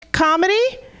comedy?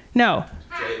 No.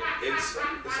 It's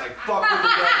like fuck with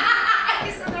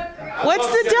the W. What's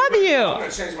the W? I'm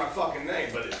gonna change my fucking name,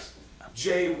 but it's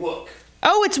J Wook.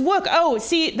 Oh, it's Wook. Oh,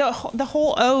 see, the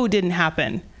whole O didn't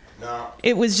happen. No.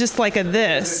 It was just like a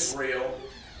this. It's real.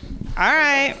 All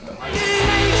right.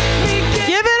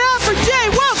 Give it up for J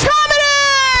Wook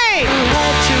Comedy!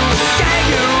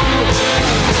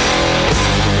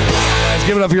 Let's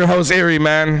give it up for your host, Erie,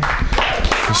 man.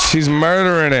 She's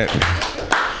murdering it.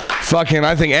 Fucking,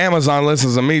 I think Amazon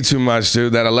listens to me too much,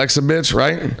 dude. That Alexa bitch,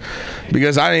 right?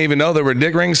 Because I didn't even know there were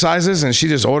dick ring sizes, and she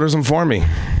just orders them for me.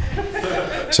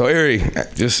 So, Erie,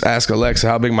 just ask Alexa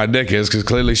how big my dick is, because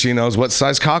clearly she knows what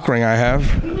size cock ring I have.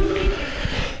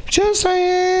 Just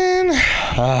saying.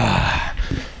 How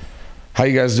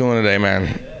you guys doing today,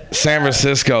 man? San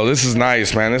Francisco, this is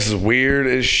nice, man. This is weird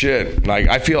as shit. Like,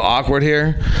 I feel awkward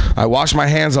here. I wash my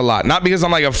hands a lot. Not because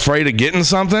I'm, like, afraid of getting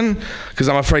something, because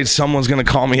I'm afraid someone's going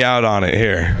to call me out on it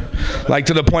here. Like,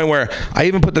 to the point where I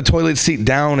even put the toilet seat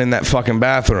down in that fucking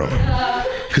bathroom,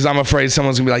 because I'm afraid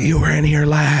someone's going to be like, you were in here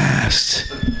last.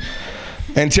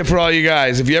 And tip for all you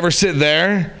guys, if you ever sit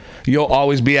there, you'll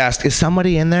always be asked, is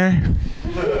somebody in there?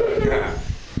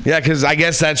 Yeah, because I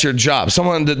guess that's your job.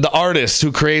 Someone, the artist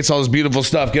who creates all this beautiful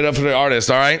stuff, get up for the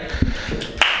artist, all right?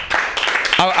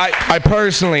 I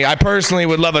personally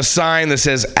would love a sign that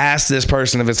says, ask this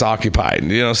person if it's occupied.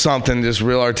 You know, something just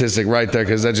real artistic right there,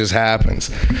 because that just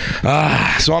happens.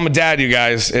 So I'm a dad, you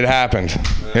guys. It happened.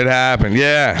 It happened,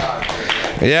 yeah.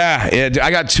 Yeah,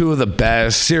 I got two of the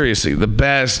best, seriously, the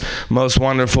best, most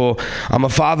wonderful. I'm a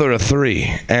father of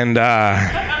three, and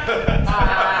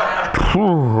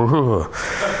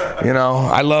you know,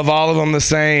 I love all of them the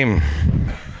same.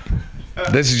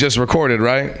 This is just recorded,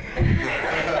 right?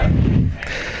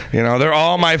 You know, they're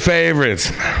all my favorites.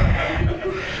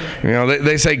 You know,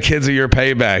 they say kids are your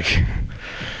payback.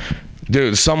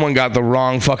 Dude, someone got the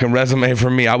wrong fucking resume for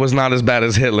me. I was not as bad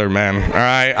as Hitler, man. All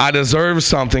right? I deserve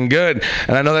something good.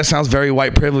 And I know that sounds very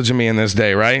white privilege of me in this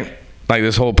day, right? Like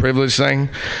this whole privilege thing.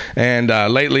 And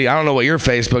lately, I don't know what your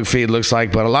Facebook feed looks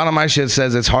like, but a lot of my shit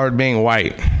says it's hard being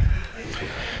white.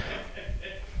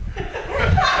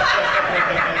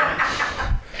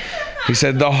 He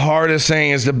said, the hardest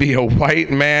thing is to be a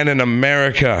white man in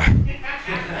America.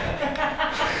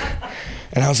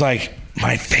 And I was like,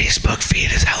 my Facebook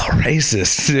feed is hella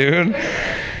racist, dude.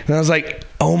 And I was like,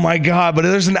 oh my God, but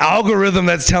there's an algorithm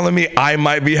that's telling me I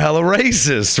might be hella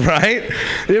racist, right?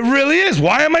 It really is.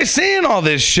 Why am I seeing all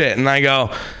this shit? And I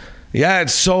go, yeah,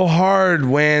 it's so hard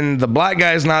when the black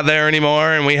guy's not there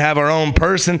anymore and we have our own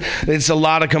person. It's a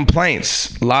lot of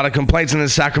complaints. A lot of complaints in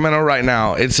Sacramento right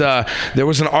now. It's there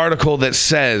was an article that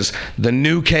says the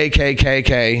new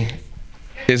KKK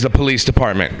is the police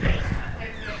department.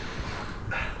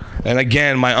 And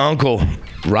again, my uncle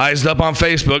rised up on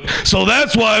Facebook, so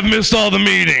that's why I've missed all the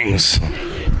meetings.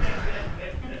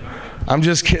 I'm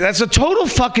just kidding. That's a total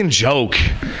fucking joke.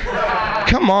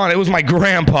 Come on, it was my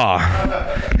grandpa.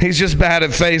 He's just bad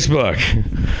at Facebook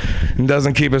and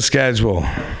doesn't keep a schedule.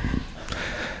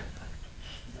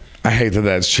 I hate that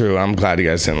that's true. I'm glad you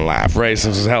guys didn't laugh. Racism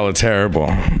is hella terrible.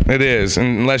 It is,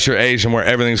 unless you're Asian where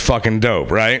everything's fucking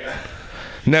dope, right?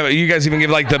 Never. You guys even give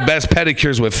like the best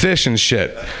pedicures with fish and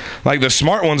shit. Like the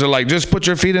smart ones are like, just put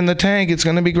your feet in the tank, it's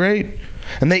gonna be great.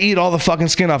 And they eat all the fucking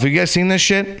skin off. Have you guys seen this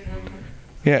shit?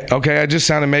 Yeah, okay, I just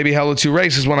sounded maybe hella too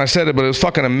racist when I said it, but it was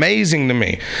fucking amazing to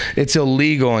me. It's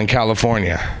illegal in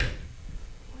California,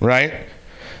 right?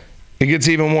 It gets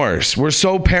even worse. We're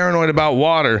so paranoid about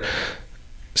water.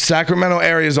 Sacramento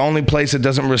area is the only place that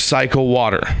doesn't recycle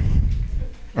water.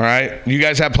 All right, you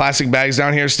guys have plastic bags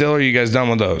down here still, or are you guys done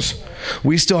with those?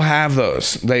 We still have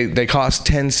those. They cost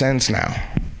 10 cents now.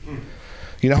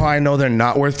 You know how I know they're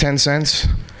not worth 10 cents?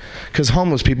 Because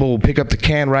homeless people will pick up the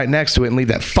can right next to it and leave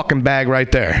that fucking bag right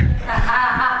there.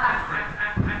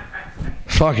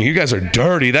 Fucking, you guys are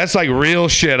dirty. That's like real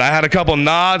shit. I had a couple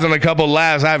nods and a couple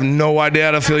laughs. I have no idea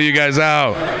how to fill you guys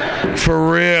out.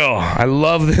 For real. I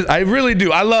love this. I really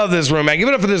do. I love this room, man. Give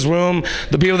it up for this room,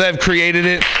 the people that have created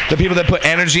it, the people that put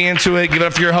energy into it. Give it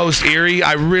up for your host, Erie.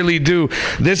 I really do.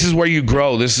 This is where you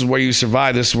grow. This is where you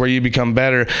survive. This is where you become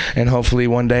better. And hopefully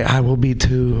one day I will be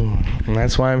too. And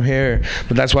that's why I'm here.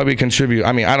 But that's why we contribute.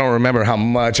 I mean, I don't remember how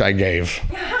much I gave.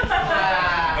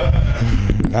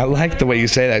 I like the way you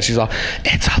say that. She's all,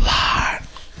 it's a lot.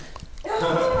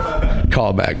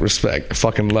 Call back, respect. I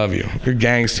fucking love you. You're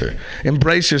gangster.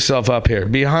 Embrace yourself up here.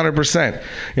 Be 100%.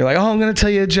 You're like, oh, I'm going to tell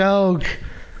you a joke.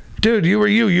 Dude, you were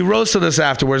you. You roasted us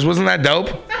afterwards. Wasn't that dope?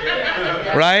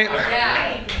 Yeah. Right?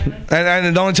 Yeah.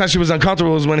 And the only time she was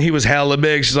uncomfortable was when he was hella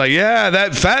big. She's like, yeah,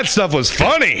 that fat stuff was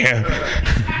funny.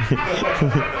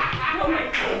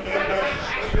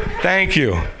 Thank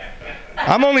you.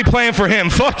 I'm only playing for him.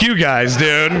 Fuck you guys,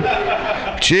 dude.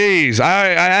 Jeez.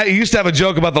 I used to have a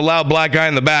joke about the loud black guy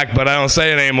in the back, but I don't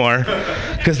say it anymore.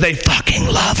 Because they fucking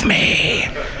love me.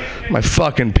 My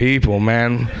fucking people,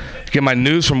 man. Get my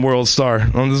news from World Star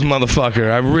on this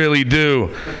motherfucker. I really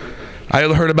do. I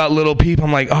heard about Little Peep.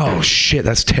 I'm like, oh shit,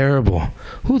 that's terrible.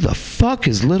 Who the fuck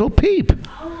is Little Peep?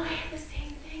 Oh, I had the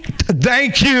same thing.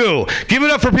 Thank you. Give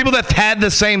it up for people that had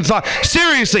the same thought.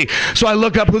 Seriously. So I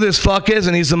look up who this fuck is,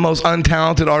 and he's the most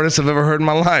untalented artist I've ever heard in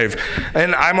my life.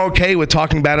 And I'm okay with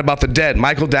talking bad about the dead.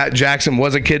 Michael Jackson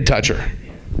was a kid toucher.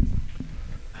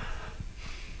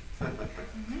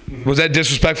 Was that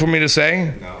disrespectful for me to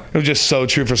say? No. It was just so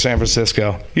true for San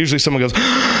Francisco. Usually someone goes,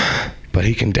 but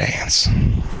he can dance.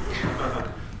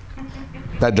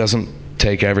 That doesn't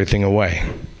take everything away.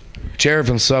 Jared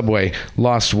from Subway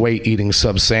lost weight eating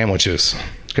sub sandwiches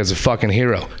because of fucking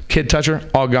hero. Kid toucher,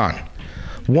 all gone.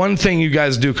 One thing you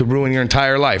guys do could ruin your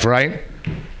entire life, right?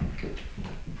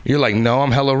 You're like, no,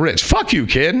 I'm hella rich. Fuck you,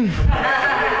 kid.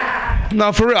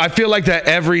 No, for real. I feel like that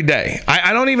every day.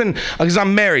 I don't even, because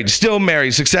I'm married, still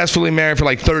married, successfully married for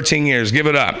like 13 years. Give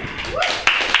it up.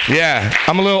 Yeah,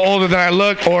 I'm a little older than I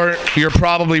look, or you're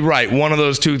probably right. One of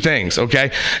those two things,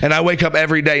 okay? And I wake up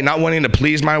every day not wanting to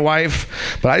please my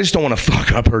wife, but I just don't want to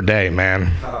fuck up her day,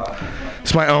 man.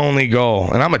 It's my only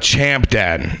goal. And I'm a champ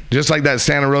dad. Just like that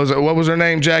Santa Rosa. What was her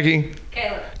name, Jackie?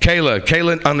 Kayla.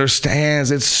 Kayla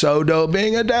understands. It's so dope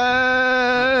being a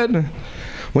dad.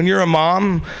 When you're a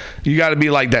mom, you got to be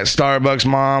like that Starbucks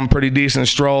mom, pretty decent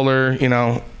stroller, you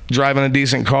know, driving a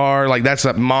decent car. Like, that's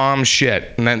that mom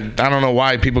shit. And then I don't know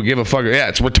why people give a fuck. Yeah,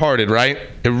 it's retarded, right?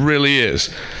 It really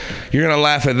is. You're going to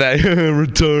laugh at that.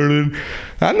 Retarded.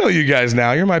 I know you guys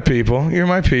now. You're my people. You're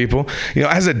my people. You know,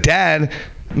 as a dad,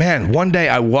 man, one day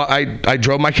I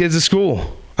drove my kids to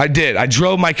school. I did. I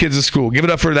drove my kids to school. Give it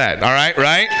up for that. All right?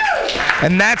 Right?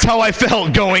 And that's how I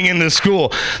felt going into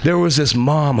school. There was this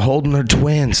mom holding her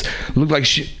twins. Looked like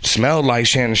she smelled like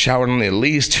she hadn't showered in at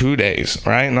least 2 days.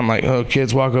 Right? And I'm like, oh,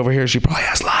 kids, walk over here. She probably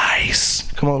has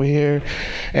lice. Come over here.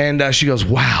 And she goes,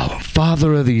 wow,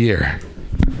 Father of the Year.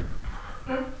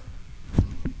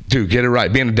 Dude, get it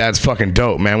right. Being a dad's fucking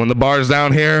dope, man. When the bar's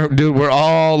down here, dude, we're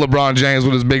all LeBron James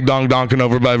with his big dong donking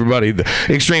over by everybody. The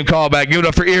extreme callback. Give it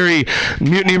up for Erie.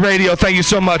 Mutiny Radio. Thank you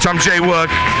so much. I'm Jay Wook.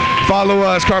 Follow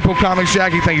us. Carpool Comics.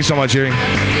 Jackie. Thank you so much, Erie. Okay.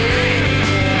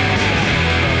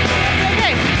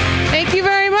 Thank you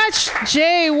very much,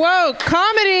 Jay Woke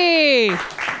Comedy.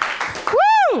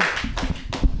 Woo!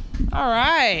 All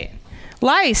right.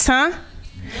 Lice, huh?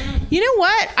 You know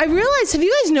what? I realized, have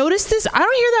you guys noticed this? I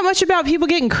don't hear that much about people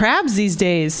getting crabs these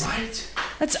days. Right.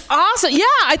 That's awesome. Yeah,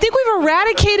 I think we've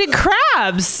eradicated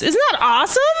crabs. Isn't that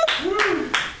awesome?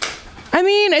 I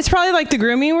mean, it's probably like the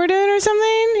grooming we're doing or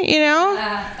something, you know?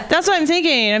 That's what I'm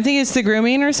thinking. I'm thinking it's the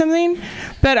grooming or something.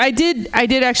 But I did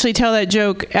actually tell that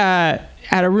joke at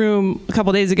a room a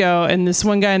couple days ago, and this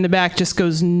one guy in the back just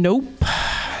goes, nope.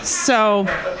 So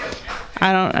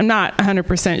I'm not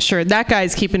 100% sure. That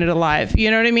guy's keeping it alive.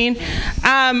 You know what I mean?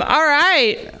 All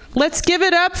right. Let's give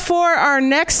it up for our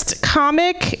next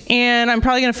comic. And I'm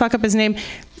probably going to fuck up his name.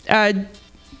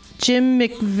 Jim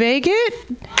McVeigit?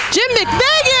 Jim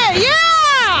McVeigit!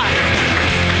 Yeah!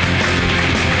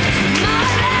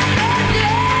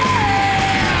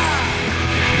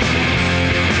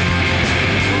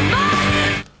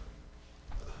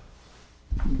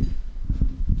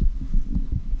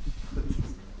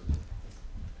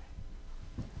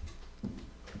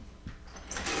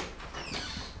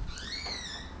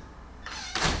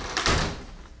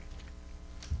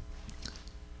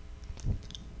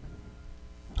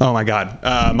 Oh my God,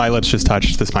 my lips just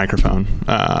touched this microphone.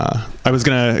 I was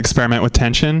gonna experiment with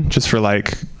tension just for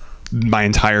like my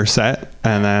entire set,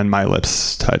 and then my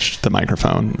lips touched the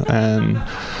microphone, and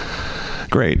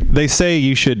great. They say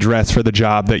you should dress for the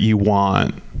job that you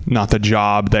want, not the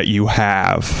job that you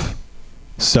have.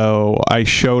 So I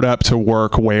showed up to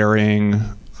work wearing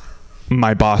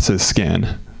my boss's skin.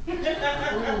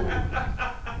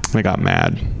 I got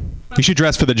mad. You should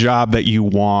dress for the job that you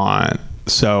want.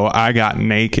 So I got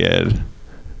naked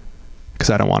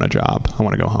because I don't want a job. I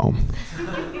want to go home.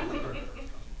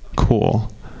 Cool.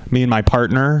 Me and my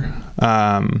partner,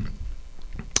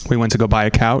 we went to go buy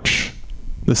a couch.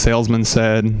 The salesman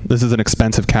said, this is an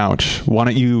expensive couch. Why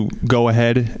don't you go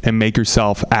ahead and make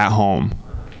yourself at home?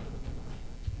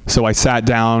 So I sat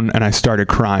down and I started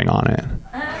crying on it.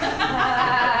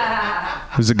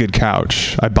 It was a good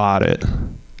couch. I bought it.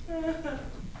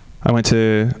 I went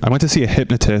to see a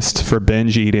hypnotist for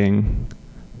binge eating,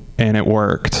 and it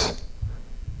worked.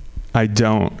 I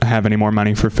don't have any more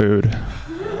money for food.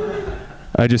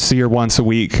 I just see her once a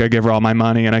week. I give her all my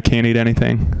money, and I can't eat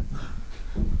anything.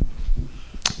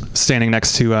 Standing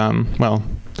next to, I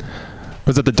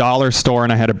was at the dollar store,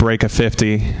 and I had to break a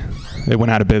 50. It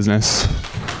went out of business.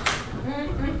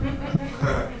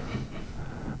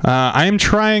 I am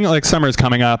trying, like, summer's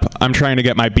coming up. I'm trying to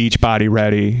get my beach body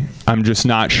ready. I'm just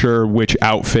not sure which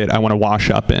outfit I want to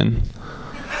wash up in.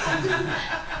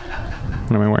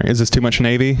 What am I wearing? Is this too much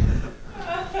navy?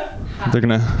 They're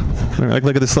like,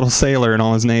 look at this little sailor in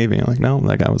all his navy. I'm like, no,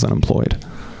 that guy was unemployed.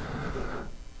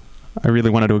 I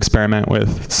really wanted to experiment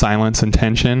with silence and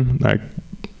tension. Like,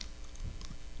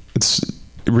 it's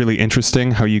really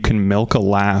interesting how you can milk a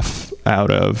laugh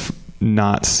out of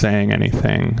not saying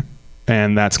anything.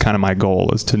 And that's kind of my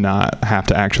goal, is to not have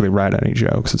to actually write any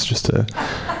jokes. It's just to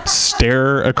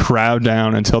stare a crowd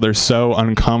down until they're so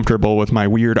uncomfortable with my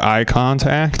weird eye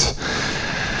contact.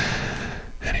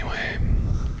 Anyway,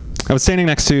 I was standing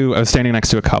next to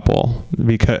a couple,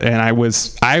 and I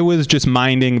was just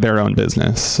minding their own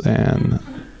business, and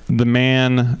the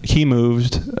man, he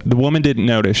moved. The woman didn't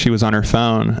notice. She was on her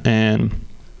phone and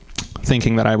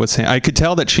thinking that I was him. I could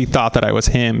tell that she thought that I was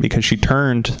him, because she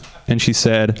turned and she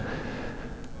said,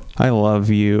 "I love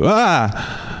you."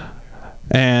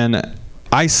 And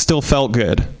I still felt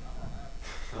good.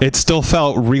 It still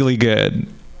felt really good.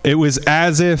 It was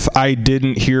as if I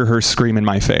didn't hear her scream in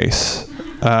my face.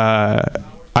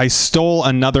 I stole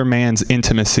another man's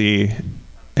intimacy,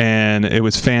 and it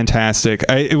was fantastic.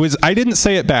 I didn't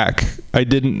say it back. I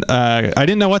didn't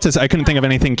know what to say. I couldn't think of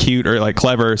anything cute or like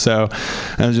clever, so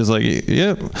I was just like,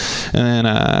 "Yep."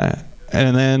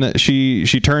 And then she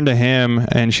turned to him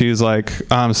and she was like,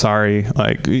 "I'm sorry."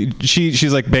 Like,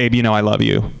 she's like, "Babe, you know I love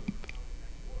you."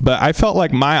 But I felt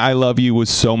like my "I love you" was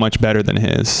so much better than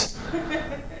his.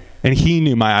 And he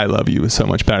knew my "I love you" was so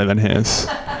much better than his.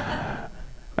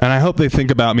 And I hope they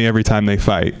think about me every time they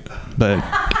fight. But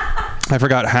I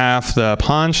forgot half the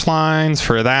punchlines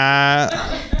for that.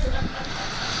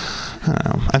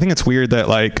 I think it's weird that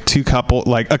like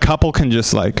a couple can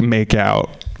just like make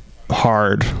out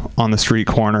hard on the street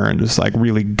corner and just like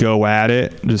really go at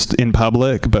it just in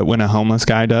public, but when a homeless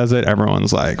guy does it,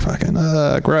 everyone's like, fucking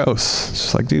gross. It's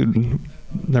just like, dude,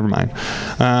 never mind.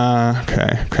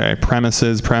 Okay.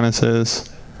 Premises.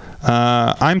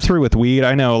 I'm through with weed.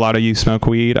 I know a lot of you smoke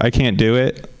weed. I can't do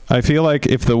it. I feel like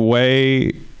if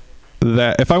I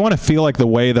want to feel like the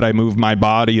way that I move my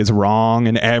body is wrong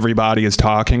and everybody is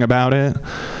talking about it,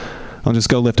 I'll just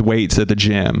go lift weights at the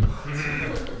gym.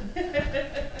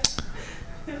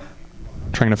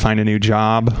 Trying to find a new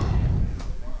job.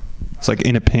 It's like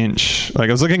in a pinch. Like,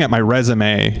 I was looking at my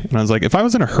resume and I was like, if I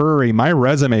was in a hurry, my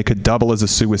resume could double as a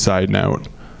suicide note.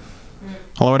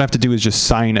 All I would have to do is just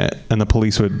sign it, and the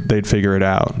police they'd figure it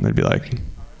out. They'd be like,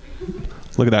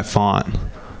 look at that font.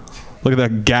 Look at the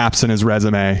gaps in his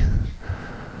resume.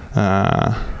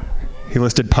 He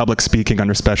listed public speaking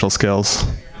under special skills.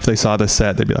 If they saw this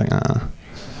set, they'd be like,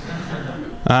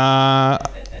 I'm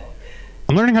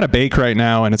learning how to bake right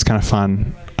now, and it's kind of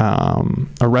fun.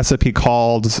 A recipe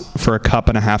called for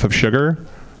 1.5 cups of sugar.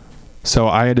 So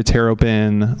I had to tear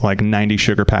open like 90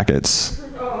 sugar packets.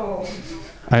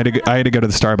 I had to go to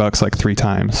the Starbucks like 3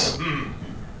 times.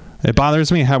 It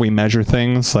bothers me how we measure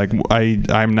things. Like,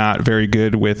 I'm not very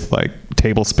good with like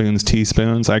tablespoons,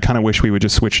 teaspoons. I kind of wish we would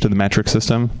just switch to the metric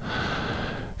system,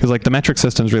 because like the metric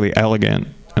system is really elegant,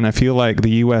 and I feel like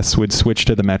the U.S. would switch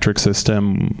to the metric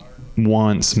system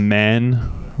once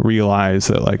men realize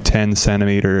that like 10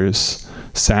 centimeters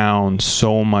sound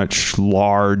so much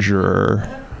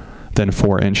larger than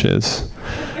 4 inches.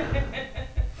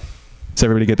 Does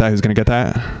everybody get that? Who's going to get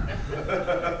that?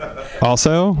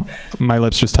 Also, my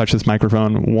lips just touched this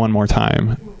microphone one more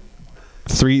time.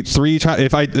 Three times.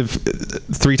 If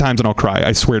 3 times and I'll cry.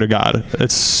 I swear to God.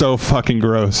 It's so fucking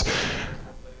gross.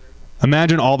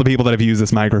 Imagine all the people that have used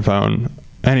this microphone.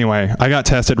 Anyway, I got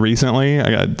tested recently. I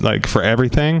got like for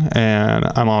everything, and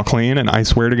I'm all clean. And I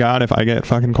swear to God, if I get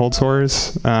fucking cold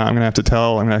sores, I'm gonna have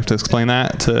to explain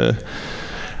that to.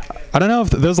 I don't know if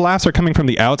those laughs are coming from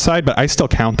the outside, but I still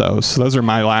count those. Those are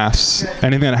my laughs.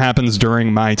 Anything that happens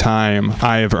during my time,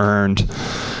 I have earned.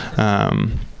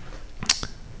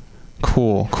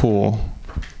 Cool.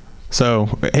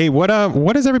 So, hey, what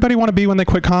does everybody want to be when they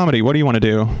quit comedy? What do you want to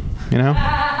do? You know?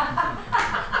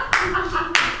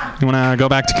 You want to go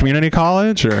back to community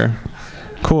college, or?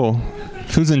 Cool.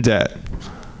 Who's in debt?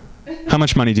 How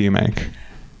much money do you make?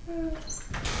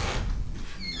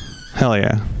 Hell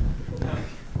yeah.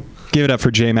 Give it up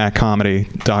for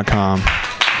jmaccomedy.com.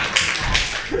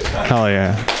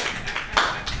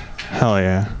 Hell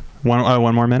yeah.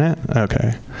 One more minute?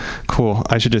 Okay. Cool.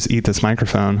 I should just eat this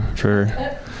microphone for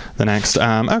the next.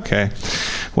 Okay.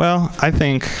 Well, I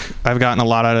think I've gotten a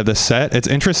lot out of this set. It's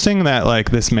interesting that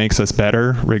like this makes us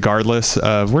better regardless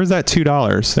of where's that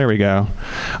 $2? There we go.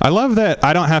 I love that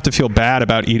I don't have to feel bad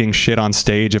about eating shit on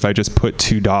stage if I just put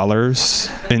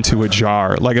 $2 into a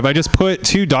jar. Like if I just put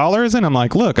 $2 in, I'm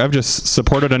like, look, I've just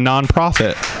supported a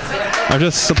nonprofit.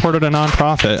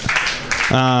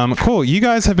 Cool. You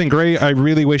guys have been great. I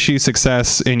really wish you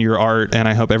success in your art, and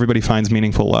I hope everybody finds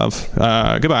meaningful love.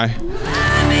 Goodbye.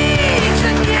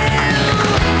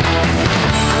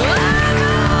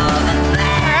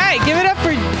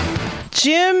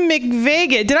 Jim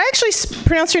McVega. Did I actually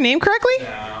pronounce your name correctly?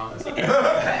 No.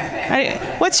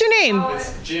 What's your name?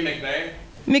 It's Jim McVeigh.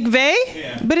 McVeigh?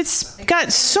 Yeah. But it's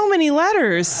got so many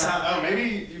letters.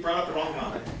 Maybe you brought up the wrong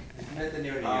comment.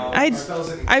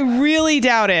 I really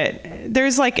doubt it.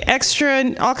 There's like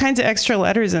all kinds of extra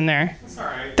letters in there. That's all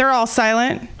right. They're all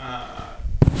silent.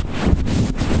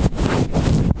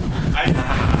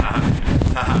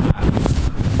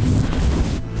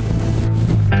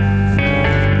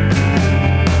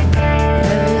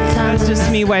 That was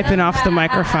just me wiping off the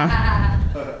microphone.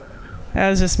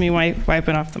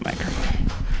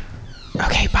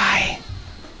 Okay, bye.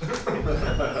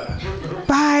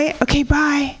 Bye. Okay,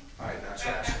 bye.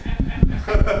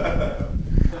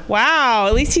 Wow,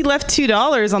 at least he left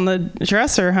 $2 on the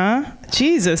dresser, huh?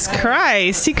 Jesus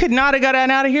Christ, he could not have gotten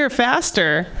out of here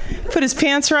faster. Put his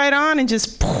pants right on and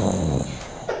just... Good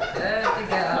to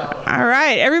go. All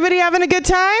right, everybody having a good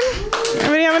time?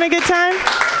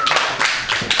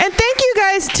 And thank you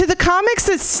guys to the comics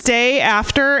that stay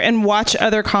after and watch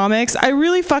other comics. I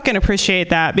really fucking appreciate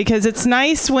that because it's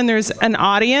nice when there's an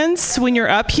audience when you're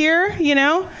up here, you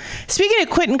know? Speaking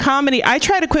of quitting comedy, I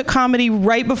try to quit comedy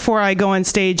right before I go on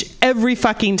stage every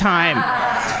fucking time.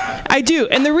 I do.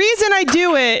 And the reason I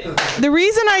do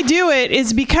it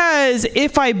is because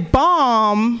if I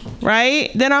bomb,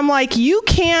 right, then I'm like, you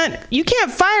can't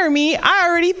fire me. I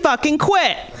already fucking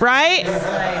quit, right?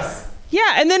 Nice.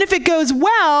 Yeah, and then if it goes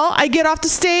well, I get off the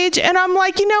stage and I'm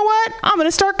like, you know what? I'm going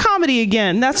to start comedy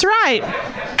again. That's right.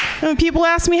 And when people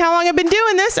ask me how long I've been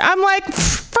doing this, I'm like,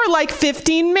 for like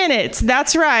 15 minutes.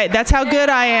 That's right. That's how good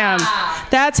I am.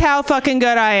 That's how fucking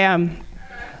good I am.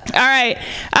 All right.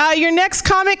 Your next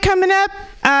comic coming up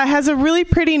has a really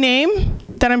pretty name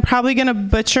that I'm probably going to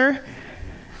butcher.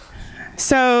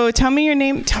 So tell me your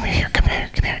name. Tell me here. Come here.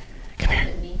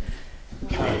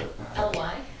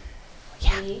 L-Y?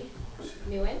 Yeah.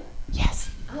 Nguyen? Yes.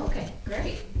 Oh, okay.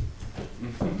 Great.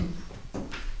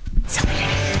 Tell me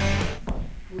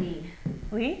your name.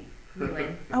 Lee. Lee?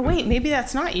 Nguyen. Oh, wait. Maybe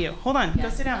that's not you. Hold on. Go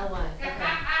sit down. L-Y. Okay.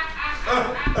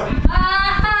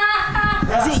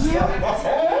 Is it you?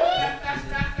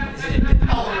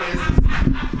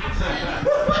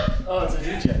 Oh, it's a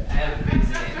DJ.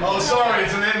 Oh, sorry,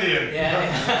 it's an Indian.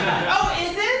 Yeah. Oh,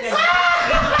 is it?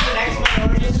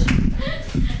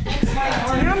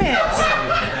 Damn it.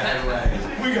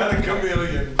 We got a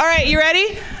chameleon. All right, you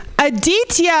ready?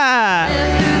 Aditya. Is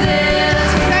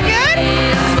that good?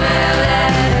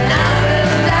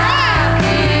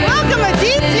 Welcome,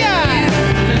 Aditya.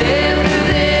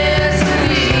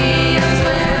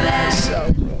 So,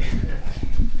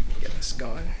 get this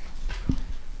going.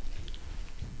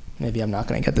 Maybe I'm not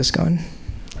going to get this going.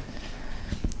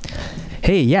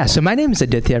 Hey, yeah, so my name is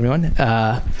Aditya, everyone.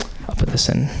 I'll put this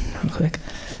in real quick.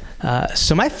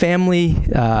 So my family,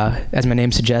 as my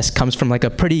name suggests, comes from like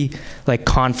a pretty like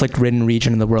conflict-ridden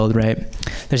region of the world, right?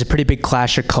 There's a pretty big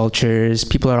clash of cultures.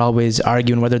 People are always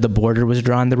arguing whether the border was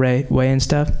drawn the right way and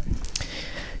stuff.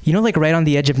 You know, like right on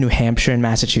the edge of New Hampshire and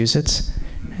Massachusetts?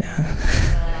 Yeah.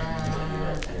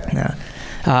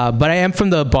 But I am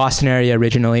from the Boston area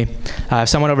originally. If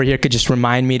someone over here could just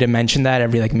remind me to mention that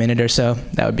every like minute or so,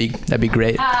 that'd be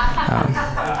great. No,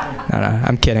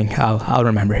 I'm kidding. I'll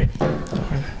remember.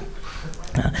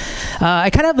 I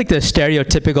kind of have like the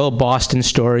stereotypical Boston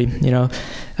story, you know.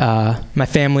 My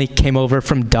family came over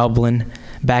from Dublin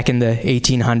back in the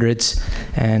 1800s,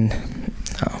 and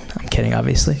I'm kidding,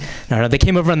 obviously. No, they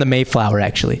came over on the Mayflower,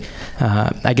 actually.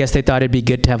 I guess they thought it'd be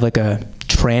good to have like a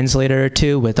translator or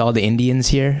two with all the Indians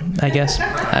here, I guess.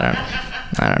 I don't know.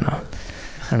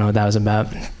 I don't know what that was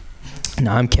about.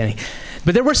 No, I'm kidding.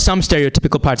 But there were some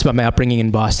stereotypical parts about my upbringing in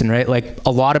Boston, right? Like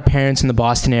a lot of parents in the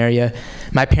Boston area,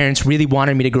 my parents really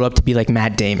wanted me to grow up to be like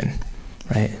Matt Damon,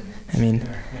 right? I mean,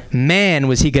 man,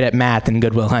 was he good at math and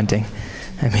Good Will Hunting.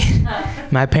 I mean,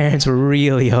 my parents were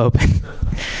really hoping.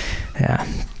 Yeah.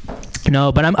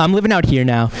 No, but I'm living out here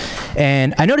now,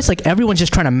 and I notice like everyone's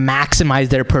just trying to maximize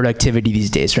their productivity these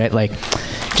days, right? Like,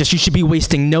 just you should be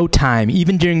wasting no time.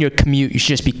 Even during your commute, you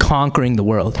should just be conquering the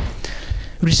world.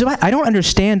 Which is why I don't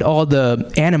understand all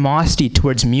the animosity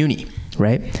towards Muni,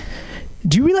 right?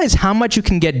 Do you realize how much you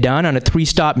can get done on a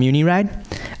 3-stop Muni ride?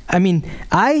 I mean,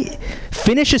 I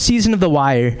finish a season of The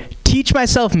Wire, teach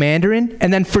myself Mandarin,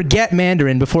 and then forget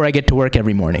Mandarin before I get to work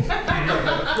every morning.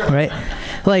 Right?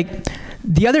 Like,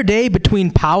 the other day between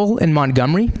Powell and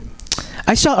Montgomery,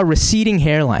 I saw a receding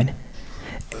hairline.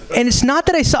 And it's not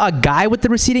that I saw a guy with the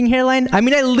receding hairline. I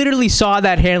mean, I literally saw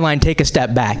that hairline take a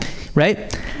step back,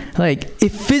 right? Like,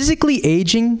 if physically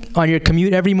aging on your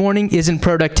commute every morning isn't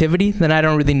productivity, then I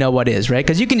don't really know what is, right?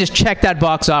 Because you can just check that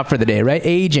box off for the day, right?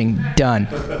 Aging, done.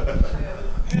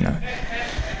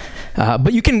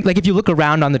 But you can, like, if you look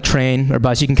around on the train or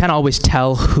bus, you can kind of always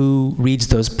tell who reads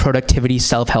those productivity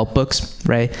self-help books,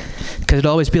 right? Because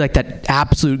it'll always be like that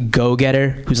absolute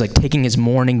go-getter who's like taking his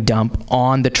morning dump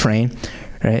on the train,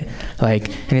 right? Like,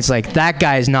 and it's like, that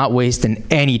guy is not wasting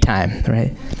any time,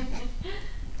 right?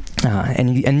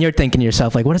 And you're thinking to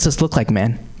yourself, like, what does this look like,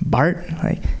 man? Bart?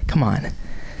 Like, come on.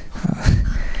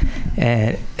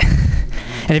 And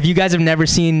if you guys have never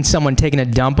seen someone taking a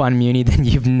dump on Muni, then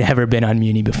you've never been on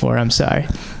Muni before. I'm sorry.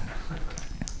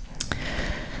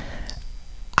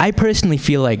 I personally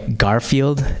feel like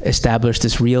Garfield established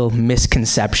this real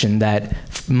misconception that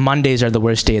Mondays are the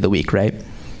worst day of the week, right?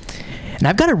 And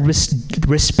I've got to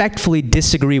respectfully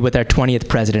disagree with our 20th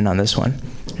president on this one.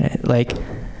 Right? Like,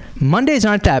 Mondays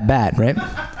aren't that bad, right?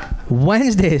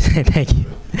 Wednesdays, thank you.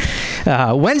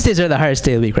 Wednesdays are the hardest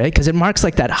day of the week, right? Because it marks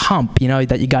like that hump, you know,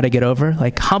 that you got to get over,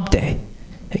 like hump day.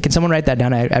 Hey, can someone write that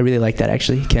down? I really like that,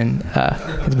 actually.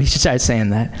 We should start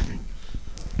saying that.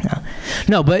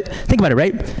 No, but think about it,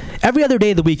 right? Every other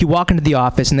day of the week, you walk into the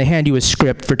office and they hand you a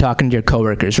script for talking to your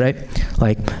coworkers, right?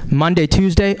 Like Monday,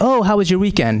 Tuesday, oh, how was your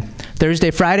weekend? Thursday,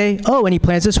 Friday, oh, any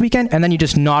plans this weekend? And then you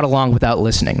just nod along without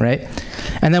listening, right?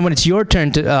 And then when it's your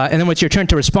turn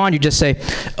to respond, you just say,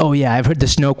 oh yeah, I've heard the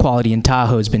snow quality in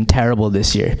Tahoe has been terrible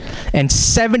this year. And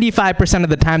 75% of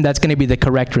the time, that's going to be the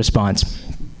correct response.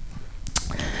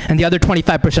 And the other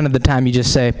 25% of the time, you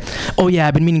just say, oh yeah,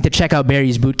 I've been meaning to check out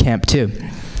Barry's boot camp too.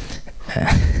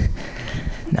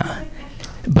 No.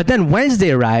 But then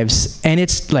Wednesday arrives, and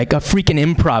it's like a freaking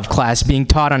improv class being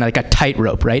taught on like a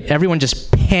tightrope, right? Everyone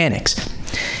just panics.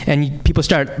 And people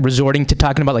start resorting to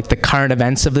talking about like the current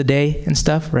events of the day and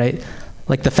stuff, right?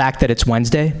 Like the fact that it's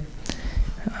Wednesday.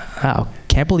 Wow,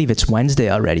 can't believe it's Wednesday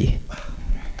already.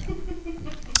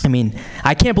 I mean,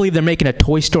 I can't believe they're making a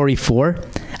Toy Story 4.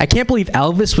 I can't believe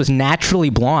Elvis was naturally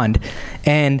blonde.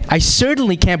 And I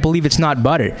certainly can't believe it's not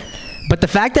butter. But the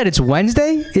fact that it's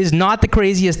Wednesday is not the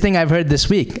craziest thing I've heard this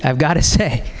week, I've got to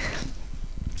say.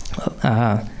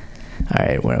 All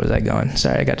right, where was I going?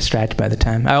 Sorry, I got distracted by the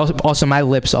time. I also my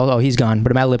lips, oh, he's gone,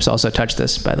 but my lips also touched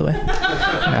this, by the way.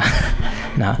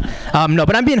 No,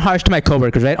 but I'm being harsh to my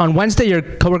coworkers, right? On Wednesday, your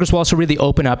coworkers will also really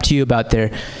open up to you about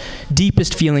their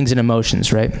deepest feelings and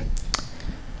emotions, right?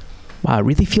 Wow, it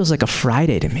really feels like a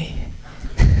Friday to me.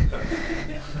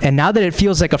 And now that it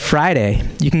feels like a Friday,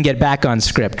 you can get back on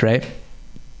script, right?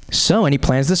 So, any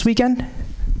plans this weekend?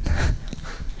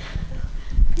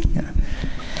 Yeah.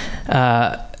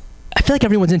 I feel like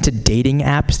everyone's into dating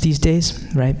apps these days,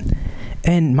 right?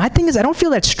 And my thing is, I don't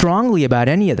feel that strongly about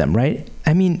any of them, right?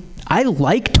 I mean, I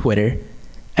like Twitter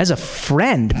as a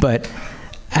friend, but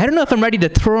I don't know if I'm ready to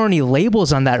throw any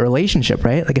labels on that relationship,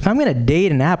 right? Like, if I'm going to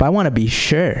date an app, I want to be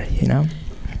sure, you know?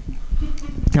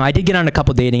 Now, I did get on a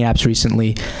couple dating apps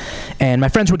recently, and my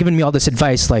friends were giving me all this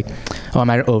advice, like, oh, am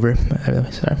I over?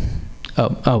 Sorry.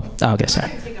 Okay,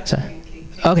 sorry.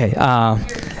 Okay,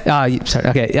 sorry,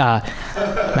 okay,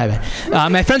 my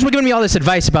bad. My friends were giving me all this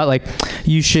advice about, like,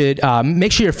 you should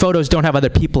make sure your photos don't have other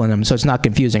people in them so it's not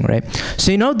confusing, right?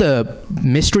 So you know the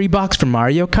mystery box from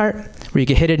Mario Kart, where you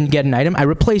can hit it and get an item? I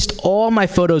replaced all my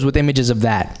photos with images of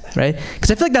that, right? Because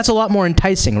I feel like that's a lot more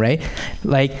enticing, right?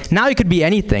 Like, now it could be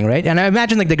anything, right? And I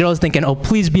imagine, like, the girl's thinking, oh,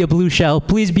 please be a blue shell,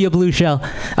 please be a blue shell.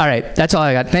 All right, that's all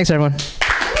I got. Thanks, everyone.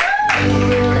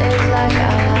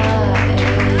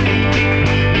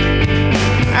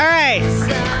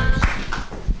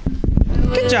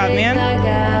 Good job, man.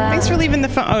 Thanks for leaving the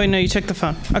phone. Oh, no, you took the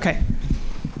phone. Okay.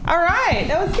 All right.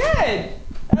 That was good.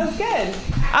 That was good.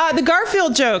 The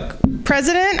Garfield joke.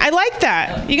 President, I like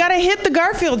that. You got to hit the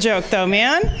Garfield joke, though,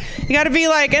 man. You got to be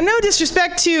like, and no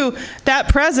disrespect to that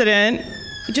president,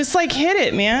 just like hit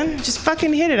it, man. Just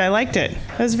fucking hit it. I liked it.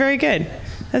 That was very good.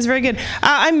 That was very good.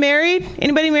 I'm married.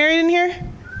 Anybody married in here?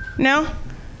 No?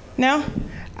 No?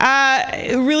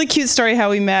 A really cute story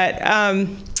how we met.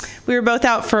 We were both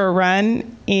out for a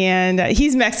run, and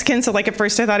he's Mexican, so like at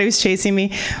first I thought he was chasing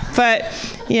me, but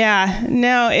yeah,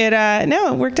 no,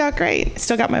 it worked out great.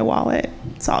 Still got my wallet.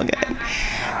 It's all good.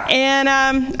 And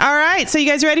all right, so you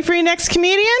guys ready for your next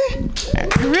comedian? I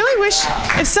really wish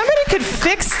if somebody could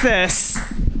fix this,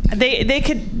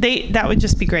 that would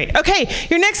just be great. Okay,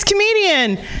 your next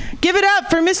comedian. Give it up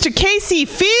for Mr. Casey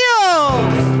Field.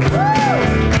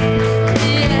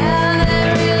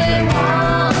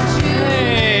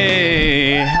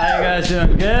 Hey, how you guys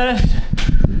doing? Good?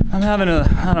 I'm having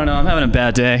a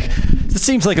bad day. It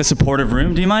seems like a supportive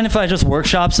room. Do you mind if I just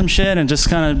workshop some shit and just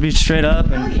kind of be straight up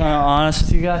and kind of honest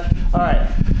with you guys? All right.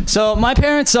 So my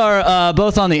parents are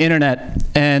both on the internet,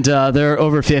 and they're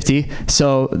over 50,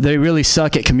 so they really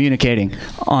suck at communicating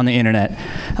on the internet.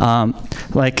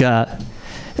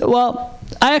 Well,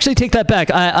 I actually take that back.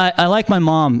 I like my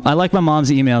mom. I like my mom's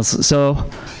emails. So,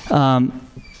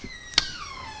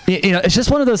 it's just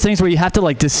one of those things where you have to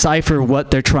like decipher what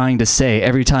they're trying to say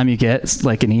every time you get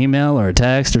like an email or a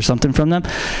text or something from them.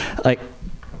 Like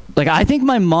I think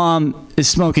my mom is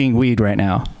smoking weed right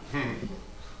now,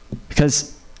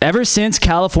 because ever since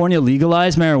California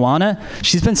legalized marijuana,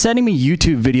 she's been sending me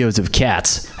YouTube videos of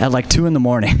cats at like 2 a.m,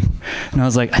 and I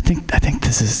was like, I think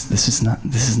this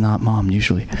is not mom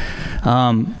usually.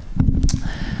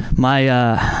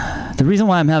 The reason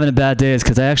why I'm having a bad day is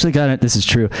because I actually got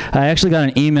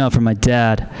an email from my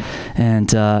dad,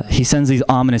 and he sends these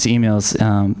ominous emails,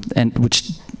 and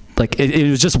which like it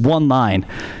was just one line.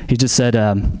 He just said,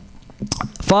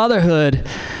 fatherhood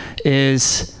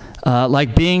is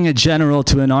like being a general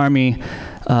to an army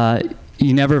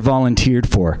you never volunteered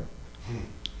for.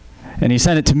 And he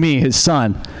sent it to me, his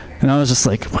son, and I was just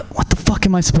like, what the fuck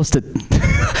am I supposed to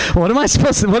what is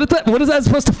that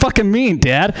supposed to fucking mean,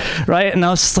 Dad? Right? And I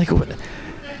was just like, what?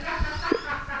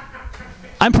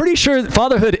 I'm pretty sure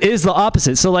fatherhood is the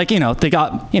opposite. So like, they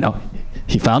got,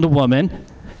 he found a woman,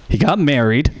 he got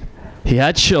married, he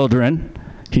had children,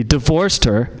 he divorced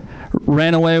her,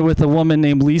 ran away with a woman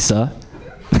named Lisa,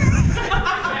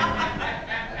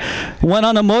 went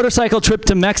on a motorcycle trip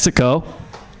to Mexico,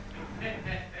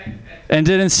 and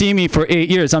didn't see me for 8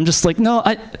 years. I'm just like, no,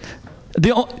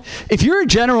 if you're a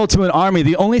general to an army,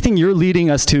 the only thing you're leading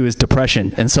us to is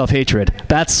depression and self-hatred.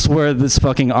 That's where this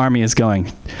fucking army is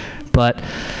going. But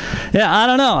yeah, I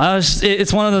don't know.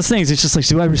 It's one of those things. It's just like,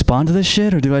 do I respond to this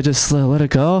shit or do I just let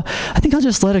it go? I think I'll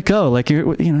just let it go. Like,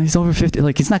 he's over 50.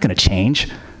 Like, he's not going to change.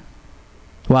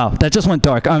 Wow, that just went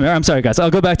dark. I'm sorry, guys.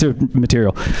 I'll go back to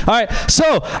material. All right,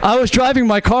 so I was driving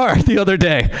my car the other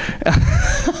day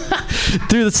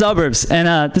through the suburbs,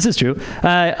 and this is true.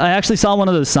 I actually saw one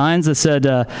of those signs that said,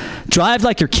 drive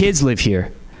like your kids live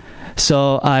here.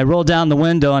 So I rolled down the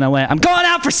window and I went, I'm going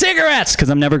out for cigarettes, because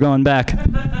I'm never going back.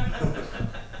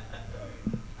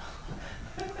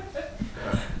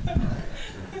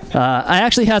 I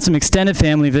actually had some extended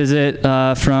family visit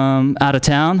from out of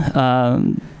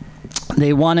town.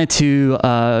 They wanted to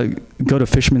go to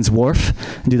Fisherman's Wharf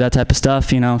and do that type of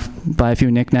stuff, buy a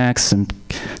few knickknacks and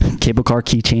cable car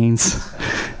keychains,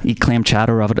 eat clam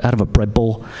chowder out of a bread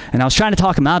bowl. And I was trying to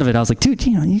talk them out of it. I was like, dude,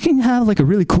 you can have like a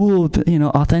really cool,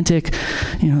 authentic,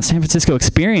 San Francisco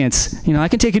experience. I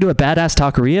can take you to a badass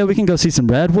taqueria. We can go see some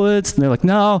redwoods. And they're like,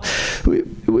 no,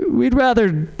 we'd rather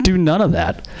do none of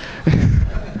that.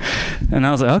 And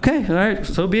I was like, okay, all right,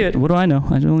 so be it. What do I know?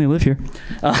 I only live here.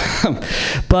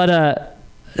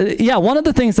 Yeah, one of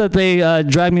the things that they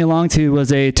dragged me along to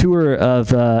was a tour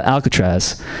of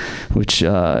Alcatraz, which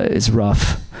is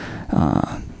rough.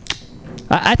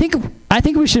 I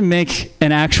think we should make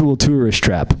an actual tourist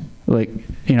trap. Like,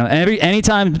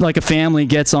 anytime like a family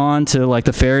gets on to like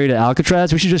the ferry to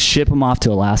Alcatraz, we should just ship them off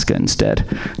to Alaska instead.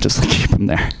 Just like keep them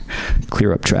there,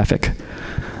 clear up traffic.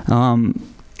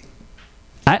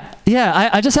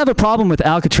 I just have a problem with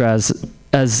Alcatraz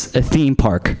as a theme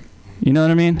park. You know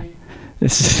what I mean?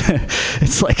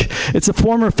 It's like it's a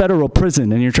former federal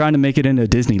prison, and you're trying to make it into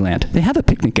Disneyland. They have a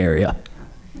picnic area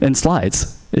and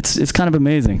slides. It's kind of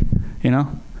amazing,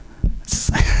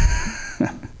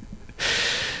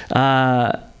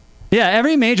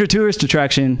 every major tourist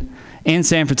attraction in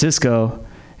San Francisco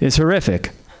is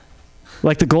horrific.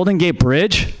 Like the Golden Gate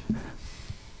Bridge,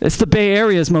 it's the Bay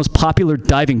Area's most popular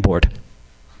diving board.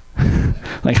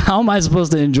 Like, how am I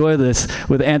supposed to enjoy this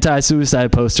with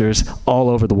anti-suicide posters all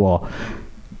over the wall?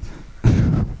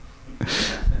 I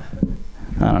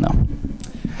don't know.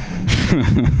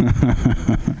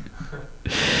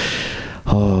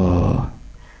 Oh,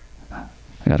 I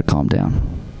gotta calm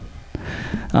down.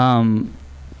 I'm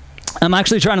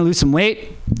actually trying to lose some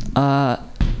weight. I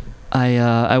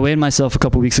weighed myself a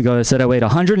couple weeks ago. I said I weighed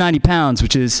 190 pounds,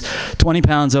 which is 20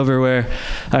 pounds over where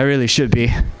I really should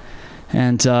be.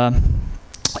 And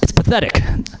it's pathetic.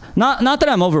 Not that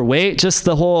I'm overweight, just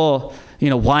the whole,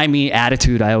 why me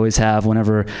attitude I always have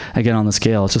whenever I get on the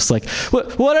scale. It's just like,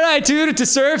 what did I do to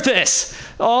deserve this?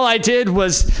 All I did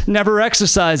was never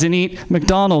exercise and eat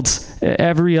McDonald's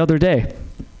every other day.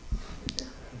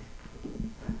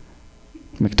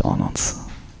 McDonald's.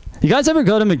 You guys ever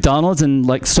go to McDonald's and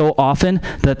like so often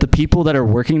that the people that are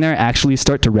working there actually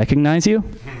start to recognize you?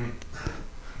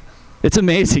 It's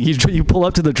amazing. You pull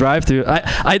up to the drive-thru.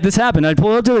 This happened. I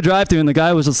pulled up to the drive-thru and the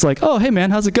guy was just like, "Oh, hey man,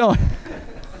 how's it going?"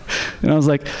 And I was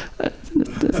like,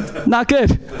 "Not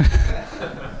good.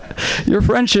 Your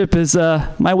friendship is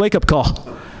my wake-up call.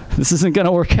 This isn't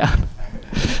gonna work out.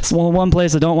 It's one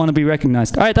place I don't want to be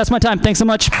recognized." All right, that's my time. Thanks so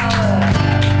much.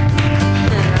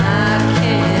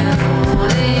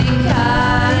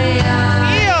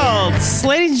 Fields,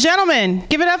 ladies and gentlemen,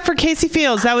 give it up for Casey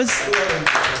Fields. That was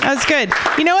good.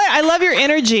 You know what? I love your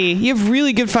energy. You have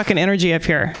really good fucking energy up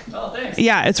here. Oh, thanks.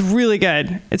 Yeah, it's really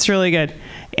good. It's really good.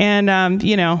 And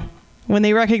when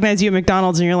they recognize you at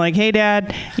McDonald's and you're like, "Hey,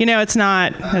 Dad," it's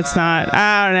not.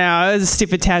 I don't know. It was a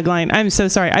stupid tagline. I'm so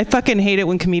sorry. I fucking hate it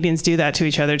when comedians do that to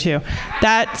each other too.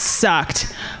 That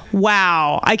sucked.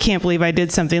 Wow. I can't believe I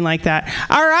did something like that.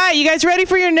 All right, you guys ready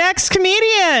for your next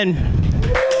comedian?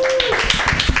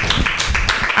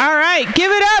 All right,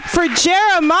 give it up for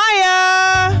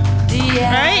Jeremiah.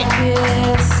 Right?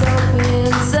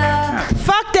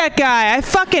 Fuck that guy. I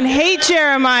fucking hate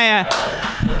Jeremiah.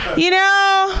 You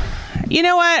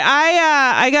know what?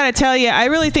 I gotta tell you, I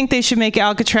really think they should make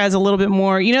Alcatraz a little bit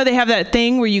more. They have that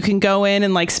thing where you can go in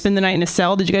and like spend the night in a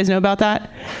cell. Did you guys know about that?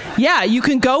 Yeah, you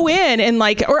can go in and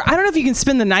or I don't know if you can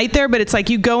spend the night there, but it's like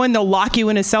you go in, they'll lock you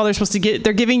in a cell.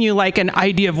 They're giving you like an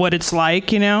idea of what it's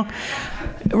like,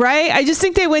 Right? I just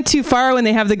think they went too far when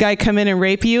they have the guy come in and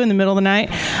rape you in the middle of the night.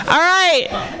 All right,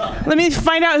 let me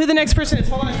find out who the next person is.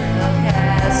 Hold on a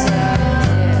second.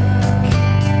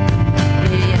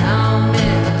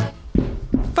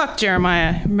 Fuck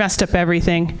Jeremiah. Messed up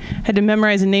everything. Had to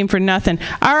memorize a name for nothing.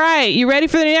 All right, you ready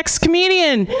for the next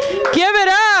comedian? Give it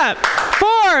up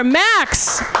for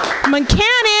Max McCannon.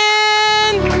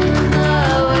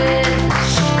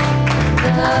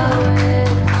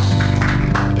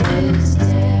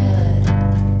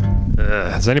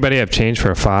 Does anybody have change for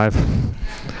a $5?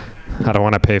 I don't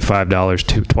want to pay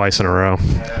 $5 twice in a row.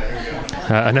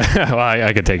 No, well,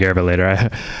 I could take care of it later.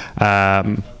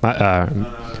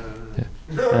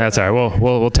 That's all right.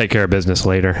 We'll take care of business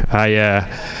later. I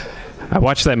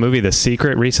watched that movie The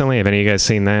Secret recently. Have any of you guys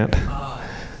seen that?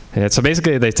 Yeah, so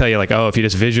basically they tell you like, if you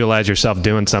just visualize yourself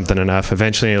doing something enough,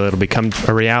 eventually it'll become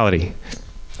a reality.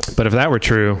 But if that were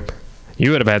true,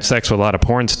 you would have had sex with a lot of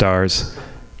porn stars,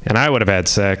 and I would have had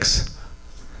sex.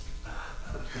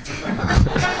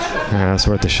 Yeah, that's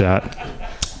worth a shot.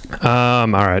 All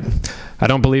right. I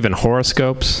don't believe in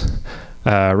horoscopes.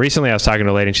 Recently I was talking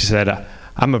to a lady and she said,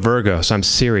 "I'm a Virgo, so I'm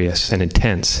serious and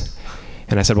intense."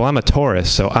 And I said, "Well, I'm a Taurus,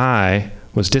 so I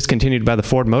was discontinued by the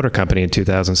Ford Motor Company in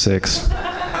 2006.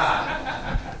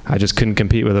 I just couldn't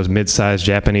compete with those mid-sized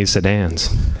Japanese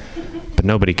sedans. But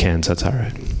nobody can, so that's all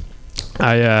right.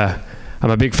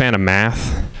 I'm a big fan of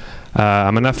math.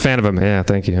 I'm enough fan of them. Yeah,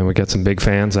 thank you. And we got some big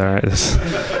fans. All right.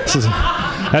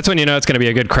 That's when you know it's going to be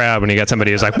a good crowd, when you got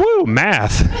somebody who's like, "Woo,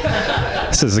 math."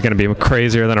 This is going to be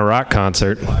crazier than a rock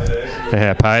concert.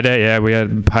 Yeah, Pi Day. Yeah, we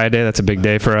had Pi Day. That's a big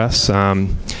day for us. But I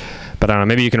don't know.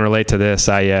 Maybe you can relate to this.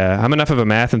 I'm enough of a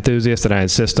math enthusiast that I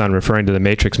insist on referring to the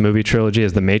Matrix movie trilogy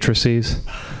as the Matrices.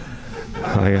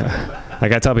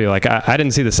 Like I tell people, I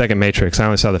didn't see the second Matrix. I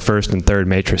only saw the first and third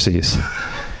Matrices.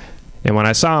 And when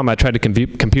I saw them, I tried to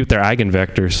compute their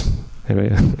eigenvectors.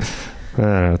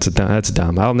 That's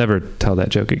dumb. I'll never tell that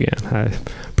joke again. I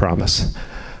promise.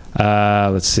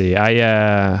 Let's see.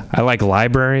 I like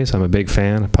libraries. I'm a big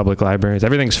fan of public libraries.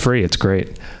 Everything's free. It's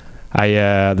great.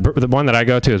 The one that I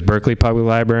go to is Berkeley Public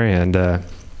Library, and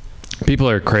people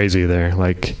are crazy there.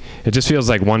 Like, it just feels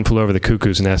like One Flew Over the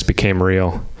Cuckoo's Nest became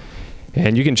real.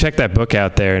 And you can check that book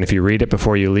out there, and if you read it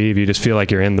before you leave, you just feel like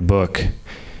you're in the book.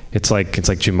 It's like a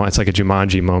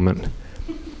Jumanji moment.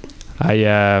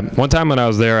 One time when I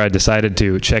was there, I decided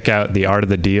to check out The Art of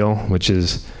the Deal, which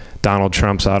is Donald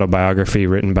Trump's autobiography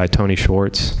written by Tony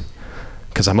Schwartz,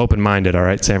 because I'm open-minded, all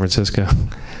right, San Francisco.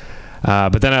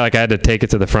 But then I had to take it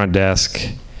to the front desk,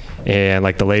 and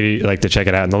the lady to check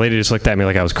it out, and the lady just looked at me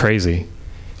like I was crazy,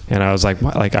 and I was like,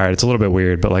 what? All right, it's a little bit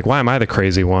weird, but why am I the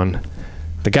crazy one?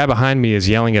 The guy behind me is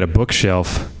yelling at a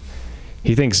bookshelf.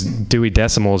 He thinks Dewey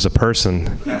Decimal is a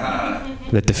person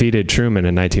that defeated Truman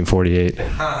in 1948.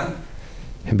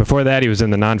 And before that, he was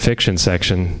in the nonfiction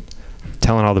section,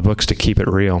 telling all the books to keep it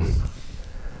real.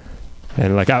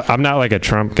 And I'm not like a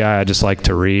Trump guy. I just like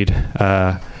to read.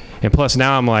 And plus,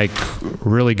 now I'm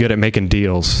really good at making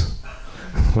deals.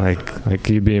 Like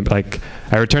you'd be like,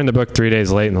 I returned the book 3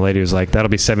 days late, and the lady was like, "That'll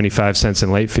be 75 cents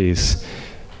in late fees,"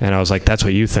 and I was like, "That's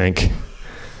what you think."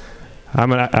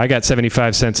 I got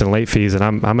 75 cents in late fees, and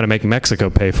I'm gonna make Mexico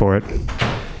pay for it.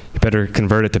 You better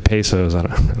convert it to pesos. I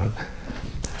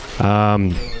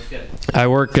don't. I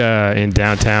work in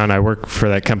downtown. I work for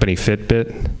that company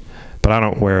Fitbit, but I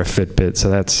don't wear a Fitbit, so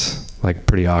that's like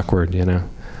pretty awkward, you know.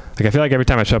 Like I feel like every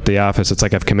time I show up to the office, it's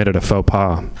like I've committed a faux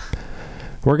pas.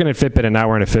 Working at Fitbit and not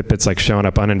wearing a Fitbit's like showing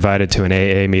up uninvited to an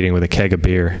AA meeting with a keg of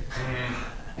beer.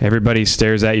 Everybody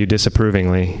stares at you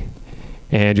disapprovingly,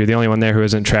 and you're the only one there who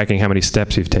isn't tracking how many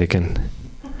steps you've taken.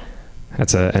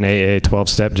 That's an AA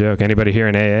 12-step joke. Anybody here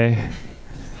in AA?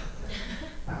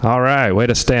 All right, way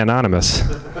to stay anonymous.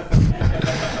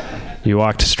 You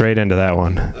walked straight into that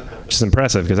one, which is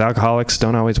impressive because alcoholics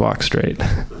don't always walk straight.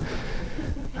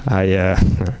 I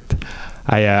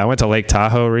went to Lake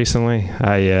Tahoe recently.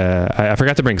 I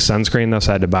forgot to bring sunscreen though,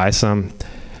 so I had to buy some.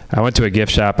 I went to a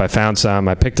gift shop. I found some.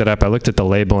 I picked it up. I looked at the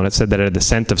label, and it said that it had the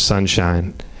scent of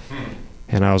sunshine.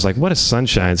 And I was like, "What does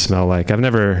sunshine smell like?" I've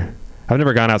never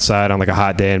gone outside on like a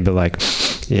hot day and be like,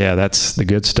 "Yeah, that's the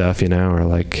good stuff," you know, or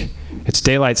like, "It's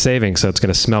daylight saving, so it's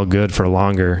gonna smell good for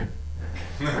longer,"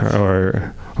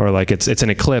 or like it's an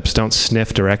eclipse. Don't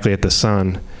sniff directly at the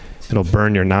sun; it'll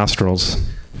burn your nostrils.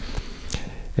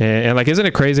 And like, isn't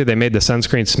it crazy they made the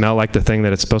sunscreen smell like the thing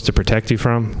that it's supposed to protect you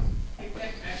from?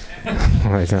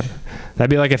 Like that'd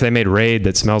be like if they made Raid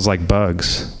that smells like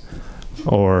bugs,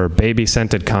 or baby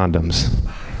scented condoms.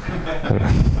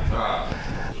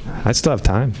 I still have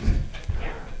time.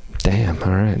 Damn.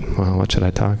 All right. Well, what should I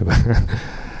talk about?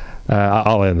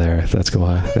 I'll end there. If that's cool.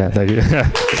 Thank you. Thank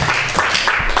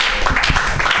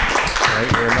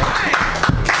you very much.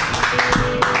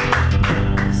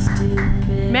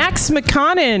 Max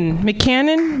Moncanon.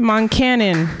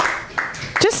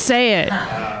 Just say it.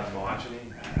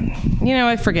 You know,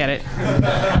 I forget it.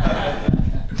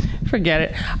 Forget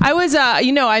it. I was, I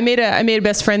made a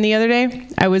best friend the other day.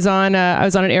 I was on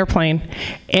an airplane,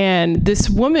 and this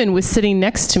woman was sitting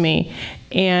next to me,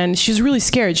 and she was really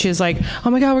scared. She was like, "Oh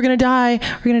my God, we're gonna die!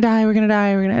 We're gonna die! We're gonna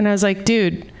die! We're gonna." And I was like,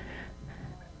 "Dude,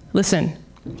 listen.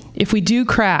 If we do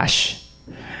crash,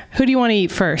 who do you want to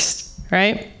eat first,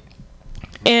 right?"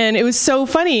 And it was so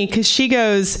funny because she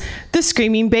goes, "The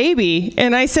screaming baby."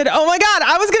 And I said, "Oh my God,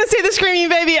 I was going to say the screaming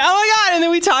baby. Oh my God." And then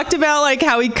we talked about like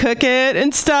how we cook it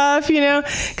and stuff, you know,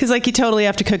 because like you totally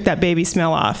have to cook that baby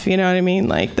smell off. You know what I mean?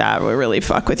 Like that would really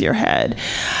fuck with your head.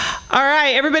 All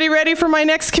right, everybody ready for my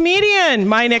next comedian?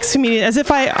 My next comedian, as if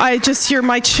you're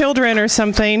my children or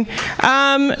something.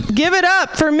 Give it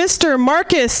up for Mr.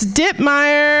 Marcus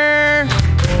Dittmeyer.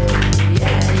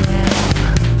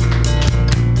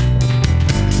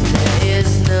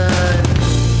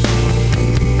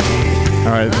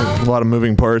 All right, a lot of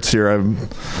moving parts here.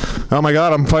 Oh my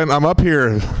God, I'm up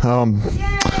here.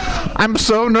 I'm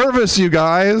so nervous, you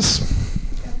guys.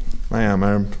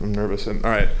 I'm nervous. All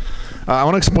right, I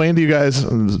want to explain to you guys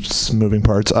moving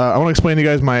parts. I want to explain to you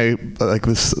guys my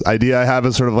this idea I have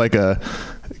is sort of like a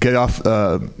get off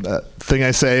thing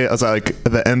I say as like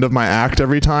at the end of my act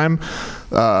every time.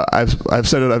 I've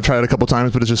said it. I've tried it a couple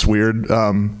times, but it's just weird.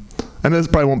 And this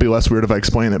probably won't be less weird if I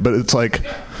explain it. But it's like.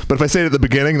 But if I say it at the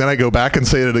beginning, then I go back and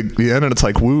say it at the end, and it's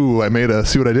like, woo,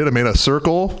 see what I did? I made a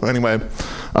circle. Anyway,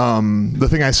 the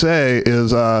thing I say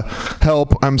is,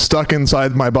 help, I'm stuck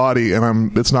inside my body,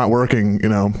 and it's not working, you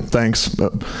know, thanks.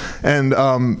 And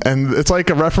it's like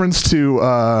a reference to,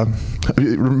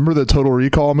 remember the Total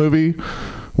Recall movie?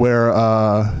 Where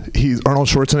Arnold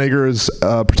Schwarzenegger is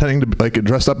pretending to like get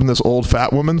dressed up in this old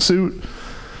fat woman suit.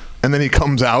 And then he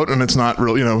comes out, and it's not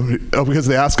real, you know, because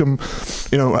they ask him,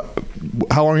 you know,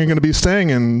 how long are you going to be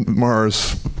staying in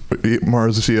Mars,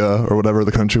 or whatever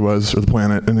the country was, or the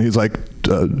planet? And he's like,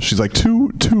 she's like,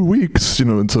 two weeks, you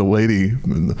know, it's a lady.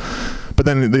 But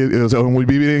then it was, will we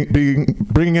be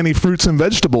bringing any fruits and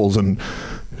vegetables? And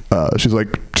she's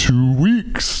like, 2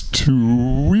 weeks,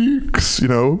 you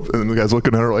know? And the guy's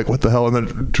looking at her like, what the hell? And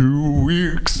then 2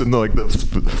 weeks, and the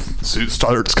suit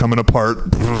starts coming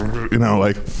apart, you know,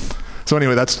 like. So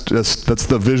anyway, that's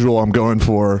the visual I'm going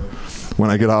for when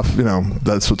I get off, you know,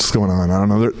 that's what's going on. I don't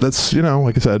know, that's, you know,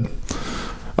 like I said,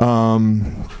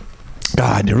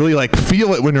 God, you really like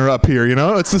feel it when you're up here, you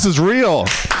know? This is real.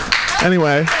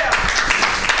 Anyway.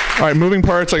 All right, moving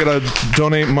parts, I gotta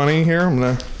donate money here.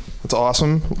 That's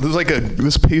awesome.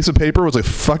 This piece of paper was a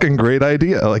fucking great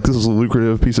idea. Like, this is a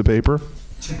lucrative piece of paper.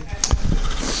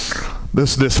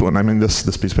 This one, I mean this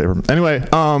piece of paper. Anyway,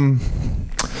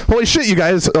 holy shit, you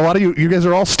guys, a lot of you guys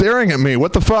are all staring at me.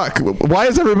 What the fuck? Why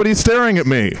is everybody staring at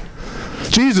me?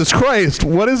 Jesus Christ,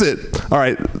 what is it? All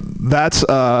right, that's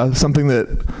something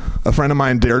that a friend of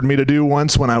mine dared me to do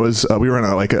once when I was we were in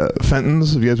a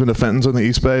Fenton's. Have you guys been to Fenton's on the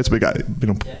East Bay? It's a big guy,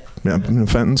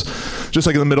 Fenton's. Just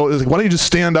like in the middle, it's like, why don't you just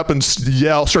stand up and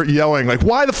start yelling, like,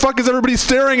 why the fuck is everybody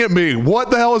staring at me? What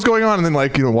the hell is going on? And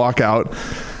then walk out.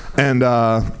 And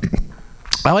I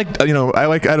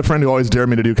had a friend who always dared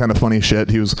me to do kind of funny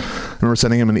shit. I remember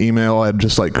sending him an email. I had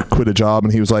just quit a job,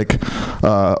 and he was like,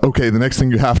 okay, the next thing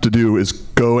you have to do is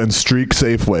go and streak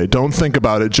Safeway. Don't think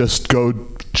about it. Just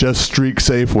streak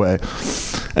Safeway.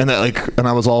 And and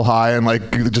I was all high and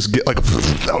just get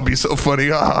that would be so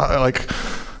funny.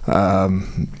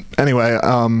 Anyway,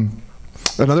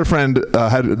 another friend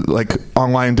had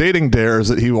online dating dares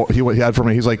that he had for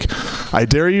me. He's like, I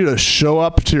dare you to show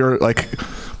up to your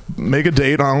make a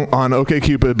date on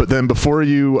OkCupid, but then before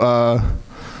you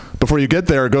get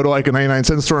there, go to a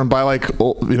 99-cent store and buy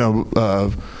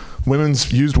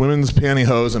used women's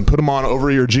pantyhose and put them on over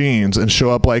your jeans and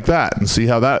show up like that and see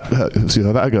how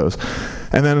that goes.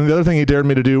 And then the other thing he dared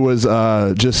me to do was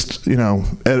go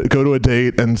to a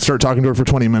date and start talking to her for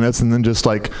 20 minutes and then just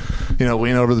lean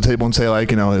over the table and say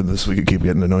this, we could keep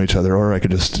getting to know each other, or I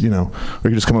could just we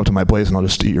could just come up to my place and I'll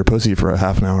just eat your pussy for a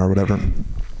half an hour or whatever.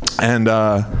 And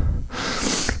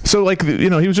so he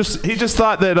just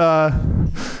thought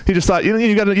you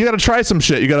gotta try some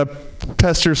shit. You gotta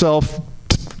test yourself,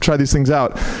 try these things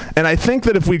out. And I think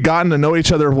that if we'd gotten to know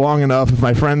each other long enough, if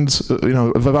my friends,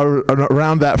 if I were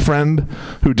around that friend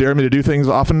who dared me to do things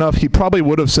often enough, he probably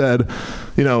would have said,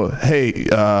 hey,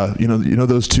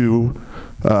 those two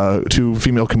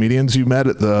female comedians you met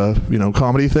at the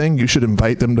comedy thing, you should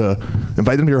invite them to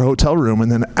your hotel room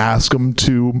and then ask them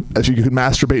if you could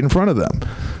masturbate in front of them,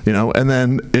 and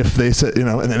then if they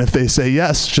say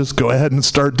yes, just go ahead and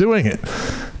start doing it.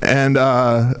 And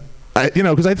I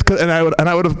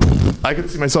could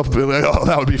see myself being like, oh,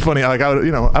 that would be funny. I would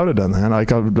have done that. I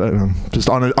would just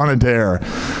on a dare.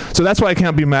 So that's why I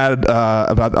can't be mad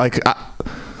about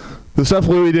the stuff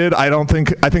Louis did. I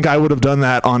think I would have done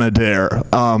that on a dare.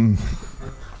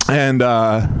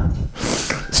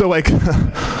 So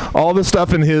all the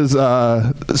stuff in his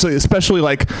so especially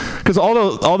because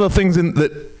all the things in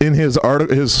his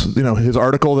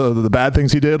article, the bad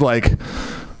things he did,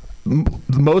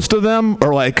 most of them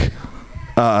are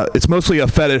it's mostly a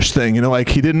fetish thing,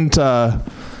 he didn't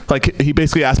he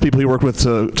basically asked people he worked with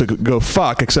to go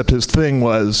fuck, except his thing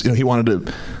was he wanted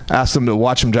to ask them to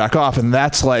watch him jack off, and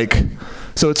that's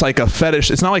so it's a fetish.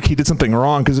 It's not like he did something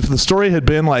wrong, because if the story had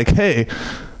been hey,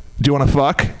 do you want to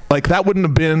fuck, that wouldn't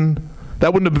have been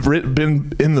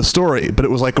in the story, but it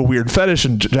was a weird fetish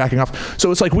and jacking off. So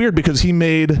it's weird because he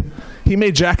made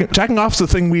jacking off's the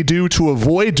thing we do to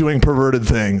avoid doing perverted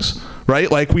things, right?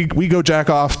 We go jack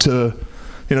off to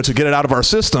to get it out of our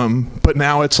system, but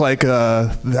now it's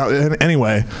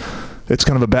anyway, it's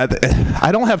kind of a bad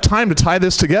I don't have time to tie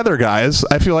this together, guys.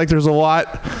 I feel like there's a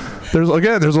lot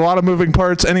of moving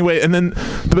parts anyway.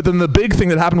 But then the big thing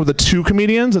that happened with the two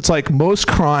comedians, it's most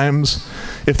crimes,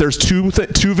 if there's two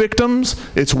victims,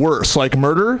 it's worse.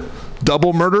 Murder,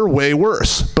 double murder, way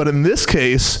worse. But in this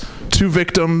case, two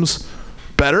victims,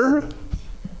 better.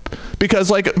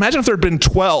 Because imagine if there had been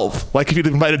 12, if you'd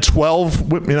invited 12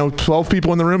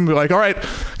 people in the room and be all right,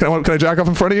 can I jack off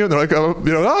in front of you? And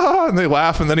they're and they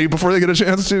laugh, and then before they get a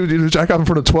chance to jack off in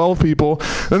front of 12 people,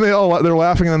 then they're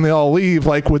laughing, and then they all leave.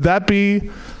 Would that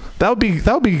be would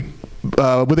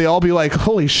they all be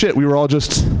holy shit, we were all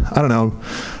just, I don't know,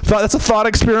 that's a thought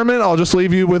experiment. I'll just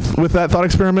leave you with that thought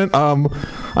experiment.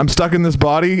 I'm stuck in this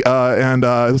body, and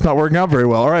it's not working out very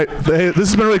well. All right, hey, this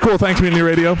has been really cool. Thanks, Mutiny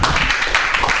Radio.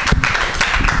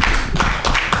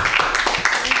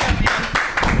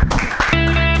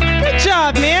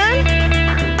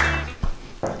 Man,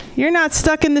 you're not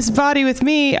stuck in this body with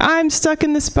me. I'm stuck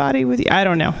in this body with you. I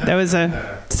don't know.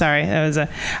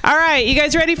 All right, you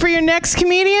guys ready for your next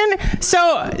comedian?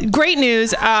 So, great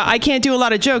news. I can't do a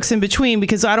lot of jokes in between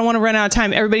because I don't want to run out of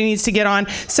time. Everybody needs to get on.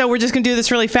 So we're just going to do this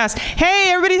really fast.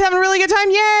 Hey, everybody's having a really good time.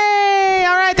 Yay!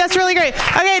 All right, that's really great.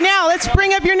 Okay, now let's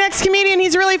bring up your next comedian.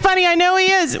 He's really funny. I know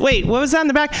he is. Wait, what was that in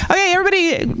the back? Okay,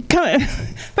 everybody come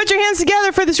put your hands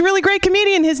together for this really great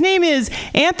comedian. His name is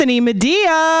Anthony Medea.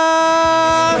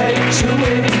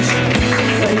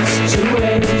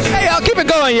 Hey, y'all, keep it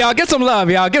going, y'all. Get some love,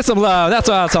 y'all. Get some love. That's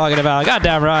what I'm talking about.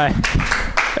 Goddamn right.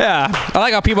 Yeah. I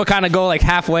like how people kind of go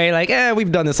halfway,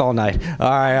 we've done this all night. All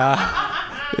right.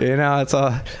 It's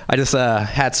I just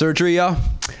had surgery, y'all.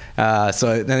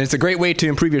 So then it's a great way to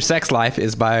improve your sex life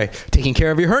is by taking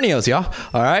care of your hernias, y'all.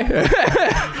 All right.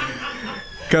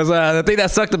 Because the thing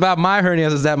that sucked about my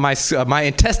hernias is that my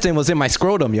intestine was in my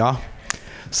scrotum, y'all.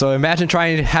 So imagine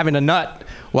having a nut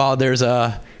while there's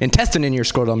a intestine in your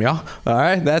scrotum, y'all. All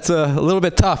right, that's a little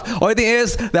bit tough. Only thing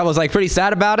is that was like pretty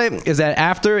sad about it is that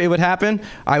after it would happen,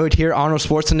 I would hear Arnold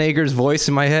Schwarzenegger's voice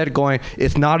in my head going,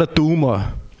 "It's not a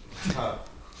tumor."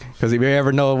 Because if you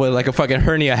ever know what like a fucking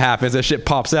hernia happens, that shit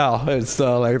pops out. It's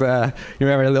like that. You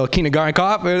remember the little kindergarten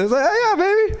cop? And it's like, oh, yeah,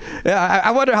 baby. Yeah,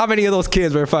 I wonder how many of those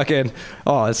kids were fucking.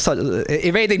 Oh, it's such.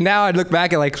 If anything, now I look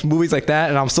back at like movies like that,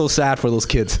 and I'm so sad for those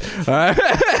kids. All right,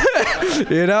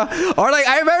 you know. Or like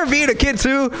I remember being a kid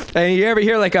too, and you ever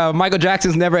hear like Michael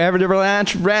Jackson's "Never Ever Never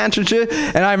Ranch" and shit,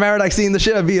 and I remember like seeing the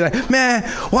shit and being like, man,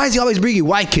 why is he always bringing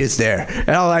white kids there? And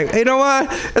I was like, hey, you know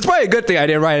what? It's probably a good thing I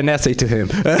didn't write an essay to him.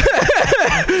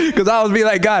 Because I was be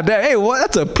like, God damn, hey, well,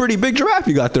 that's a pretty big giraffe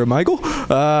you got there, Michael.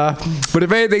 But if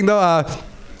anything, though,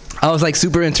 I was like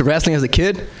super into wrestling as a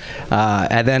kid.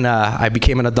 And then I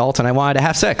became an adult and I wanted to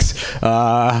have sex.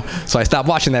 So I stopped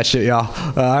watching that shit, y'all.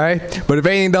 All right? But if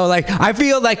anything, though, like, I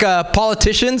feel like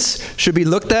politicians should be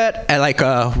looked at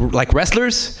like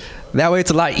wrestlers. That way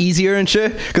it's a lot easier and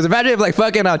shit. Because imagine if like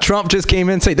fucking Trump just came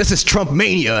in and say, this is Trump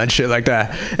mania and shit like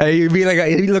that. And you'd be like,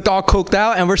 he looked all coked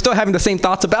out and we're still having the same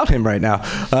thoughts about him right now.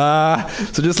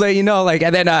 So just let you know, like,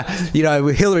 and then, you know,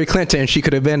 with Hillary Clinton, she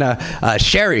could have been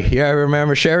Sherry. You ever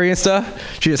remember Sherry and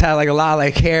stuff? She just had like a lot of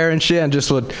like hair and shit and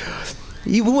just would...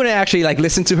 You wouldn't actually like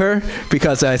listen to her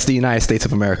because it's the United States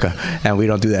of America and we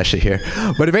don't do that shit here.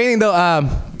 But if anything though,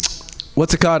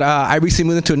 what's it called? I recently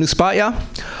moved into a new spot, y'all.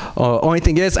 Only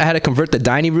thing is, I had to convert the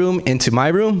dining room into my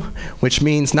room, which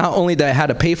means not only that I had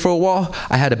to pay for a wall,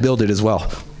 I had to build it as well.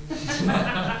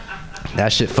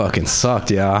 That shit fucking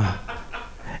sucked, y'all.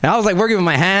 And I was like working with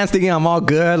my hands, thinking I'm all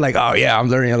good. Like, oh yeah, I'm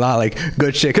learning a lot, like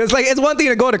good shit. Cause like it's one thing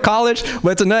to go to college,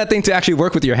 but it's another thing to actually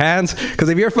work with your hands. Cause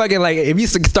if you're fucking like, if you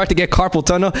start to get carpal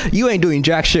tunnel, you ain't doing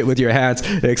jack shit with your hands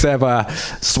except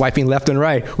swiping left and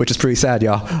right, which is pretty sad,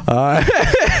 y'all.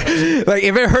 Like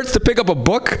if it hurts to pick up a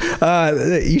book,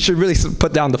 you should really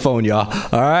put down the phone, y'all.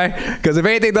 All right? Cause if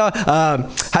anything though,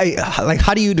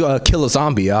 how do you kill a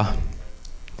zombie, y'all?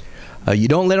 You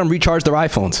don't let them recharge their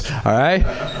iPhones. All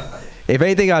right? If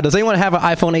anything, does anyone have an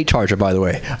iPhone 8 charger, by the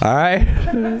way? All right?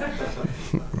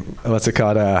 What's it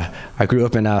called? I grew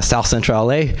up in South Central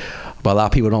LA, but a lot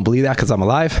of people don't believe that because I'm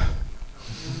alive.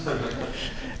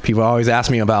 People always ask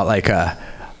me about, like,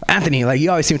 Anthony, like, you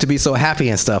always seem to be so happy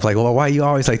and stuff. Like, well, why you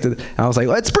always like that? And I was like,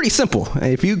 well, it's pretty simple.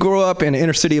 If you grow up in the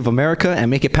inner city of America and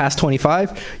make it past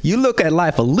 25, you look at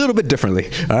life a little bit differently.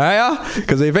 All right, y'all?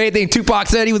 Because if anything, Tupac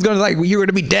said he was going to, like, you were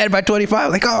going to be dead by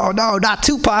 25. Like, oh, no, not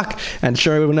Tupac. And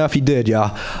sure enough, he did,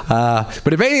 y'all.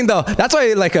 But if anything, though, that's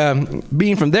why, like,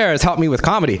 being from there has helped me with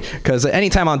comedy. Because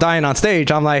anytime I'm dying on stage,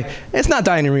 I'm like, it's not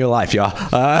dying in real life, y'all.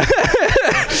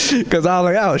 Because I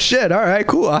was like, oh, shit, all right,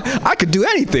 cool. I could do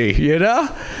anything, you know?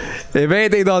 If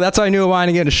anything, though, that's why I knew I wanted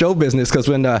to get into show business, because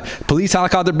when the police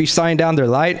helicopter be shining down their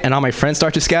light and all my friends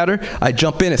start to scatter, I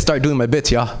jump in and start doing my bits,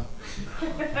 y'all.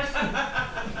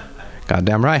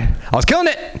 Goddamn right. I was killing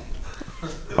it.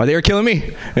 Or they were killing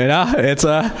me. You know? It's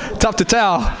tough to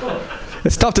tell.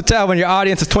 It's tough to tell when your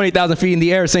audience is 20,000 feet in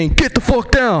the air saying, get the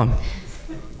fuck down.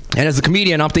 And as a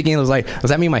comedian, I'm thinking, it was like, does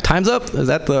that mean my time's up? Is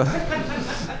that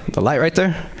the light right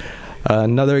there?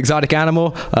 Another exotic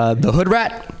animal, the hood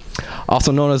rat.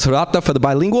 Also known as Rata for the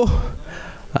bilingual.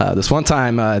 This one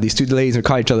time, these two ladies would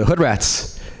call each other hood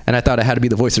rats. And I thought I had to be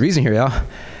the voice of reason here, y'all.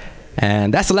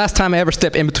 And that's the last time I ever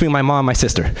stepped in between my mom and my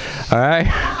sister. All right?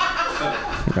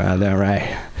 Damn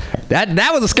right.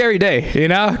 That was a scary day, you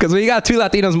know? Because when you got two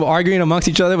Latinos arguing amongst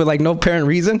each other with, like, no apparent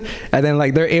reason, and then,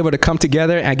 like, they're able to come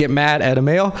together and get mad at a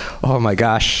male, oh, my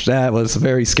gosh, that was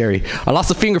very scary. I lost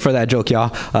a finger for that joke,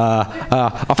 y'all.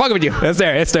 I'm fucking with you. It's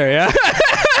there, yeah?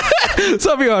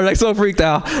 Some people are like so freaked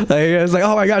out. Like, it's like,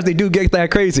 oh my gosh, they do get that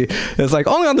crazy. It's like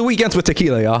only on the weekends with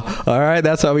tequila, y'all. All right,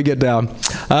 that's how we get down.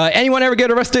 Anyone ever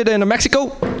get arrested in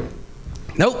Mexico?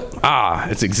 Nope.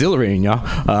 It's exhilarating, y'all.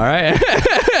 All right.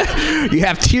 You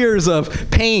have tears of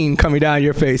pain coming down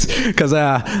your face because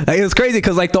it was crazy.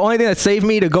 Because like the only thing that saved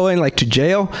me to go in like to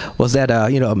jail was that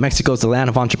Mexico's the land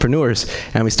of entrepreneurs,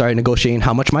 and we started negotiating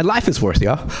how much my life is worth,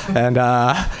 y'all. And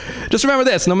just remember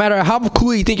this: no matter how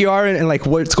cool you think you are and like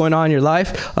what's going on in your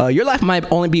life might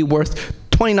only be worth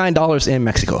 $29 in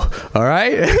Mexico. All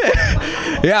right.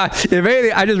 Yeah. If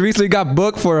anything, I just recently got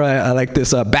booked for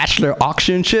this bachelor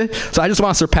auction shit. So I just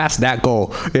want to surpass that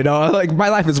goal. You know, like my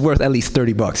life is worth at least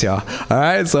 $30, y'all. All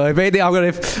right. So if anything, I'm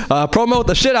gonna promote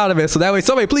the shit out of it. So that way,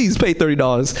 somebody please pay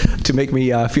 $30 to make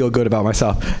me feel good about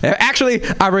myself. Actually,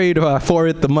 I already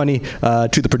forwarded the money to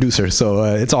the producer, so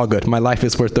it's all good. My life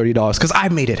is worth $30 because I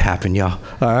made it happen, y'all.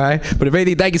 All right. But if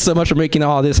anything, thank you so much for making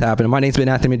all this happen. My name's been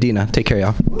Anthony Medina. Take care,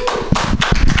 y'all.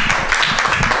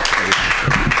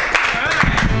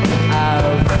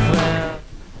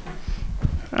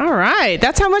 right.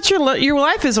 That's how much your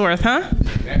life is worth, huh?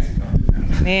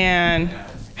 Man.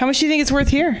 How much do you think it's worth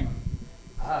here?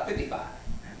 55.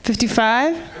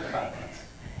 55?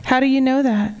 How do you know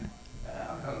that?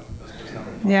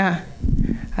 Yeah.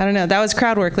 I don't know. That was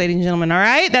crowd work, ladies and gentlemen. All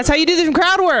right? That's how you do the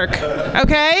crowd work.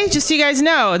 Okay? Just so you guys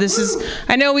know.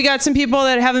 I know we got some people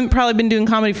that haven't probably been doing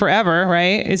comedy forever,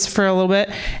 right? It's for a little bit.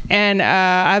 And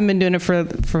I haven't been doing it for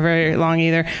very long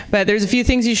either. But there's a few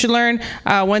things you should learn.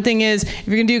 One thing is, if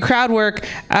you're going to do crowd work,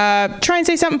 try and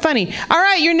say something funny. All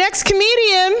right, your next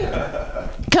comedian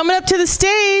coming up to the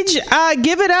stage.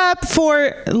 Give it up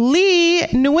for Lee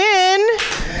Nguyen.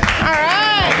 All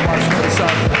right.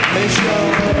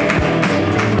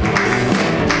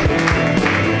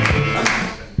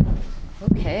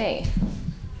 Okay.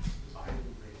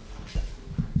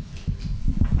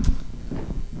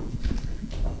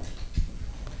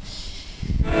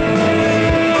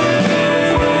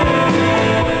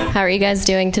 How are you guys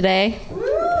doing today?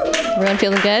 Everyone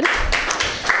feeling good?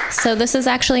 So this is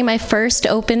actually my first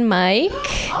open mic.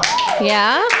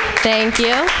 Yeah, thank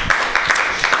you.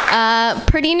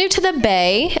 Pretty new to the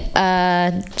Bay.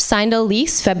 Signed a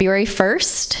lease February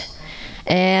 1st.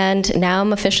 And now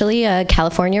I'm officially a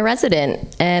California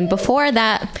resident. And before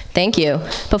that, thank you.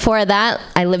 Before that,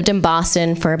 I lived in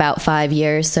Boston for about 5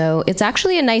 years. So it's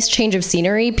actually a nice change of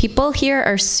scenery. People here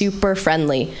are super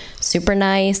friendly, super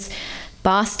nice.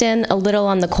 Boston, a little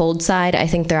on the cold side. I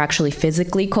think they're actually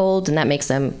physically cold, and that makes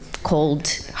them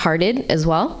cold-hearted as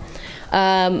well.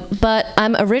 But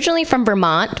I'm originally from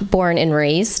Vermont, born and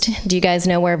raised. Do you guys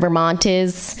know where Vermont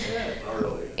is?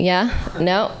 Yeah?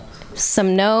 No?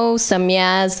 Some no, some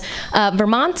yes.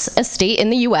 Vermont's a state in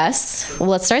the U.S. Well,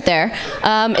 let's start there.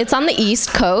 It's on the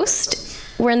East Coast.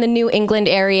 We're in the New England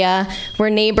area. We're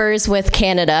neighbors with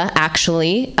Canada,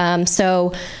 actually.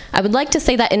 So I would like to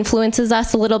say that influences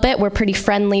us a little bit. We're pretty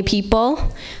friendly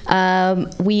people.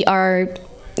 We are,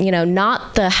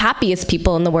 not the happiest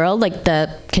people in the world, like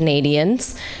the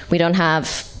Canadians. We don't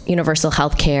have universal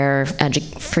health care,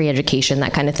 free education,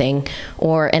 that kind of thing,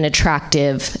 or an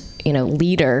attractive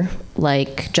leader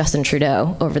like Justin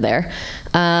Trudeau over there.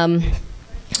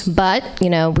 But,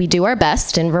 we do our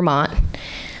best in Vermont.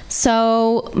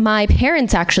 So my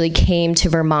parents actually came to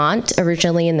Vermont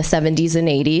originally in the 70s and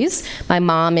 80s. My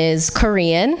mom is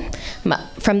Korean,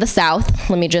 from the South.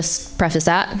 Let me just preface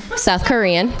that. South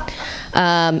Korean.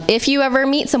 If you ever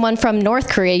meet someone from North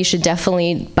Korea, you should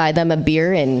definitely buy them a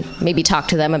beer and maybe talk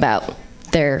to them about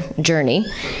their journey.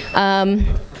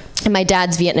 And my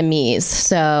dad's Vietnamese,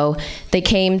 so they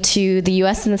came to the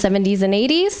U.S. in the 70s and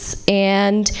 80s,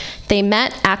 and they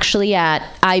met actually at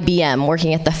IBM,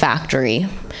 working at the factory.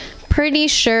 Pretty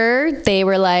sure they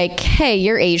were like, hey,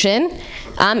 you're Asian,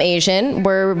 I'm Asian,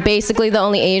 we're basically the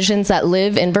only Asians that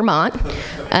live in Vermont,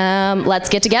 let's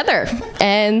get together.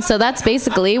 And so that's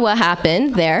basically what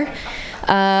happened there.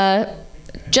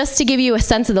 Just to give you a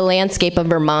sense of the landscape of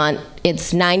Vermont,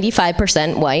 it's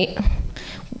 95% white,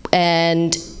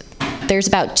 and there's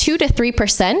about 2 to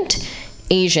 3%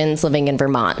 Asians living in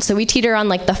Vermont. So we teeter on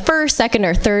like the first, second,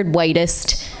 or third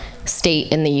whitest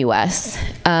state in the U.S.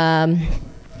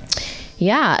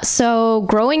 So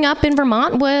growing up in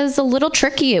Vermont was a little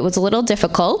tricky. It was a little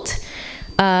difficult.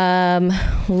 A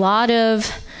lot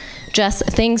of just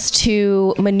things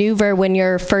to maneuver when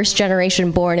you're first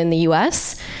generation born in the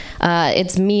U.S.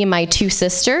 It's me and my two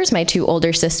sisters, my two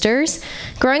older sisters.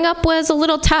 Growing up was a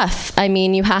little tough. I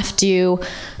mean, you have to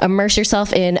immerse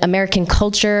yourself in American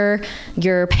culture.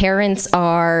 Your parents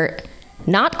are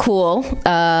not cool,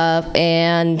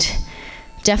 and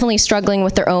definitely struggling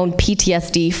with their own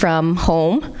PTSD from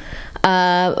home.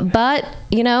 But,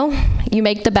 you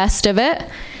make the best of it.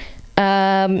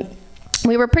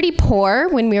 We were pretty poor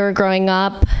when we were growing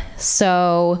up,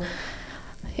 so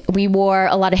we wore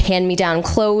a lot of hand-me-down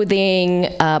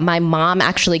clothing. My mom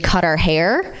actually cut our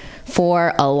hair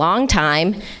for a long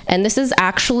time, and this is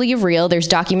actually real. There's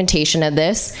documentation of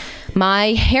this.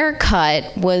 My haircut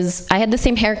I had the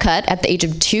same haircut at the age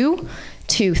of 2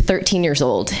 to 13 years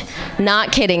old.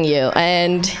 Not kidding you.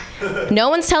 And no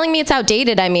one's telling me it's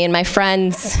outdated. I mean, my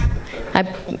friends, I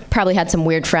probably had some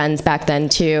weird friends back then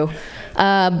too.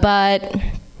 But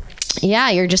yeah,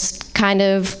 you're just kind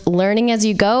of learning as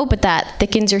you go, but that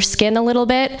thickens your skin a little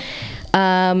bit.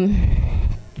 The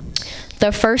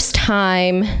first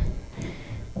time,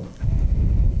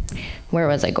 where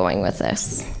was I going with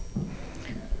this?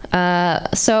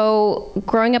 So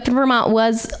growing up in Vermont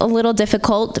was a little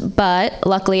difficult, but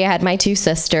luckily I had my two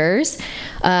sisters.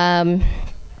 So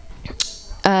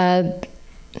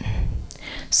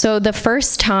the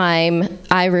first time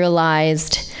I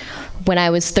realized when I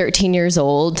was 13 years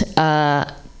old,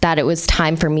 that it was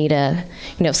time for me to,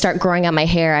 start growing out my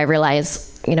hair, I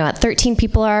realized, at 13,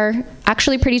 people are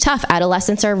actually pretty tough.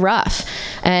 Adolescents are rough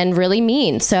and really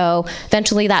mean. So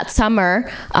eventually that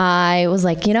summer, I was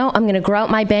like, I'm going to grow out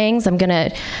my bangs. I'm going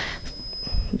to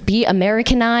be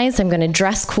Americanized. I'm going to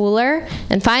dress cooler.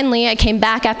 And finally, I came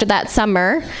back after that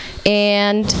summer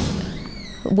and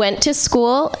went to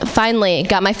school. Finally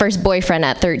got my first boyfriend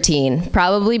at 13,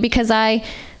 probably because I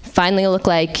finally look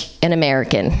like an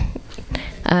American.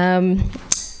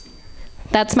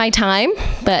 That's my time,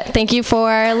 but thank you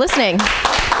for listening.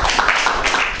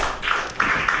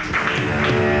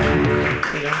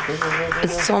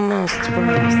 It's almost.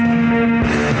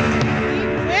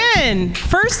 Win!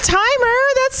 First timer!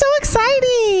 That's so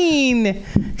exciting!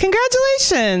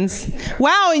 Congratulations!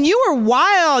 Wow, and you were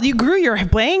wild. You grew your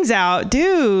bangs out.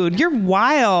 Dude, you're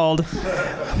wild.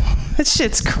 That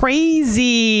shit's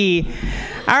crazy.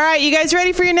 All right, you guys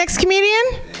ready for your next comedian?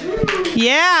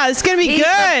 Yeah, it's going to be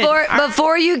good.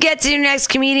 Before you get to your next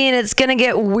comedian, it's going to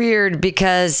get weird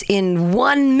because in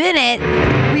 1 minute,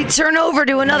 we turn over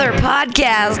to another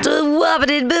podcast.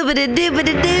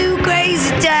 Whoop-a-doo-boop-a-doo-boop-a-doo,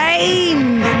 crazy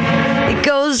time. It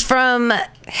goes from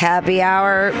happy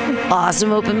hour,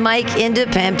 awesome open mic into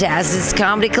Pamtastic's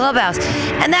Comedy Clubhouse.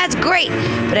 And that's great,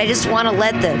 but I just want to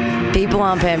let the people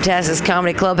on Pamtastic's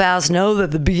Comedy Clubhouse know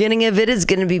that the beginning of it is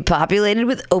going to be populated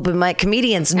with open mic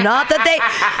comedians. Not that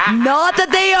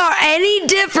they are any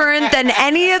different than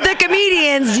any of the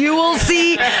comedians you will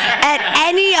see at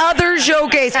any other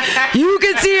showcase. You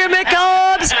can see them at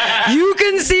Cobb's, you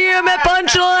can see them at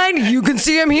Punchline, you can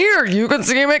see them here, you can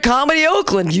see them at Comedy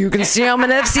Oakland, you can see them at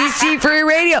FCC Free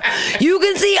Radio. You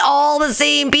can see all the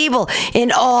same people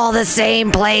in all the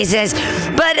same places.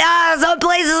 But some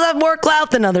places have more clout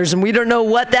than others, and we don't know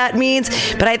what that means.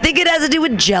 But I think it has to do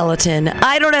with gelatin.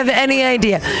 I don't have any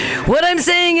idea. What I'm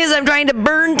saying is I'm trying to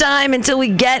burn time until we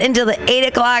get into the 8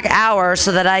 o'clock hour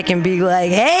so that I can be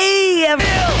like, hey,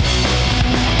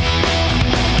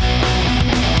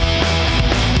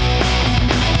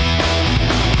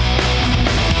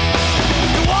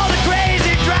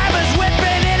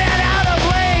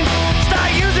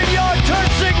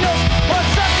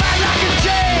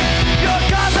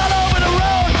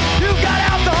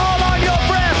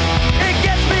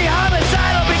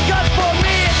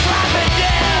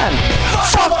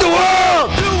 Fuck the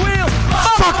world!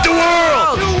 Fuck the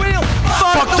world!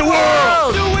 Fuck the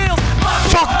world!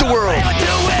 Fuck the world!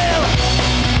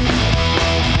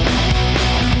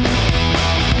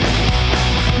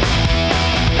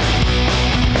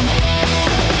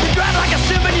 You drive like a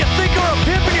sim and you think you're a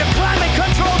pimp and you climb in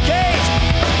control cage.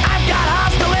 I've got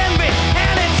hostile envy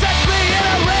and it sets me in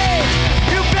a rage.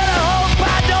 You better hope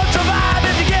I don't survive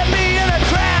if you get me in a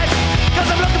crash. Cause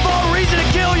I'm looking for a reason to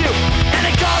kill you. And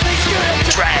they call me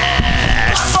script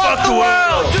trash. Fuck the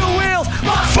world!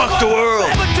 Fuck the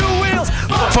world!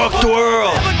 Fuck the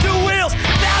world!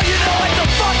 Now you know what the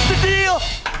fuck's the deal.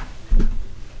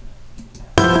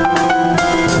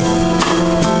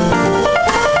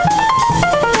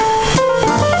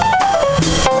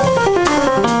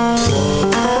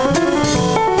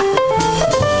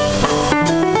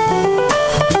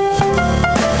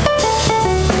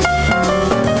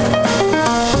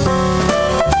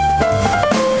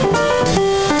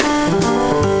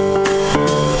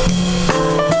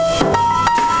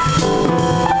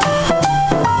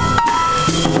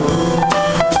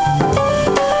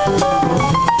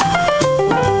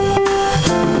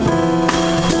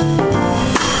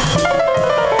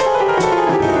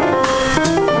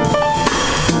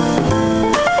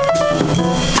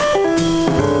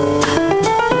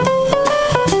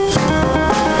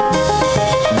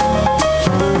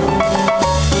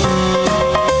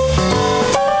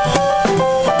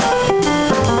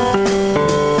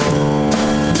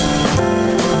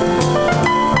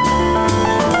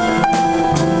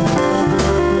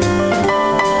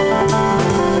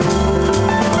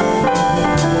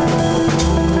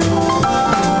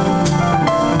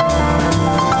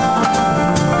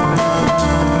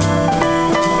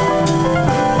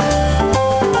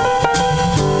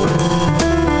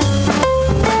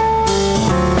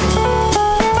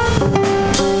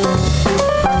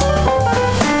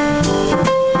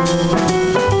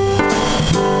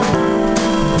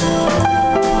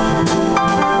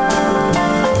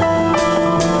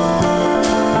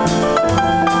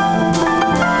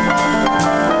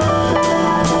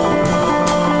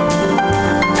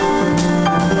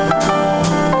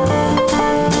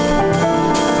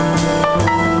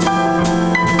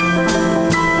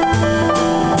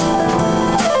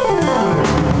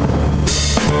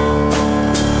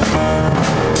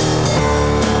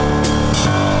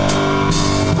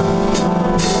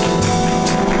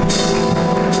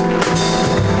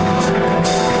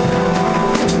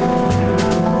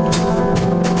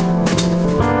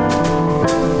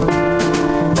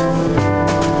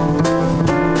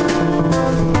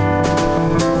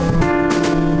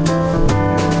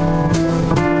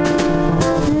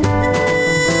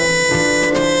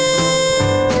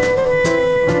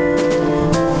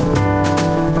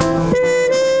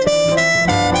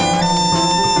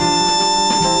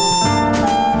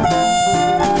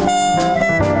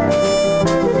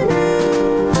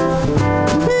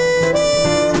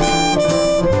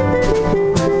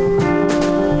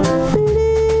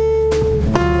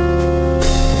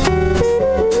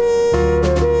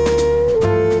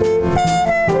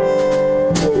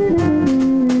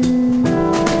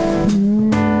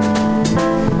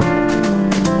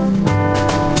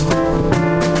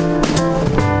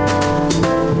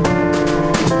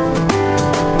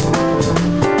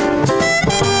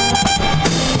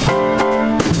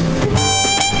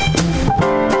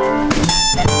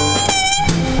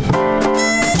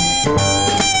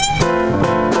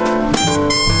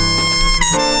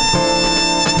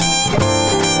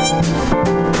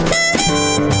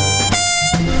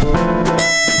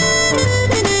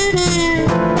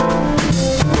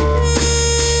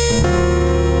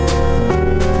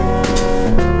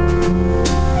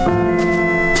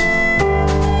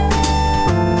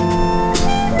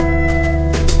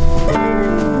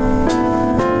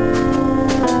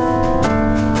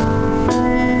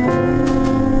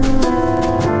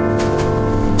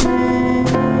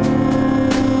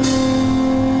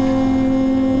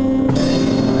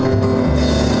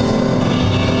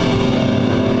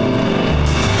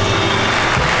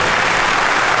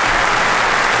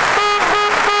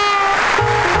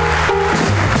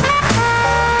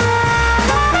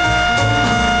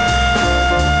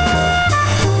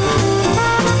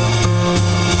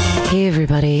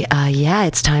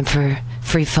 it's time for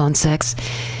free phone sex.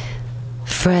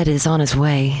 Fred is on his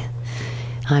way.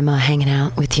 I'm hanging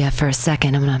out with you for a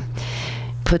second. I'm gonna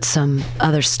put some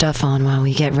other stuff on while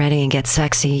we get ready and get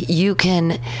sexy. You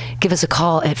can give us a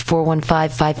call at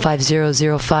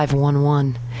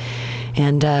 415-550-0511.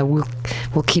 And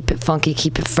we'll keep it funky,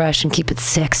 keep it fresh, and keep it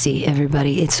sexy,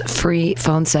 everybody. It's free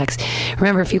phone sex.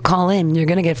 Remember, if you call in, you're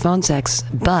going to get phone sex,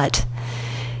 but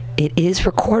it is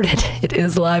recorded. It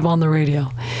is live on the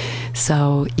radio.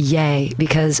 So, yay,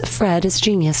 because Fred is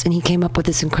genius, and he came up with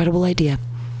this incredible idea.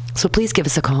 So please give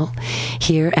us a call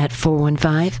here at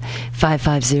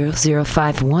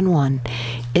 415-550-0511.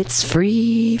 It's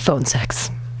free phone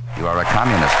sex. You are a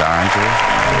communist, aren't you?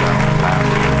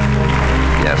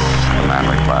 Yes, the man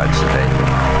replied sedately.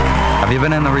 Have you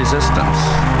been in the resistance?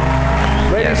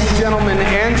 Ladies and gentlemen,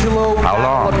 Angelo How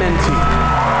long? Badalamenti.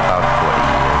 About 40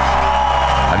 years.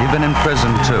 Have you been in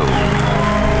prison, too?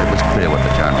 It was clear what the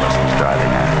journalist was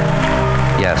driving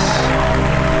at. Yes.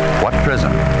 What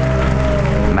prison?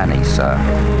 Many, sir.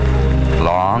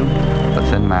 Long? The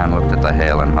thin man looked at the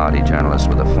hale and hearty journalist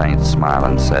with a faint smile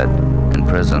and said, in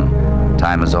prison,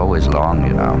 time is always long,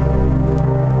 you know.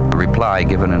 The reply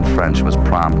given in French was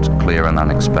prompt, clear, and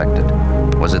unexpected.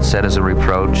 Was it said as a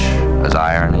reproach, as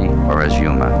irony, or as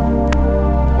humor?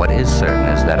 What is certain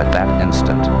is that at that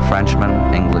instant, Frenchmen,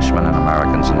 Englishmen, and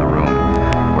Americans in the room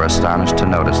were astonished to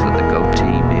notice that the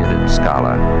goatee-bearded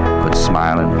scholar could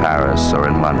smile in Paris or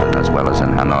in London as well as in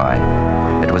Hanoi.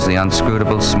 It was the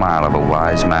unscrutable smile of a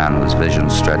wise man whose vision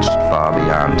stretched far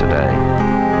beyond today.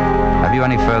 Have you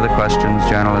any further questions,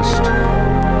 journalist?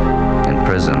 In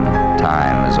prison,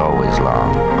 time is always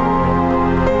long.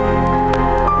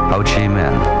 Ho Chi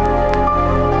Minh,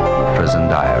 Prison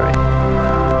Diary.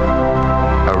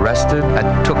 Arrested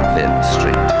at Tuk Vin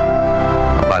Street,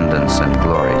 Abundance and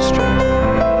Glory Street.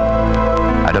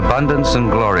 At Abundance and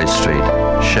Glory Street,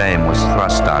 shame was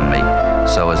thrust on me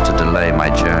so as to delay my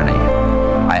journey.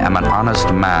 I am an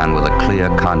honest man with a clear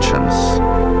conscience,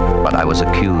 but I was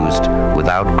accused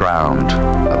without ground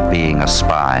of being a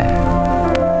spy.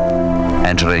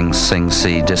 Entering Sing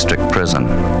Si District Prison.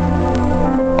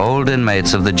 Old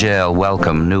inmates of the jail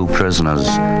welcome new prisoners.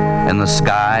 In the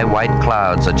sky, white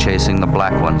clouds are chasing the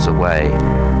black ones away.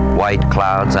 White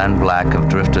clouds and black have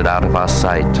drifted out of our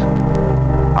sight.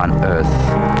 On earth,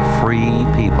 free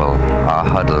people are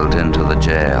huddled into the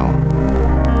jail.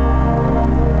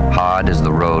 Hard is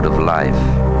the road of life.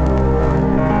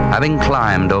 Having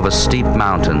climbed over steep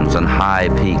mountains and high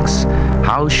peaks,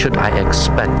 how should I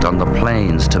expect on the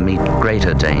plains to meet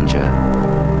greater danger?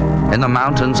 In the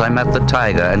mountains I met the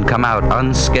tiger and come out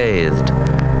unscathed.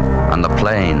 On the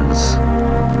plains,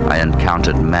 I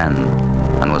encountered men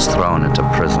and was thrown into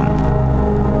prison.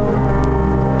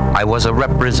 I was a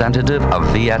representative of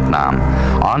Vietnam,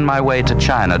 on my way to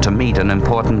China to meet an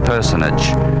important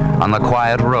personage. On the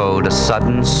quiet road, a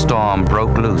sudden storm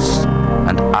broke loose,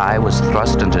 and I was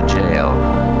thrust into jail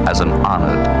as an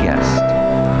honored guest.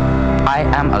 I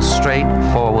am a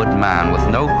straightforward man with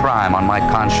no crime on my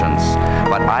conscience,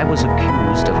 but I was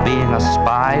accused of being a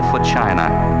spy for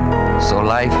China. So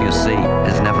life, you see,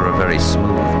 is never a very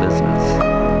smooth business.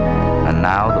 And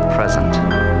now the present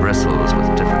bristles with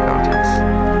difficulties.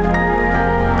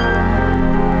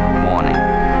 Morning.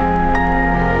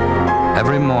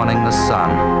 Every morning the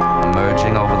sun,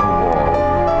 emerging over the wall,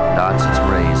 darts its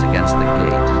rays against the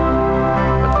gate,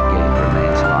 but the gate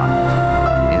remains locked.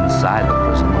 Inside the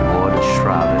prison, the ward is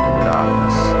shrouded in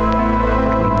darkness. But we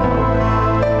know,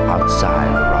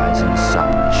 outside the rising sun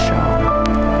is shown.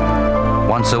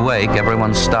 Once awake,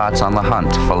 everyone starts on the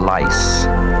hunt for lice.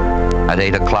 At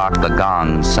 8 o'clock, the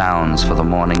gong sounds for the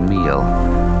morning meal.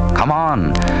 Come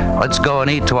on, let's go and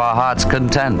eat to our heart's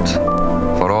content.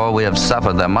 For all we have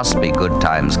suffered, there must be good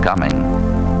times coming.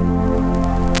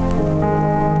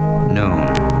 Noon.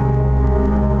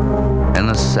 In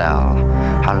the cell,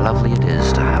 how lovely it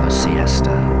is to have a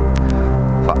siesta.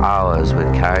 For hours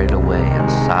we're carried away in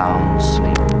sound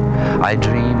sleep. I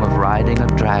dream of riding a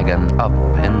dragon up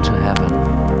into heaven.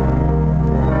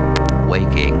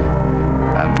 Waking,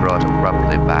 I'm brought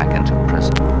abruptly back into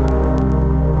prison.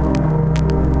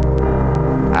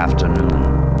 Afternoon.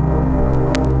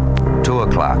 2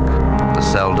 o'clock. The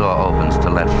cell door opens to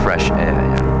let fresh air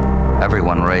in.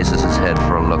 Everyone raises his head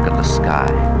for a look at the sky.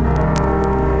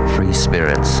 Free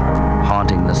spirits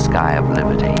haunting the sky of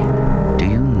liberty. Do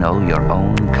you know your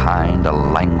own kind are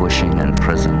languishing in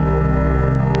prison?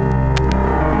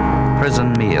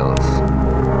 Prison meals.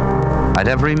 At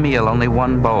every meal, only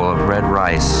one bowl of red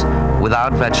rice,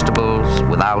 without vegetables,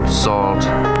 without salt,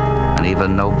 and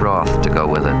even no broth to go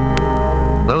with it.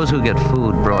 Those who get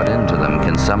food brought into them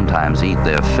can sometimes eat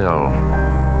their fill.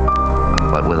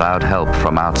 But Without help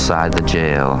from outside the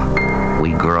jail,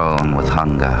 we groan with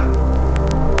hunger.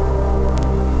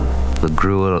 The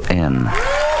Gruel Inn.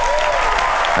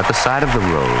 At the side of the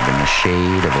road, in the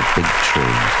shade of a big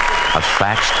tree, a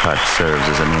thatched hut serves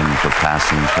as an inn for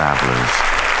passing travelers.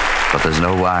 But there's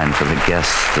no wine for the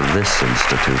guests of this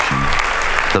institution.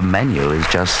 The menu is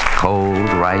just cold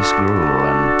rice gruel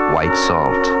and white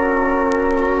salt.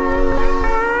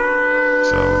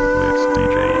 So it's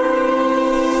DJ.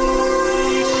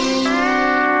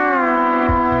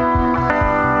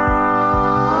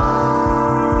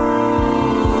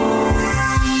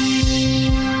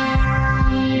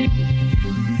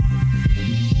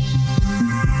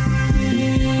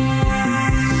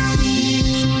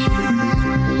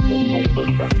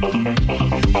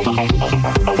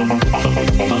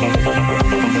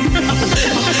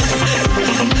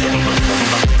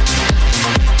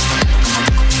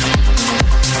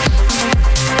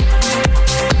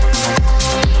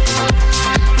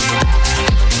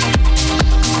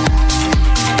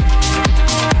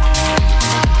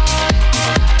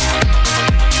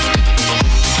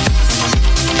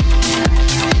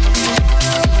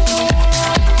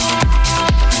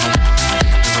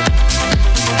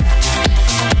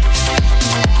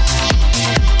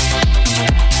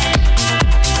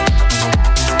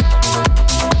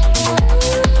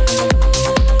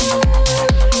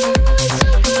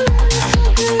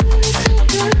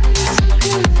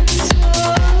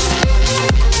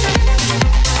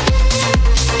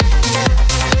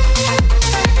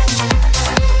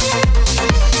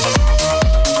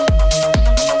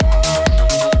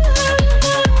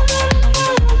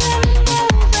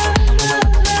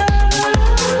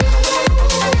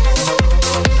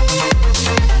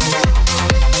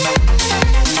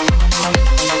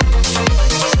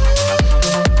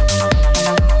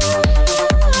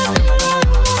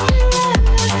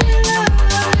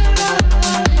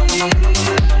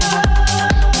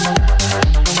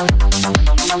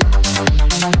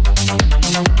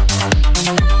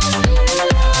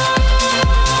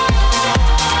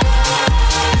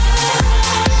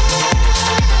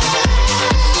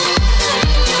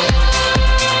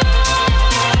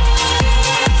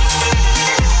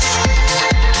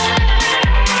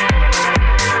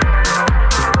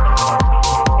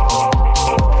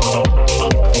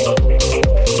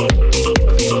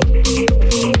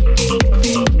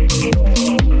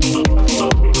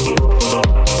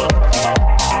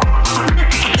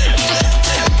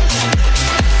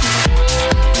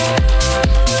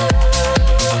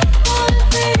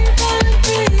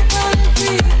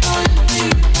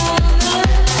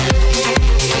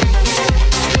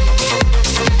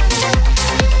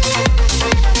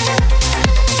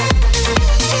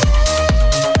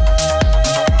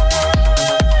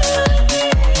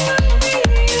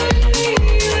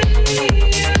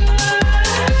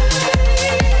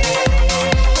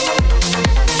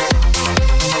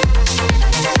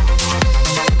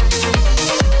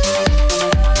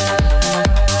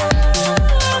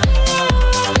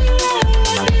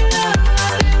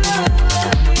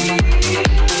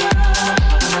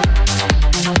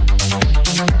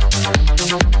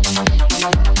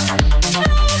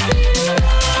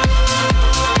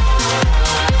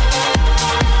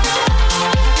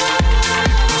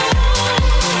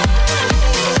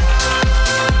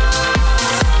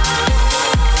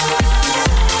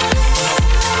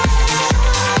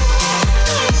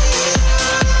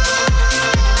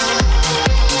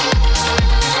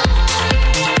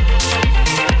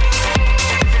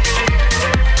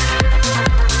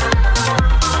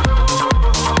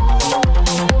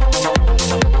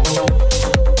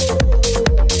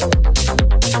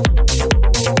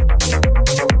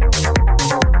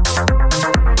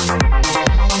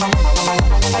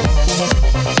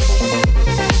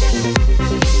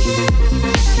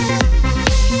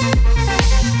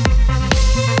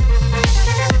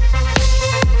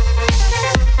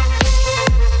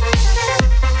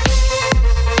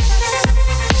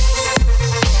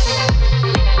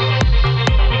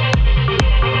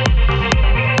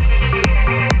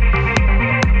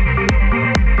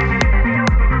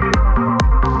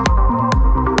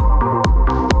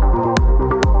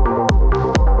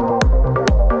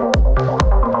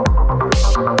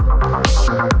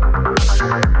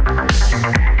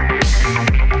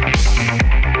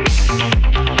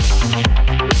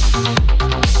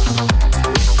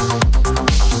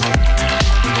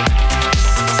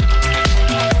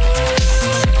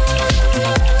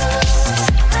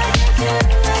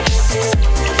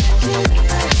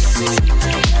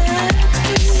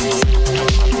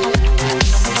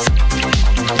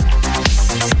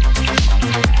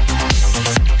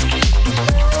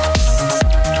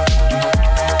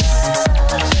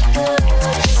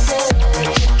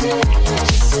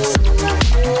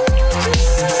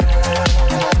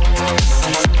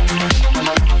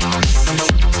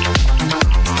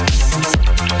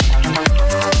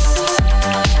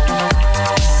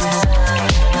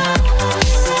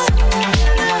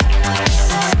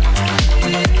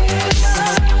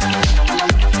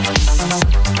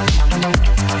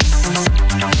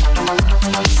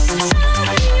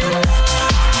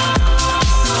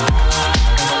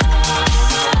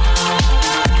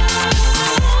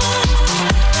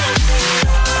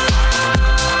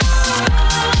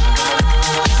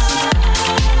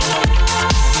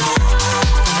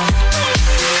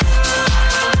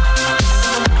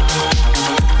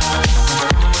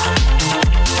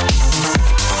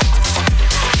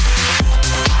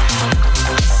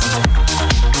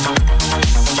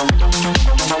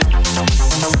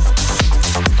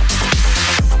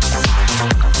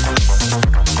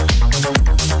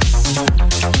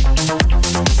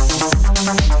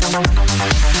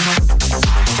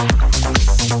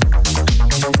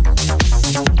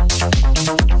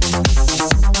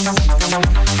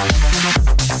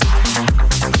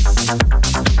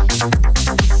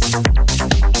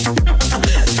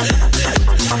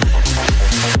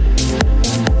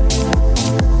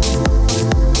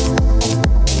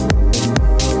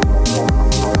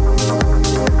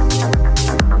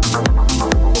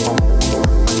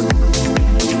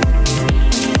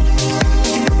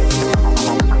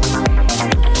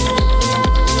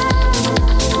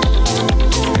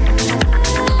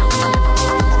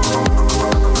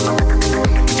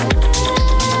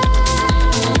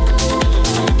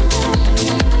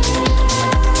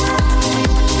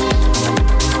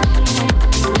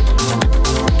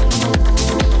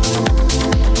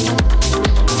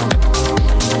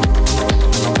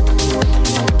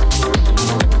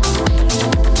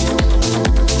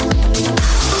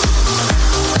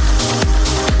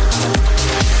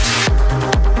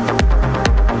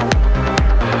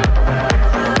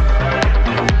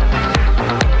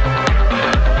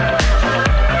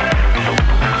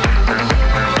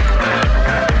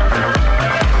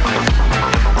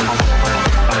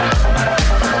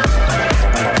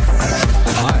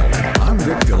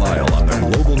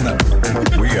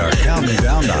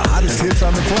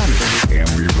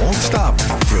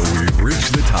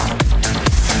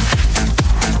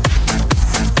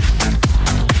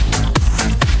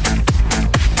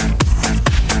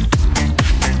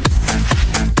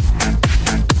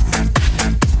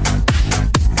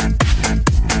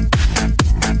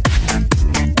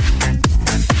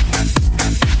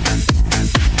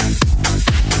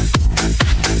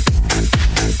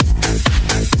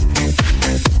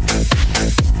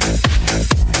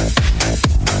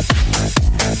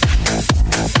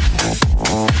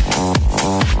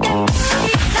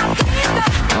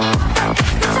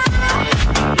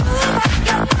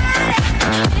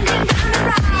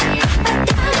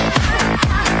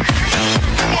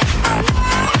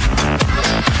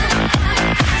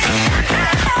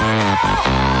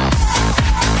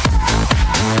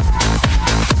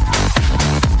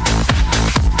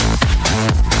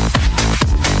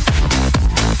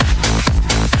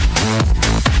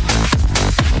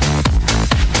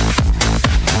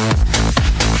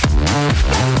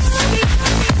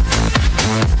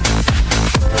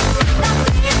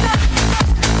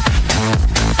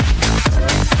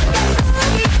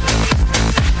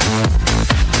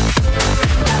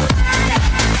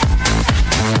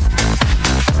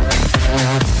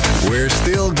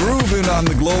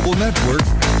 Network,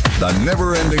 the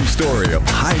never-ending story of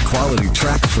high-quality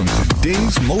tracks from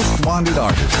today's most wanted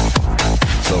artists.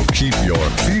 So keep your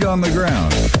feet on the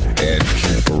ground and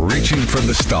keep reaching for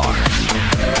the stars.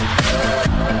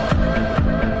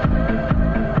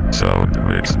 Sound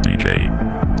Mix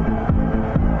DJ.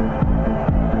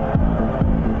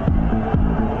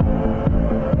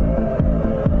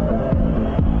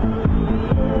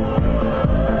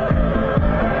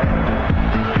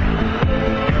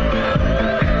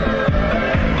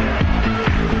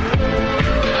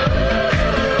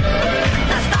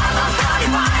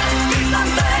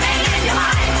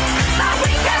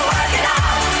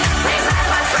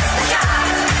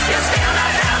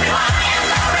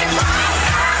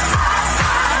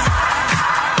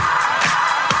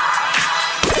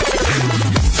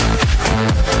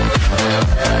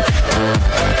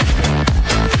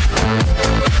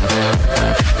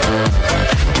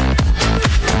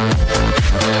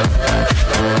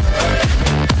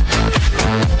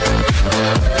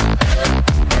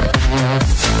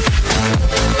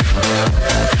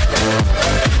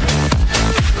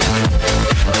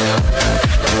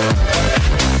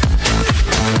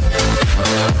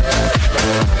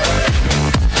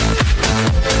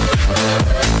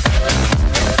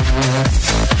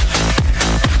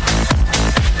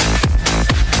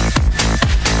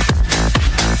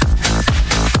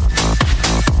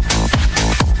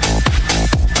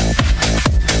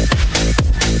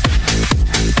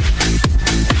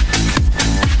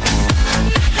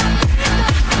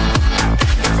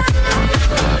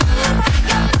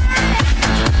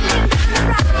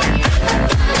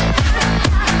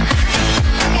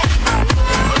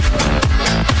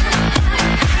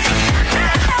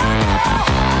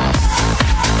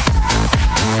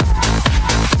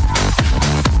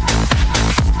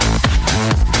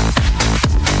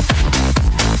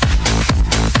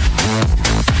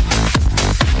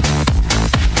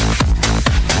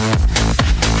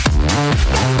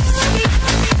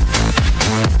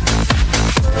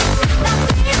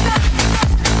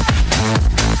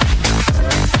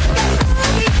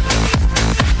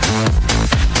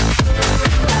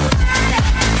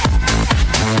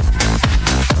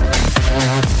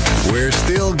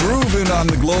 on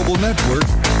the global network,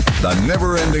 the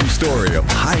never-ending story of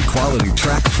high-quality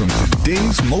tracks from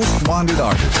today's most wanted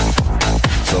artists.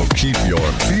 So keep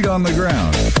your feet on the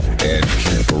ground and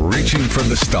keep reaching for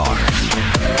the stars.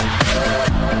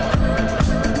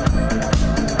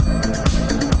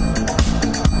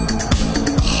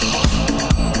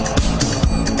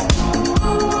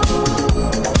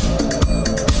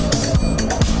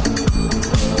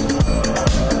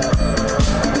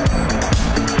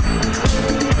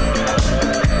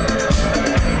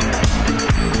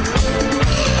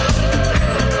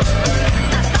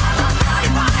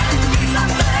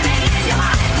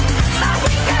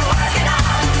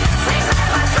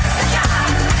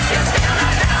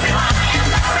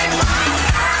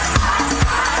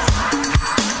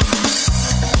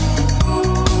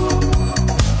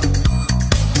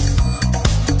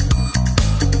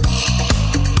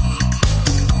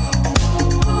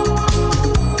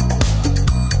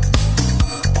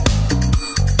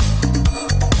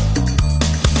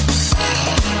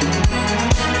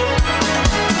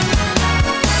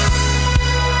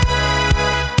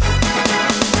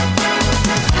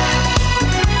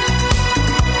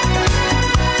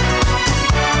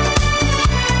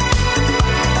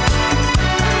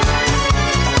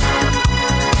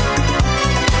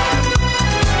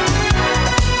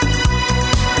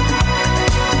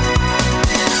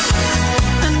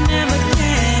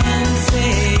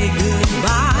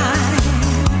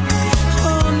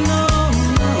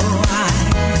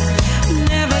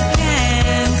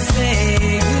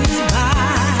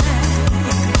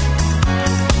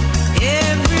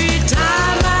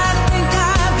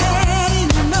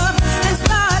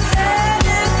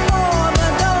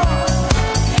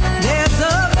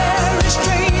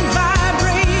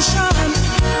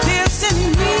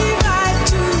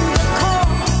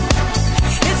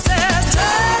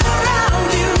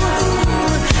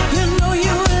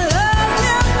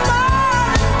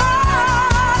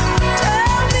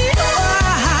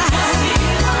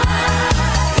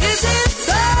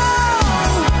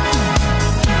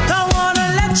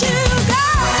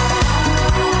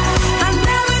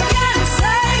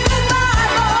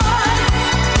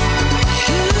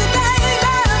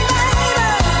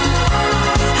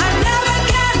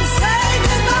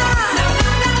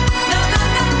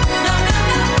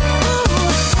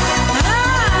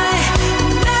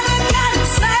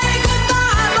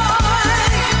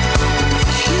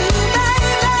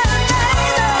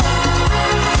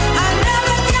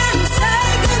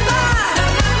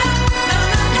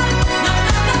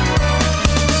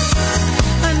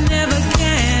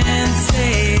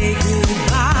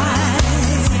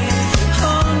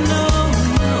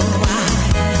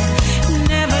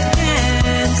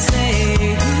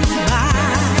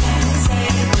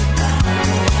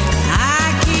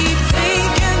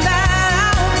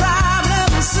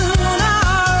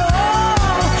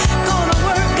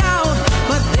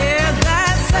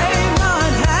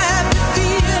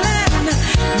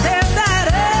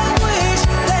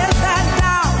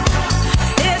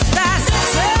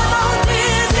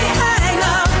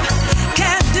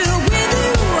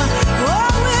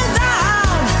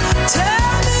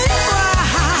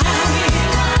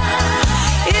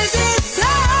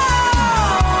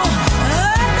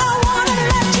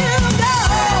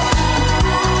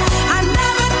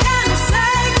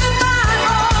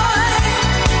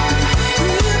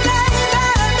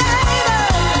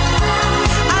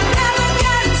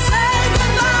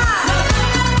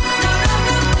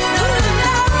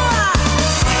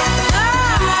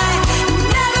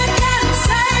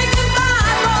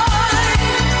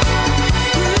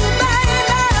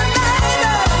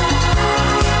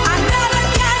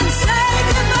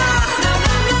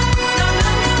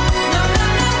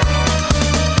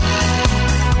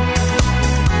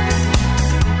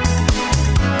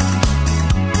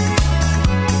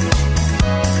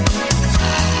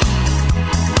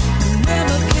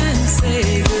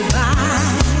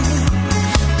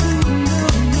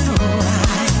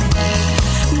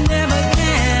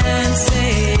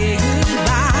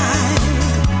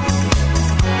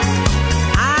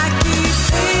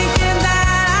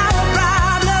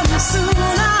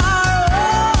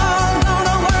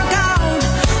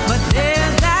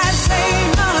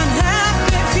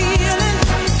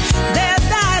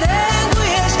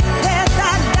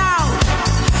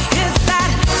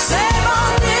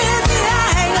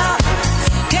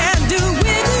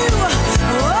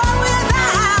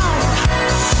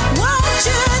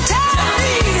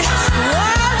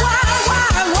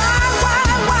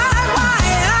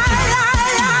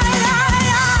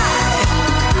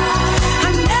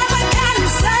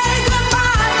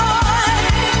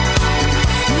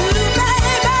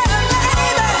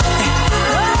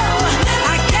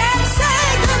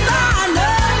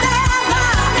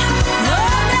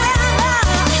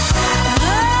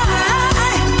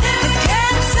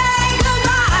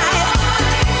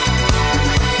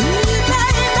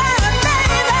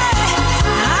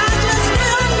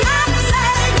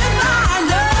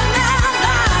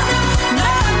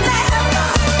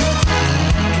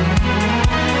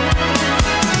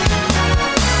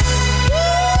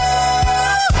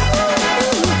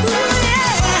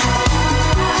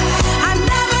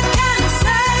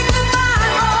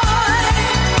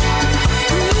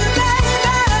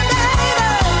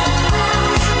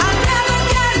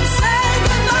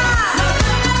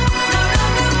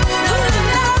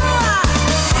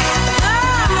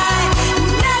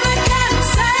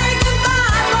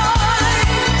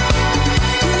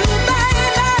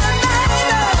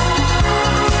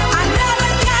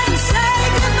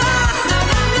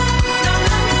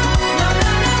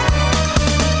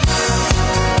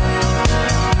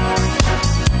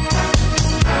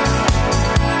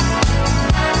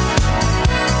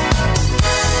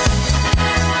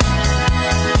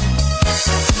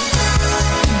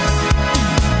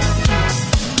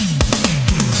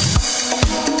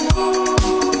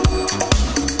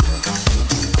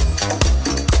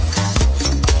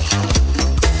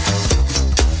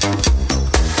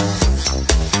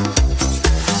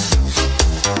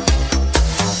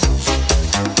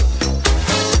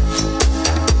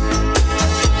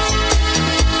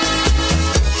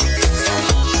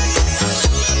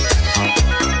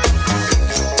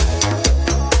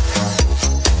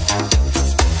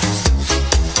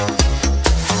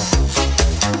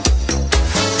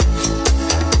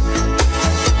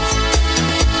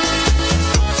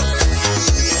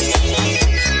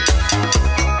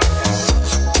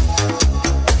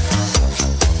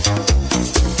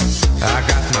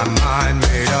 my mind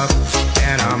made up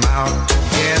and I'm out to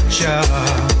get ya.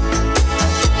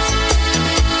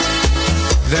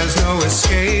 There's no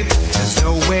escape, there's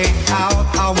no way out,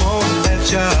 I won't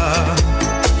let ya.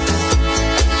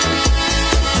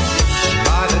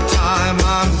 By the time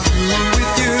I'm through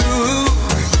with you,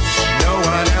 no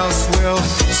one else will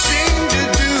seem to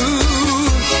do.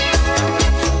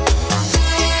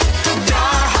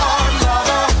 Die hard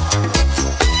lover,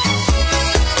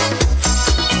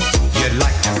 you'd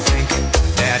like to think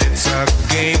that it's a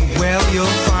game, well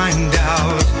you'll find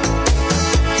out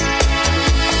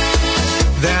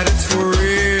that it's for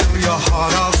real, your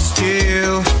heart of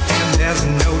steel, and there's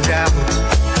no doubt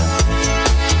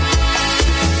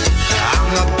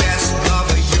I'm the best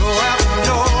lover you'll ever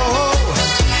know.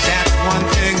 That's one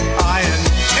thing I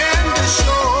intend to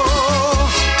show.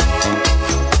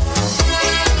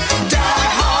 Die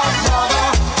hard lover,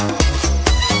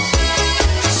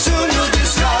 soon you'll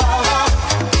discover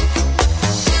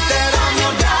that I'm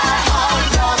your die hard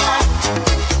lover.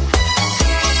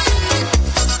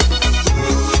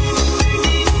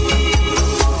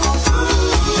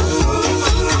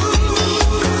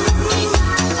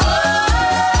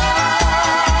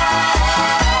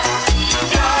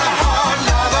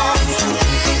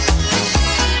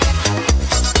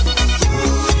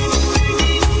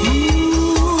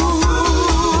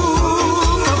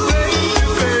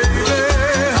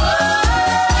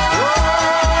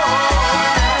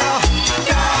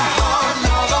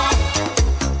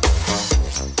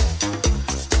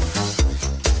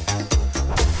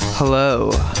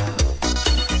 Hello.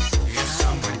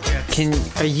 Can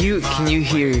you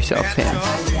hear yourself, Pam?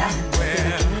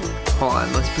 Hold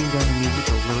on, let's bring down the music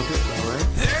a little bit lower.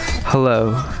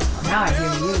 Hello. Now I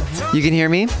hear you. You can hear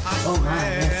me? Oh my,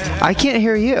 yes. I can't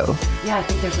hear you. Yeah, I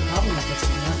think there's a problem with this.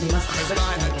 They must have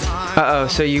switched it. Uh-oh,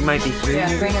 so you might be through.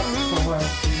 Yeah, bring it forward.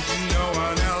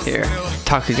 Here,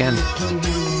 talk again. Can you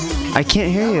hear me? I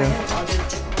can't hear you.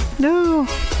 No.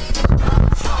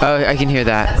 Oh, I can hear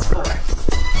that. That's 4.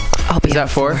 I'll be Is that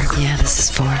 4? Yeah, this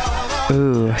is 4.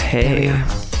 Ooh, hey. There we are.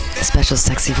 Special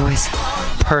sexy voice.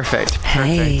 Perfect.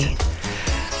 Hey.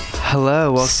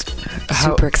 Hello. Well,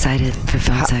 Super excited for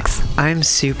phone sex. I'm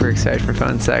super excited for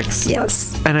phone sex.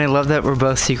 Yes. And I love that we're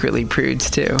both secretly prudes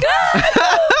too.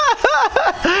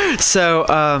 So,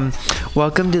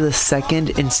 welcome to the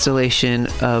second installation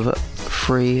of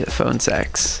free phone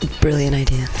sex. Brilliant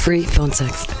idea. Free phone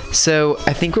sex. So,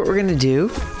 I think what we're gonna do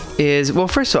is, well,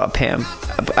 first of all, Pam,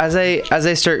 as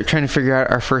I start trying to figure out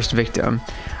our first victim,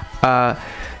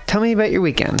 tell me about your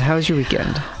weekend. How was your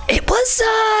weekend? It was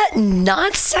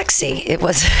not sexy. It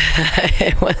was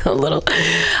a little.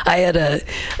 I had a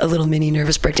little mini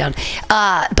nervous breakdown.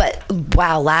 But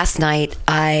wow, last night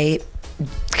I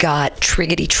got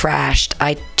triggity trashed.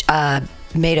 I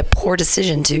made a poor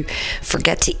decision to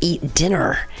forget to eat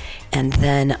dinner, and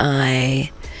then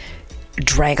I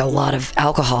drank a lot of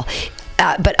alcohol.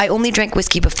 But I only drank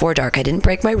whiskey before dark. I didn't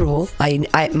break my rule.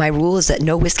 My rule is that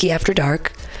no whiskey after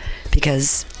dark,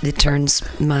 because it turns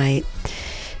me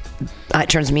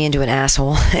into an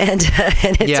asshole, and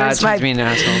it turns me into an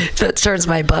asshole. It turns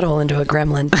my butthole into a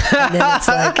gremlin, and then it's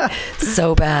like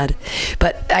so bad.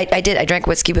 But I drank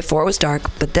whiskey before it was dark,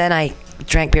 but then I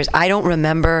drank beers. I don't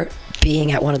remember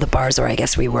being at one of the bars where I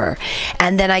guess we were,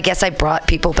 and then I guess I brought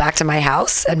people back to my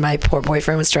house, and my poor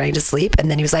boyfriend was trying to sleep,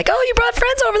 and then he was like, "Oh, you brought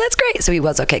friends over? That's great." So he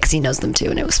was okay because he knows them too,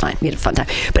 and it was fine. We had a fun time,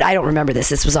 but I don't remember this.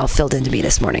 This was all filled into me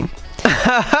this morning.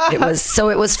 It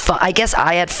was fun. I guess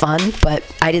I had fun, but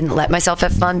I didn't let myself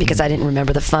have fun because I didn't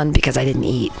remember the fun because I didn't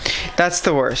eat. That's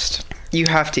the worst. You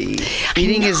have to eat.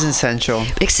 Eating is essential.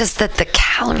 It's just that the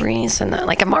calories and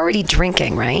like I'm already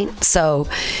drinking, right? So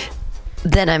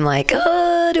then I'm like,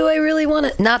 oh, do I really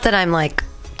want to? Not that I'm like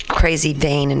crazy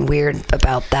vain and weird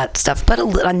about that stuff, but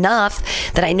enough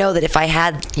that I know that if I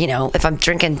had, if I'm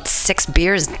drinking 6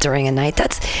 beers during a night, they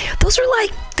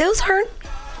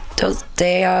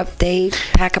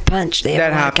pack a punch. They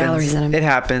have a lot of calories in them. It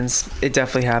happens. It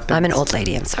definitely happens. I'm an old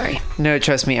lady. I'm sorry. No,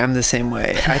 trust me. I'm the same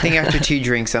way. I think after 2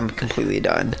 drinks, I'm completely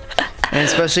done. And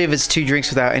especially if it's 2 drinks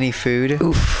without any food.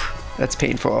 Oof. That's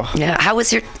painful. Yeah. How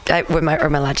was your? Am I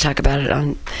allowed to talk about it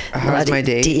on? How was my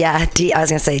date? I was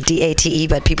gonna say DATE,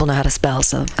 but people know how to spell.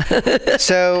 So.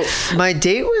 So my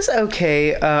date was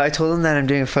okay. I told him that I'm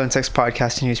doing a phone sex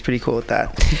podcast, and he was pretty cool with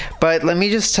that. But let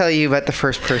me just tell you about the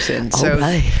first person.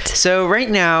 So right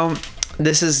now,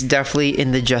 this is definitely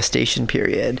in the gestation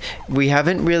period. We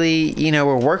haven't really,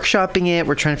 we're workshopping it.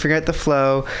 We're trying to figure out the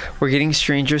flow. We're getting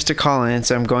strangers to call in.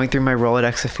 So I'm going through my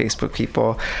Rolodex of Facebook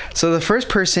people. So the first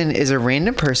person is a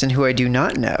random person who I do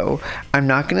not know. I'm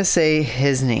not going to say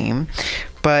his name,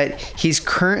 but he's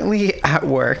currently at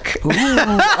work. Ooh,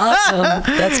 awesome.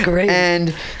 That's great.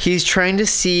 And he's trying to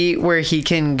see where he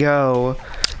can go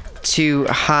to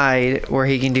hide where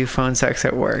he can do phone sex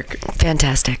at work.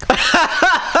 Fantastic.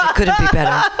 It couldn't be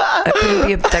better. That couldn't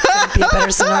be a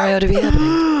better scenario to be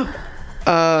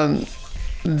happening.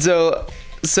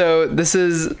 So this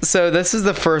is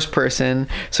the first person.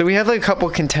 So we have like a couple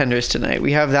contenders tonight.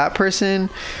 We have that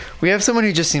person. We have someone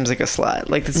who just seems like a slut.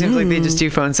 Like it seems like they just do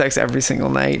phone sex every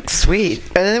single night. Sweet.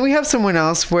 And then we have someone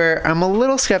else where I'm a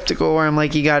little skeptical. Where I'm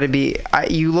like, you got to be.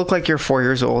 You look like you're 4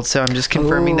 years old. So I'm just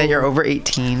confirming that you're over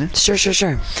 18.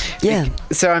 Sure. Yeah.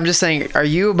 So I'm just saying, are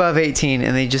you above 18?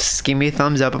 And they just give me a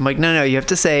thumbs up. I'm like, no, you have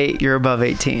to say you're above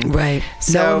 18. Right.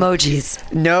 So, no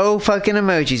emojis. No fucking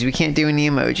emojis. We can't do any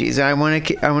emojis. I want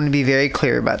to be very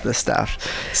clear about this stuff.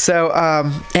 So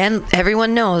and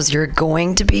everyone knows you're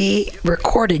going to be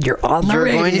recorded. You're on the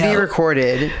radio. You're going to be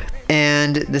recorded,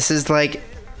 and this is not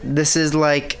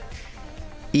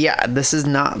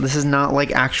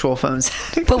like actual phone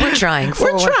sex. But we're trying.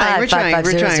 We're trying.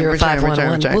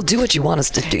 We'll do what you want us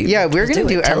to do. Yeah, we're going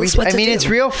to do everything. I mean, it's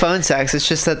real. real phone sex. It's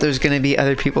just that there's going to be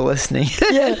other people listening.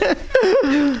 Yeah.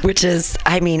 Which is,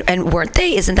 I mean, and weren't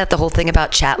they? Isn't that the whole thing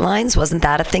about chat lines? Wasn't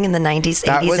that a thing in the 90s,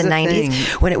 80s, and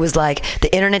 90s? When it was like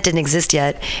the internet didn't exist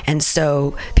yet, and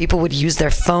so people would use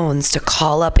their phones to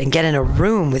call up and get in a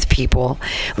room with people.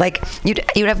 Like you'd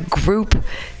have group.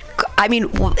 I mean,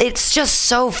 it's just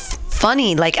so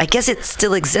funny. Like, I guess it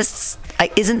still exists.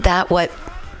 Isn't that what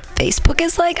Facebook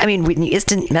is like? I mean, when you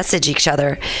instant message each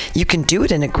other, you can do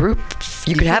it in a group.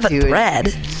 You can have a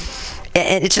thread.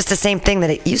 And it's just the same thing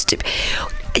that it used to be.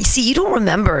 See, you don't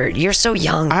remember. You're so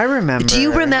young. I remember. Do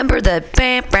you remember the...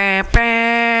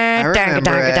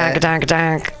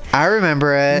 I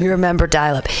remember it. You remember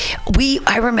dial-up.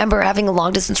 I remember having a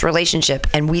long-distance relationship,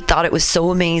 and we thought it was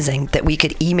so amazing that we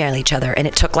could email each other, and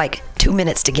it took like 2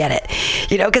 minutes to get it.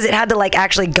 You know, because it had to like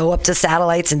actually go up to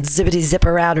satellites and zippity-zip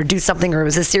around or do something, or it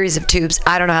was a series of tubes.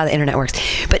 I don't know how the internet works.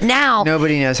 But now...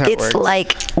 Nobody knows how it works. It's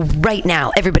like right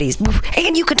now, everybody's...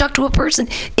 And you could talk to a person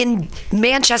in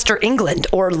Manchester, England,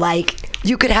 or like...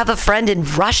 You could have a friend in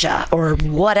Russia or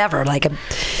whatever,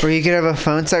 or you could have a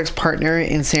phone sex partner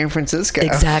in San Francisco.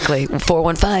 Exactly.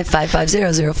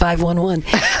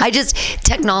 415-550-0511.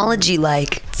 Technology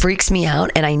freaks me out,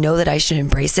 and I know that I should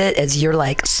embrace it. As you're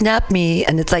like, snap me,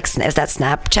 and it's like, is that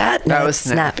Snapchat? No, that was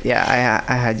Snap. Yeah,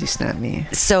 I had you snap me.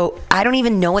 So I don't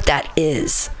even know what that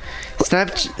is.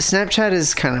 Snapchat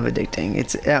is kind of addicting.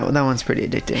 That one's pretty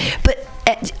addicting. But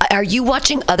are you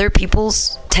watching other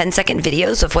people's 10-second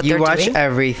videos of what they're doing? You watch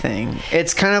everything.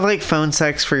 It's kind of like phone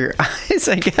sex for your eyes,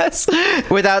 I guess,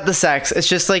 without the sex. It's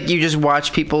just like you just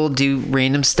watch people do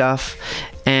random stuff,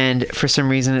 and for some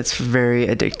reason it's very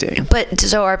addicting. But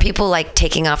so are people like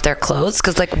taking off their clothes?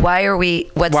 Because like, why are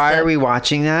we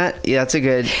watching that? Yeah, that's a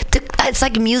good... It's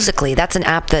like Musical.ly. That's an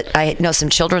app that I know some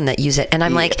children that use it, and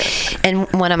I'm like, and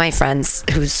one of my friends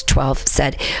who's 12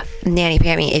 said, Nanny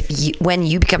Pammy, when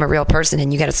you become a real person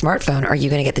and you get a smartphone, are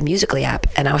you going to get the Musical.ly app?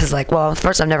 And I was like, well,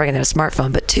 first, I'm never going to have a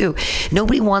smartphone, but two,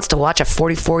 nobody wants to watch a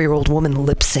 44-year-old woman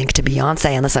lip sync to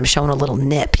Beyonce unless I'm showing a little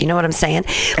nip. You know what I'm saying?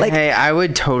 Like, hey, I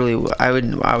would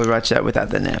watch that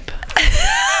without the nip.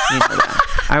 You know that.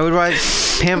 I would watch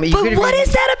Pam. But what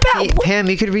is that about? Pam,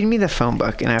 you could read me the phone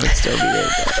book, and I would still be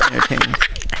entertained.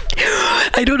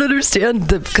 I don't understand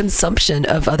the consumption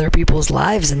of other people's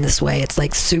lives in this way. It's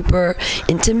like super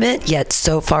intimate yet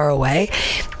so far away,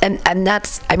 and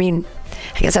that's. I mean,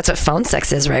 I guess that's what phone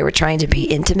sex is, right? We're trying to be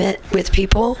intimate with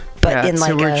people, but in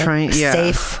like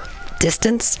safe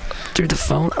distance through the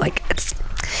phone. Like it's.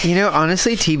 You know,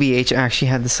 honestly, TBH actually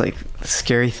had this like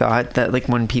scary thought that like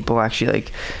when people actually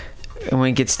like.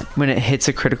 When it hits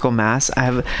a critical mass,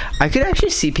 I could actually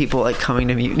see people like coming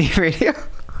to Mutiny Radio.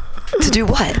 To do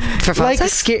what? For phone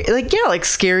sex?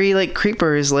 Scary like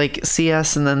creepers like see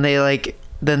us, and then they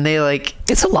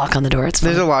it's a lock on the door. It's fine.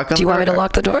 There's a lock on the door. Do you want me to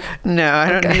lock the door? No,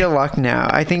 I don't need a lock now.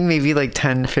 I think maybe like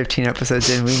 10, 15 episodes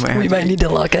in, we might need to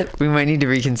lock it. We might need to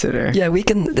reconsider. Yeah, we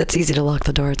can. That's easy to lock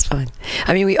the door. It's fine.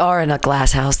 I mean, we are in a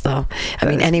glass house, though. I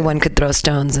mean, anyone could throw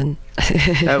stones and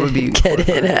that would be get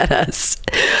in at us.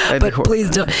 But please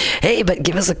don't. Hey, but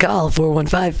give us a call,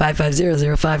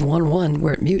 415-550-0511.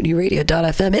 We're at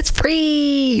MutinyRadio.fm. It's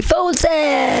free phone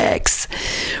sex.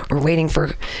 We're waiting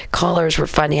for callers. We're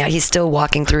finding out he's still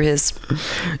walking through his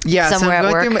somewhere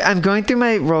at work. I'm going through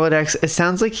my Rolodex. It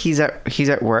sounds like he's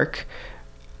at work.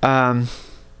 Hold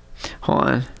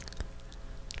on.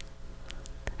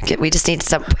 Okay, we just need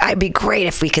some. It'd be great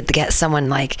if we could get someone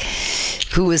like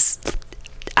who was.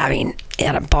 I mean,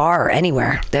 at a bar or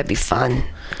anywhere. That'd be fun.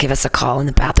 Give us a call in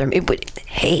the bathroom. It would.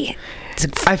 Hey,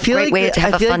 a great way to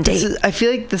have a fun date. I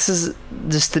feel like this is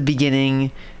just the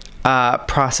beginning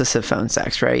process of phone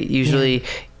sex, right? Usually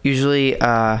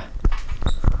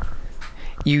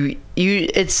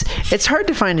it's hard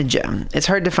to find a gem. It's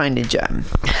hard to find a gem.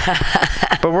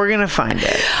 But we're gonna find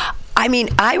it. I mean,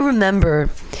 I remember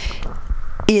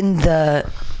in the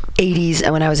 80s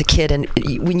and when I was a kid, and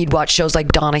when you'd watch shows like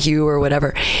Donahue or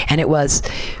whatever, and it was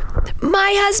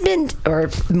my husband or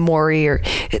Maury or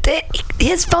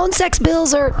his phone sex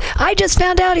bills, or I just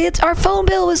found out our phone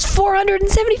bill was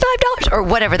 $475 or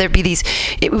whatever. There'd be these,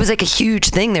 it was like a huge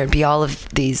thing. There'd be all of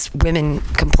these women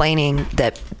complaining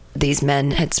that these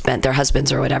men had spent, their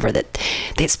husbands or whatever, that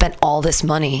they'd spent all this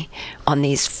money on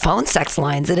these phone sex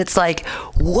lines. And it's like,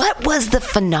 what was the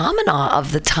phenomena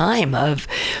of the time of,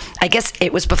 I guess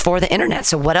it was before the internet.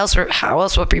 So how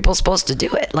else were people supposed to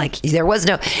do it? Like, there was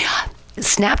no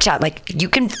Snapchat. Like, you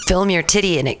can film your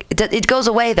titty and it goes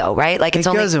away though, right? Like, it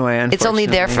goes away. It's only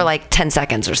there for like 10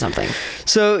 seconds or something.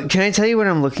 So can I tell you what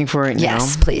I'm looking for right now?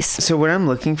 Yes, please. So what I'm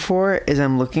looking for is so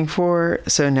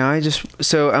now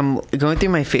I'm going through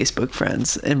my Facebook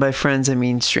friends, and by friends I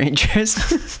mean strangers.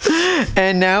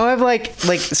 And now I've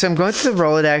so I'm going through the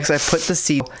Rolodex. I put the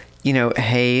C,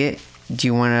 hey, do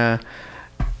you want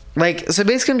to, so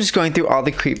basically I'm just going through all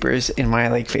the creepers in my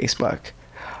Facebook.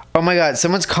 Oh my God,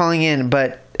 someone's calling in,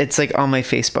 but it's on my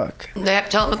Facebook.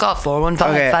 Tell them to call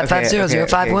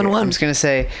 415-550-0511. I'm just going to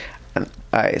say, all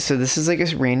right, so this is a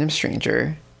random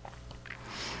stranger.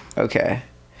 Okay.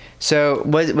 So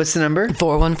what's the number?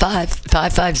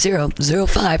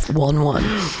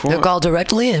 415-550-0511. They'll call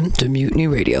directly in to Mutiny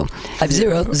Radio,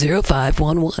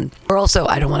 50-0511. Or also,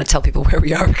 I don't want to tell people where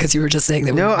we are because you were just saying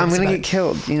that. No, I'm going to get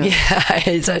killed. Yeah,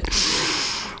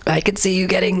 I could see you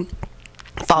getting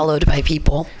followed by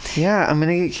people. Yeah, I'm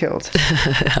gonna get killed.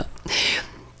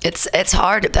 It's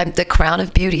hard. The crown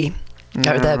of beauty,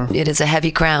 it is a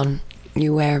heavy crown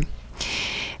you wear.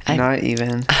 Not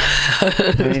even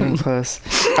close.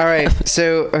 All right,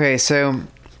 so I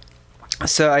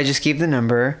just gave the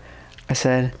number. I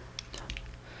said,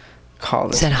 call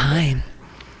this. Said hi.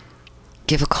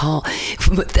 Give a call.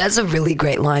 That's a really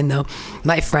great line, though.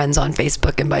 My friends on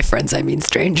Facebook, and by friends I mean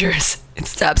strangers.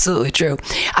 It's absolutely true.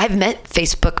 I've met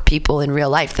Facebook people in real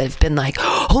life that have been like,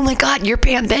 oh my God, you're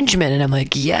Pam Benjamin. And I'm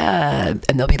like, yeah.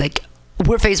 And they'll be like,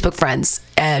 we're Facebook friends.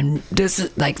 And this is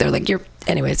they're like, you're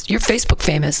Facebook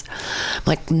famous. I'm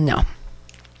like, no.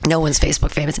 No one's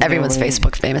Facebook famous. Everyone's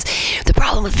Facebook famous. The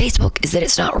problem with Facebook is that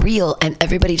it's not real, and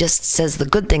everybody just says the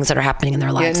good things that are happening in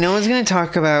their lives. Yeah, no one's going to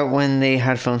talk about when they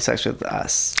had phone sex with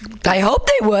us. I hope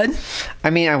they would. I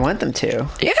mean, I want them to.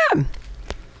 Yeah.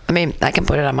 I mean, I can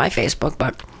put it on my Facebook,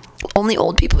 but only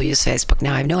old people use Facebook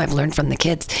now. I know I've learned from the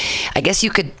kids. I guess you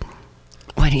could,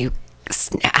 can you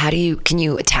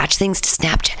attach things to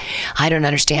Snapchat? I don't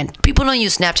understand. People don't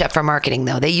use Snapchat for marketing,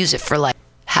 though. They use it for,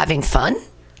 having fun.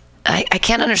 I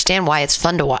can't understand why it's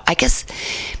fun to watch. I guess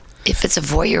if it's a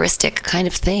voyeuristic kind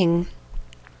of thing,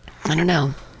 I don't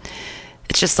know.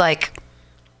 It's just like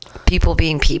people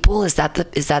being people. Is that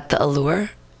the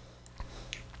allure?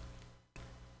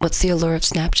 What's the allure of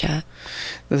Snapchat?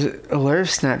 The allure of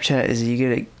Snapchat is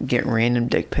you get random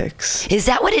dick pics. Is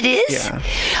that what it is? Yeah.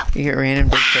 You get random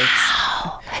dick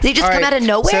pics. They just come out of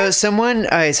nowhere?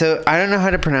 So I don't know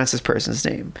how to pronounce this person's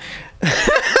name.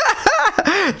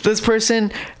 This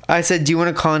person, I said, do you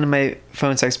want to call into my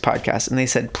phone sex podcast? And they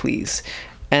said, please.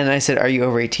 And I said, are you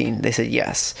over 18? They said,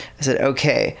 yes. I said,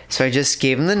 okay. So I just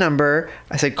gave them the number.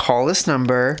 I said, call this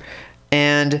number.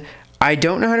 And I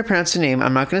don't know how to pronounce the name.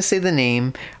 I'm not going to say the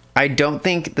name. I don't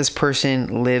think this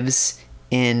person lives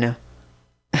in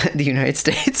the United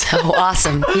States. Oh,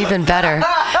 awesome. Even better.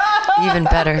 Even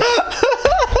better.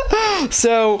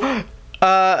 So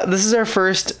this is our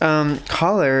first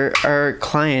caller, our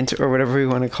client, or whatever we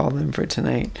want to call them for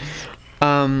tonight.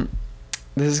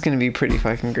 This is going to be pretty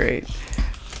fucking great.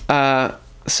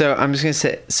 So I'm just going to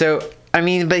say,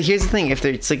 but here's the thing. If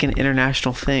it's an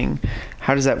international thing,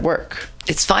 how does that work?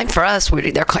 It's fine for us.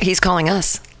 He's calling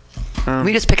us.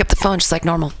 We just pick up the phone just like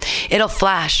normal. It'll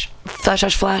flash,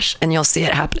 and you'll see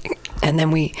it happening. And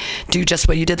then we do just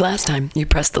what you did last time. You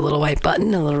press the little white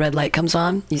button, a little red light comes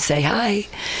on. You say hi.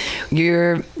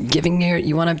 You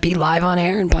want to be live on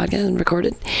air and podcast and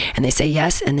recorded? And they say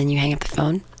yes, and then you hang up the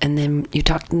phone, and then you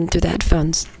talk to them through the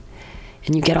headphones,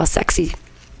 and you get all sexy,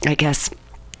 I guess.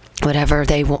 Whatever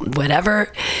they want,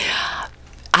 whatever.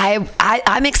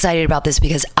 I'm excited about this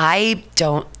because I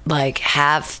don't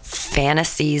have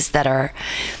fantasies that are,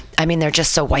 they're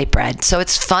just so white bread. So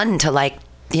it's fun to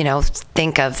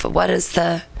think of what is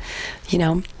the,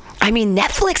 I mean,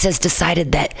 Netflix has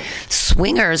decided that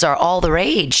swingers are all the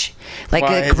rage. Like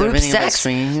Why? Is group everything about sex.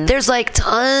 swinging? There's like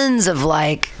tons of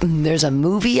like. There's a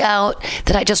movie out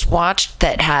that I just watched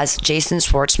that has Jason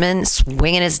Schwartzman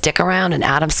swinging his dick around and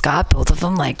Adam Scott, both of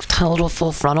them like total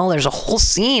full frontal. There's a whole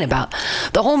scene about.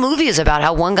 The whole movie is about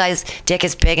how one guy's dick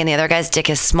is big and the other guy's dick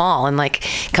is small, and like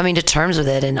coming to terms with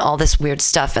it and all this weird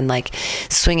stuff and like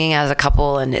swinging as a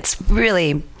couple, and it's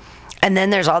really. And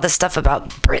then there's all this stuff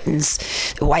about Britain's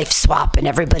wife swap and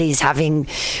everybody's having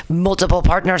multiple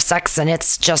partner sex and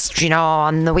it's just,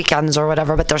 on the weekends or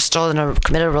whatever, but they're still in a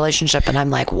committed relationship. And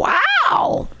I'm like,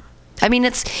 wow. I mean,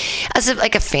 it's as if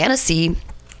like a fantasy.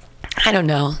 I don't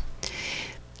know.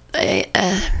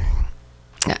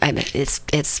 It's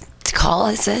call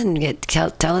us in,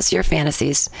 tell us your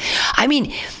fantasies. I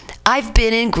mean, I've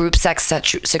been in group sex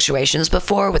situations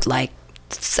before with like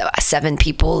 7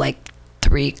 people, like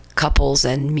 3 couples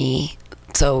and me.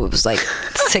 So it was like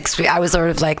 6 I was sort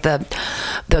of like the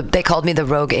they called me the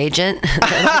rogue agent.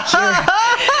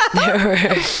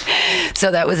 So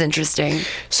that was interesting.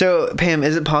 So Pam,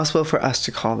 is it possible for us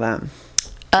to call them?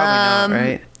 Probably not,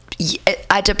 right?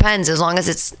 It depends, as long as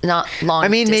it's not long. I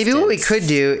mean, distance. maybe what we could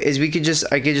do is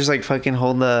I could just like fucking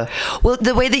hold the. Well,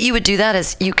 the way that you would do that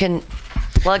is you can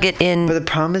plug it in. But the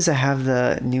problem is I have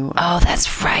the new. Oh,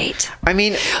 that's right. I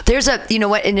mean, there's a,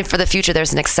 and for the future,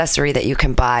 there's an accessory that you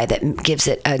can buy that gives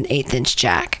it an 1/8"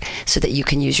 jack, so that you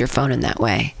can use your phone in that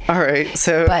way. All right,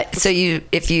 so.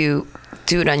 If you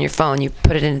do it on your phone, you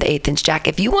put it in the 1/8" jack.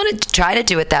 If you want to try to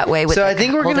do it that way, with so I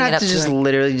think we're gonna have to just it.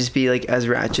 literally just be like as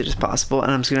ratchet as possible,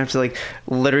 and I'm just gonna have to like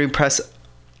literally press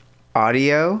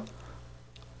audio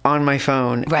on my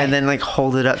phone and then like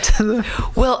hold it up to the.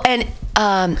 Well, and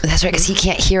that's right, because he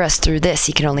can't hear us through this.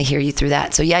 He can only hear you through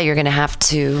that. So yeah, you're gonna have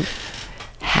to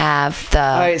have the.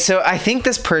 All right, so I think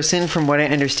this person, from what I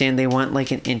understand, they want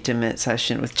like an intimate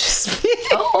session with just me.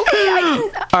 Oh, okay.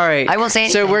 All right. I won't say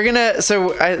anything. So we're gonna.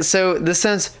 So this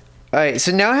sounds. All right.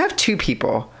 So now I have 2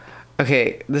 people.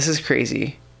 Okay, this is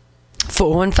crazy.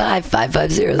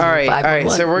 415-550. All right. All right.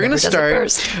 So we're gonna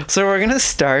start. So we're gonna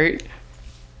start.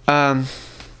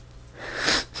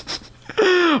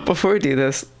 Before we do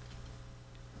this,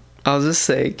 I'll just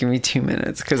say, give me 2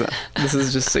 minutes because this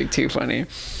is just like too funny.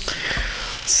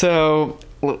 So,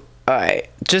 all right,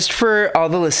 just for all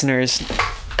the listeners,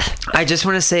 I just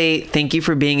want to say thank you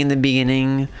for being in the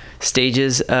beginning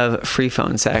stages of free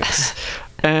phone sex.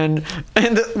 And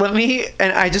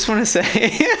I just want to say,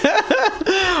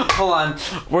 hold on,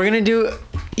 we're going to do,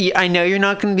 I know you're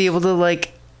not going to be able to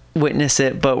like witness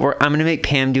it, but I'm going to make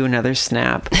Pam do another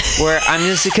snap where I'm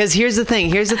just, because here's the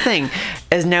thing,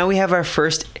 as now we have our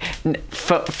first,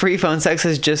 free phone sex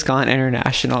has just gone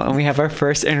international, and we have our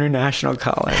first international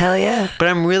caller. Hell yeah. But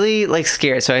I'm really like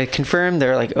scared, so I confirmed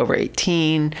they're like over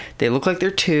 18, they look like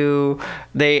they're 2,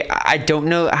 I don't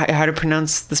know how to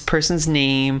pronounce this person's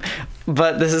name,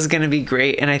 but this is going to be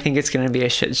great, and I think it's going to be a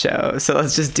shit show, so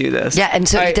let's just do this. Yeah, and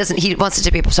so he wants it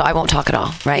to be, so I won't talk at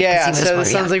all, right? Yeah, so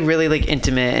this sounds like really like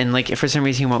intimate, and like if for some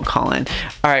reason he won't call in.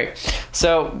 All right,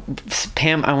 so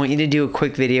Pam, I want you to do a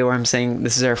quick video where I'm saying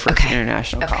this is our first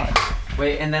international caller.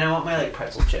 Wait, and then I want my like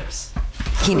pretzel chips.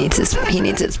 He needs his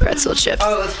pretzel chips.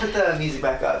 Oh, let's put the music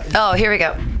back up. Oh, here we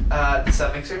go. The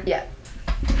sub mixer? Yeah.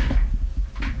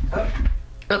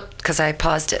 Oh, because I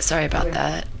paused it. Sorry about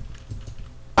that.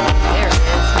 There it is.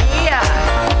 Yeah.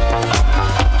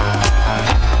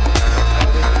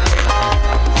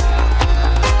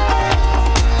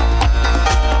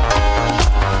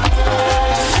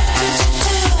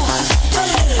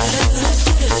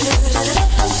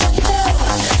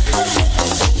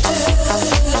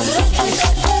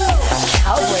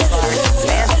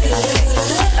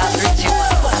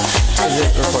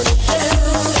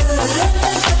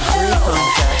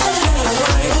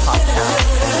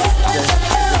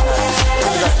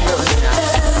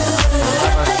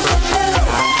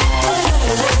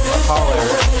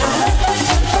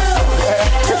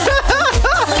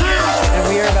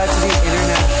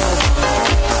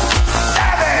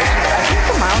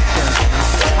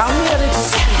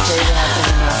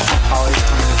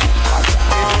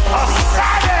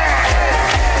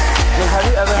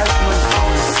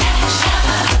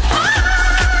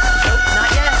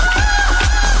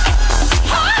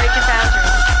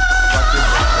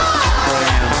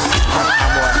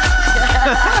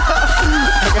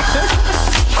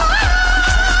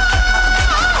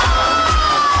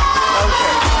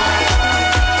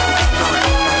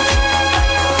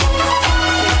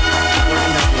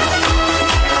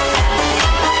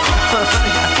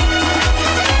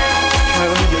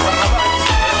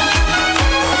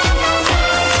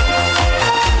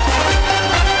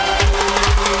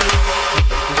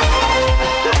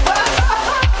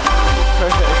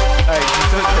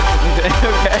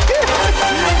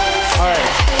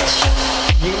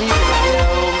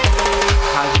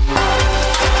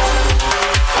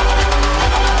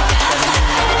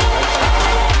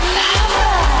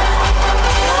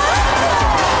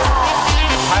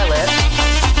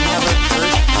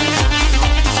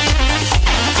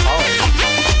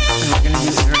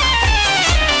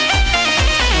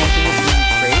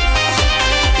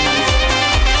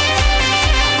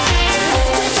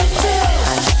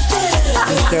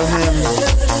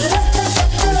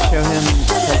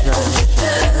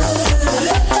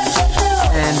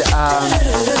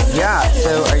 Yeah,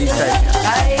 so are you excited?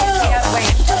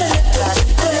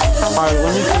 Alright,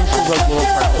 let me finish this like little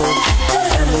part first,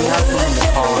 and we have someone to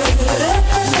call it.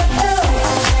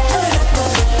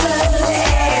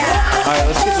 Alright,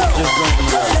 let's get this just going from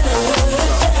the road.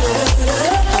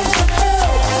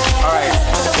 Alright.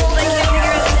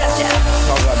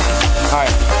 All good.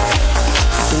 Alright. So we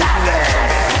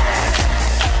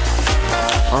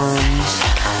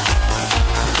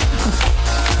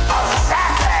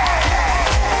can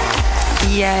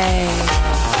Yay.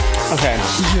 Okay.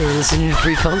 You're listening to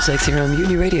Free Phone Sex here on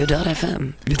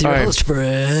MutinyRadio.fm with your host,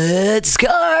 Fred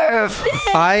Scarf.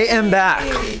 I am back,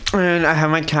 and I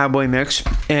have my cowboy mix,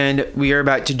 and we are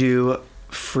about to do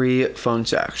free phone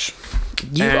sex.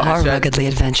 You are ruggedly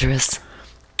adventurous.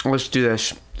 Let's do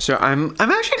this. So I'm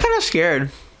actually kind of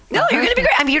scared. No, you're gonna be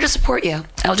great. I'm here to support you.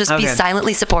 I'll just be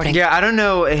silently supporting. Yeah, I don't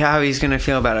know how he's gonna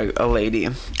feel about a lady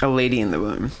in the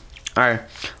room. All right,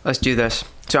 let's do this.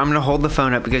 So I'm gonna hold the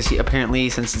phone up because apparently,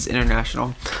 since it's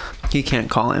international, he can't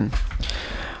call in.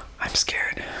 I'm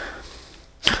scared.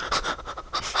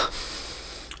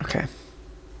 Okay.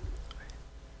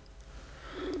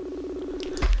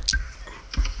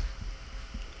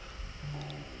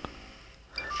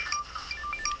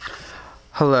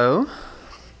 Hello?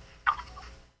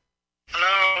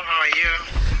 Hello, how are you?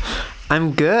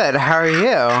 I'm good. How are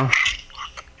you? I'm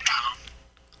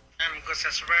good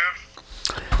as well.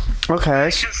 Okay.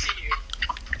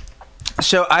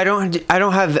 So I don't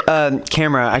have a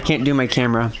camera. I can't do my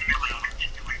camera.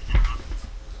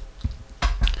 Oh,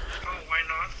 why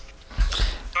not?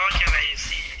 How can I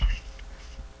see?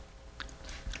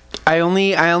 I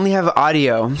only have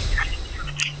audio. I'm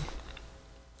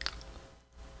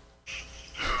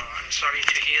sorry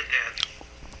to hear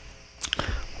that.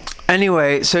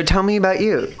 Anyway, so tell me about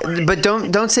you. But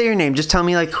don't say your name. Just tell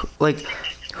me like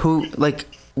who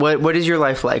what is your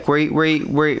life like? Where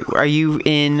are you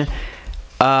in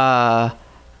the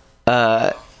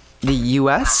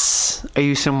US? Are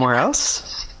you somewhere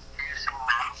else?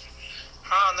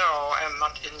 Oh no, I'm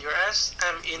not in US.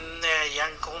 I'm in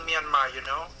Yangon, Myanmar, you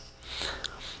know.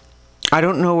 I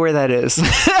don't know where that is.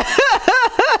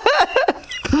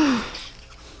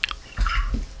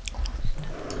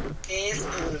 It's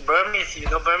in Burmese, you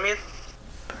know Burmese?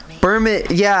 Burmese,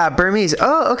 yeah, Burmese.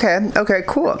 Oh, okay,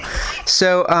 cool.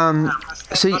 So,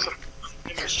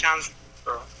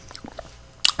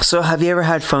 so have you ever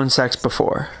had phone sex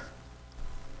before?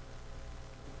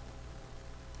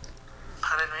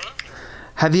 Pardon me?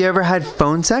 Have you ever had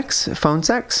phone sex? Phone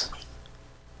sex?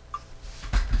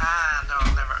 No,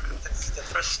 never. It's the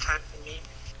first time for me.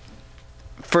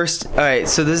 First, all right.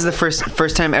 So this is the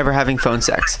first time ever having phone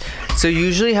sex. So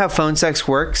usually, how phone sex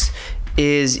works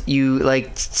is you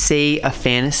like say a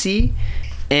fantasy,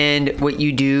 and what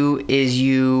you do is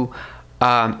you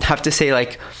have to say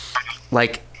like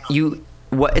you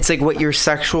what it's like what your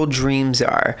sexual dreams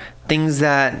are, things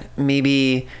that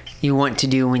maybe you want to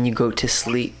do when you go to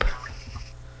sleep.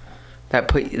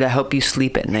 That help you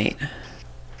sleep at night.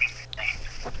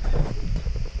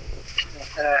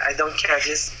 I don't care.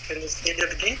 Just can you say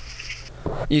that again?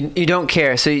 You don't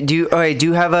care. So do you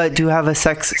have a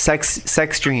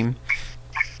sex dream?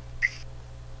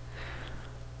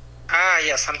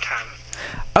 Yeah, sometime.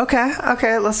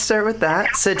 Okay, let's start with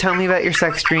that. So tell me about your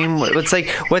sex dream.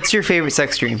 What's your favorite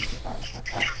sex dream?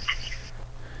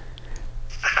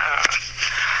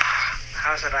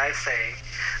 How should I say?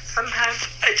 Sometimes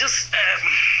I just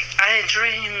I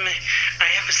dream I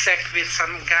have sex with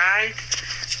some guy,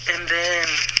 and then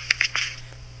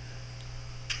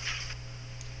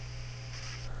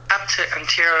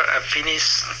until I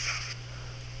finish.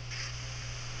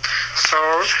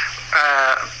 So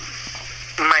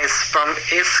my sperm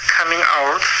is coming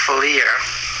out clear.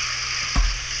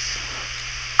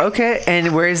 Okay,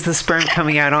 and where is the sperm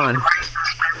coming out on?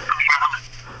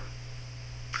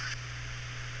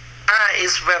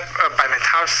 It's by my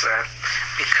torso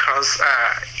because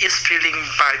it's feeling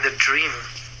by the dream.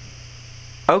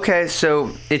 Okay,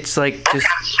 so it's like just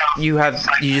you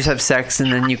just have sex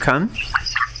and then you come?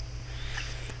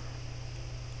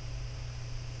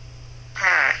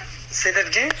 Say that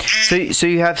again? So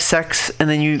you have sex and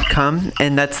then you come,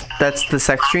 and that's the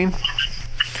sex dream?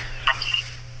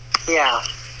 Yeah.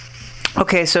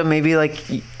 Okay, so maybe like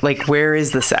where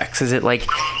is the sex? Is it like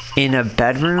in a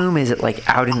bedroom? Is it like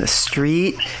out in the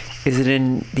street? Is it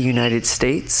in the United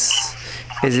States?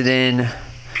 Is it in,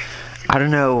 I don't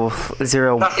know, is there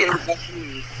a... Not in the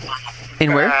bedroom.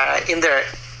 In where? In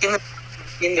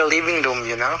the living room,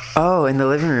 you know? Oh, in the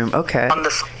living room. Okay.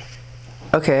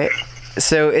 Okay.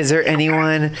 So is there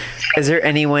anyone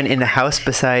in the house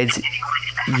besides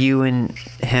you and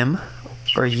him?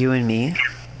 or you and me?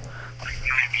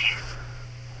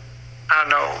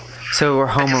 No. So we're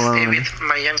home I just alone. stay with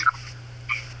my young.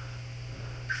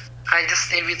 I just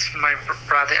stay with my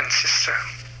brother and sister.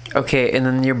 Okay, and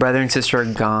then your brother and sister are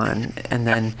gone, and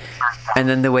then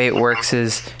the way it works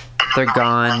is they're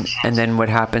gone, and then what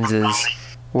happens is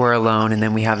we're alone, and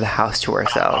then we have the house to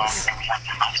ourselves.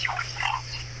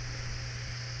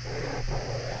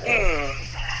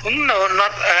 No,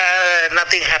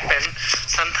 nothing happened.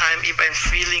 Sometimes if I'm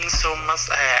feeling so much,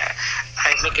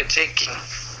 I make a taking.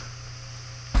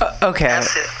 Okay.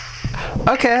 That's it.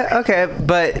 Okay,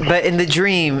 but in the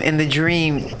dream,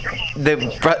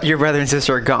 your brother and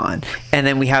sister are gone, and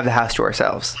then we have the house to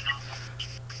ourselves.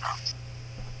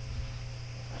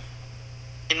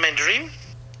 In my dream?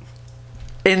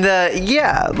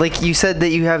 Like you said that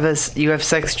you have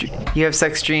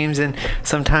sex dreams, and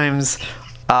sometimes,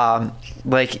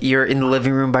 like you're in the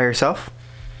living room by yourself,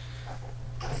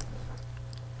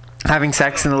 having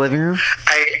sex in the living room.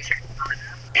 I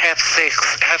have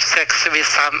sex with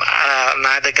some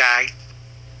another guy.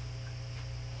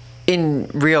 In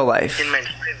real life. In my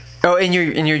dream. Oh, in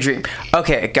your dream.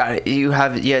 Okay, got it. You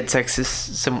had sex with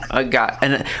some guy.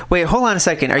 And wait, hold on a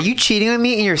second. Are you cheating on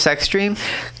me in your sex dream?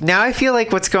 Now I feel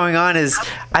like what's going on is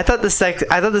I thought this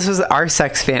was our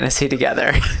sex fantasy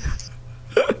together.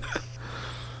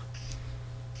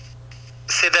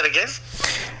 Say that again.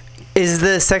 Is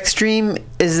the sex dream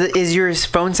is your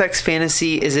phone sex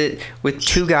fantasy? Is it with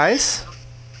two guys,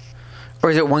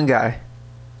 or is it one guy?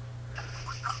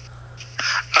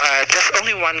 Just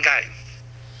only one guy.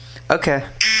 Okay.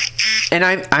 And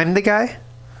I'm the guy?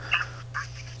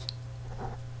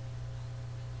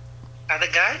 Other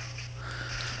guy?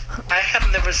 I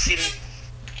have never seen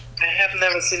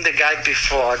the guy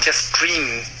before, just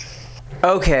dream.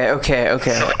 Okay.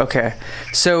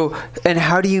 So, and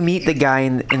how do you meet the guy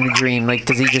in the dream? Like,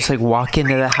 does he just like walk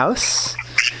into the house?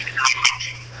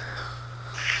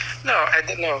 No, I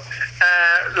don't know.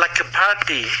 Like a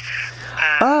party.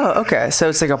 Oh, okay. So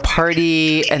it's like a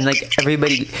party, and like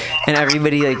everybody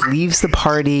like leaves the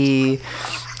party,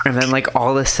 and then like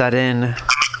all of a sudden,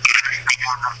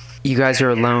 you guys are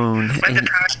alone,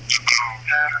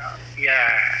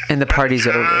 and the party's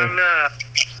over.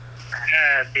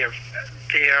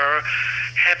 They're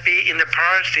happy in the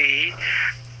party,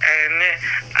 and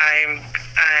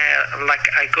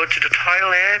I go to the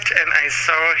toilet and I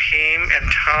saw him and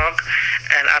talk,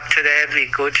 and after that we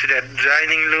go to the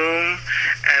dining room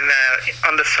and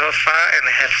on the sofa and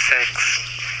have sex.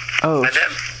 Oh,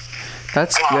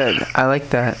 that's good. I like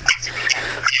that.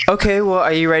 Okay, well,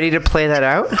 are you ready to play that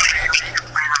out?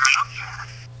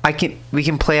 We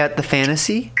can play out the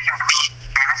fantasy.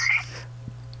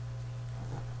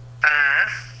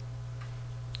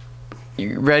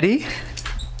 You ready?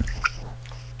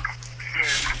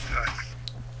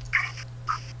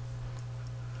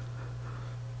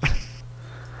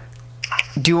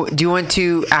 Do you want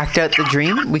to act out the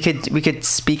dream? We could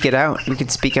speak it out. We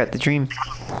could speak out the dream.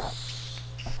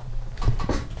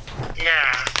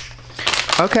 Yeah.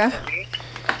 Okay.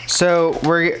 So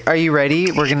are you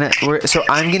ready? So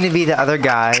I'm gonna be the other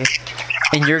guy,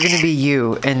 and you're gonna be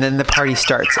you, and then the party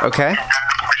starts. Okay.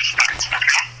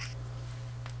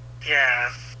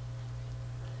 Yeah.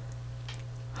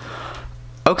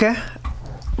 Okay.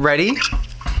 Ready?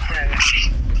 Yeah.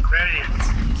 Ready.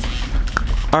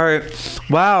 All right.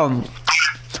 Wow.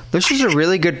 This was a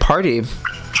really good party.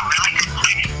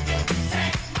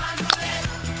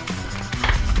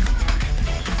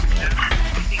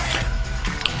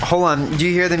 Hold on. Do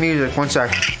you hear the music? One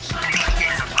sec.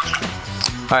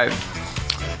 All right.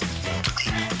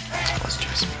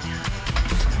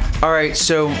 All right.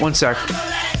 So one sec.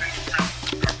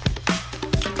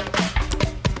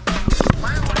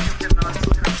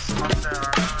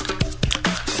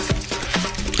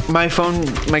 My phone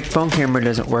camera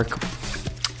doesn't work.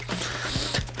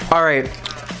 All right.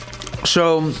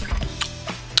 So,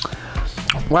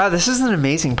 wow, this is an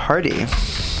amazing party.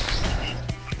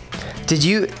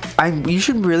 You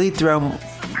should really throw.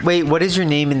 Wait, what is your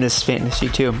name in this fantasy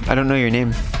too? I don't know your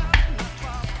name.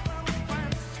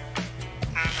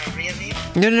 My real name?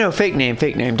 No, fake name.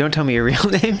 Don't tell me your real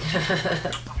name.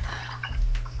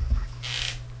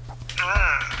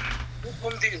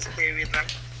 Whom do you stay with?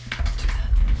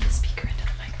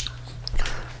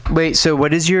 Wait, so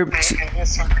what is your...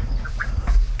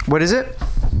 What is it?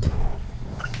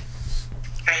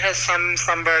 I have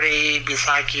somebody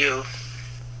beside you.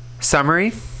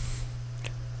 Summary?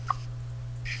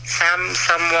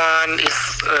 Someone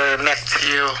is next to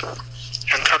you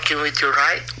and talking with you,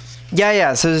 right?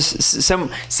 Yeah. So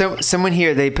someone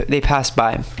here. They passed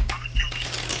by.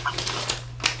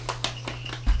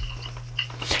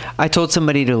 I told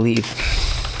somebody to leave.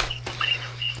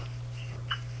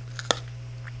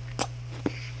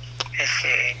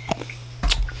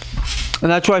 And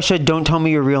that's why I said, don't tell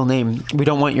me your real name. We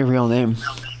don't want your real name.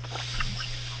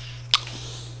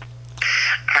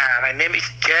 My name is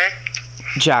Jack.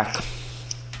 Jack.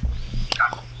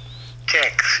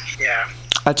 Jack, yeah.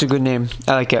 That's a good name.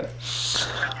 I like it.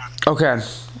 Okay.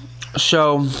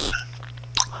 So,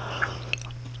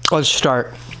 let's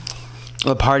start.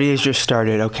 The party has just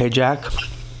started, okay, Jack?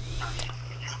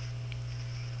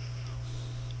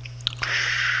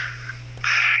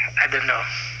 I don't know.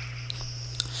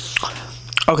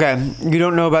 Okay, you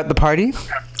don't know about the party?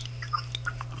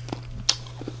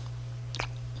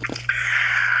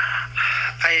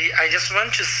 I just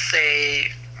want to say,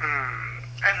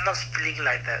 I'm not feeling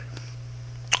like that.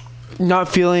 Not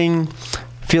feeling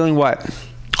what?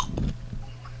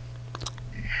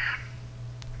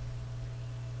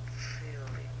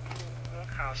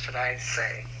 How should I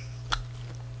say?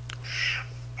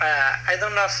 I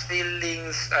don't have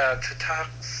feelings to talk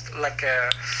like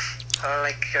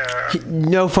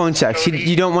No phone sex.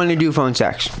 You don't want to do phone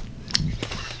sex.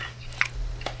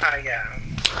 yeah.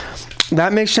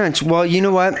 That makes sense. Well, you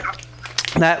know what?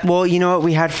 We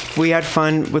had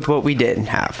fun with what we did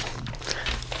have.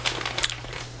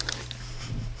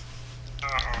 Oh,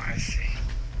 I see.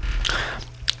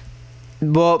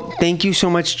 Well, thank you so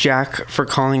much, Jack, for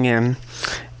calling in.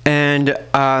 And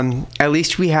at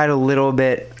least we had a little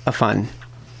bit of fun.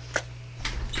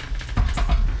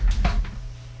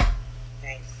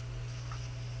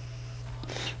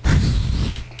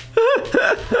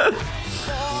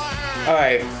 All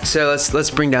right, so let's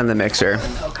bring down the mixer.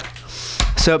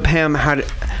 So Pam,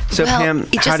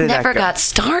 It just never got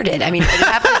started. I mean, it'd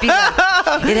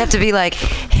have to be like,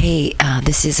 hey,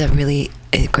 this is a really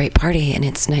great party, and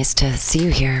it's nice to see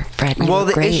you here, Fred. Well,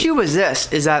 the issue was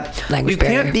this: is that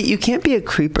you can't be a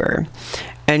creeper,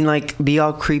 and like be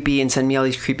all creepy and send me all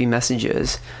these creepy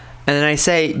messages, and then I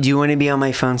say, do you want to be on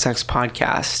my phone sex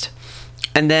podcast?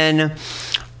 And then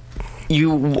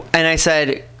I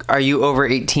said, are you over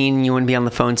 18 and you want to be on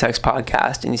the phone sex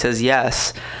podcast? And he says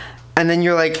yes. And then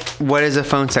you're like, what is a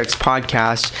phone sex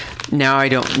podcast? Now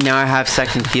I have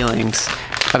second feelings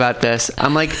about this.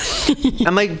 I'm like,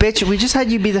 bitch, we just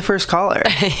had you be the first caller.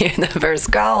 You're the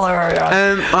first caller.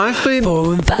 Honestly,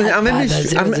 I'm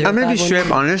gonna be straight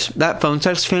up honest. That phone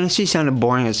sex fantasy sounded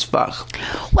boring as fuck.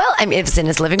 Well, I mean, it was in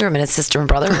his living room, and his sister and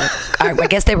brother. I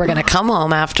guess they were going to come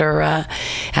home after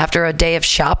a day of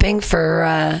shopping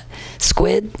for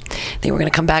squid. They were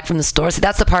going to come back from the store. So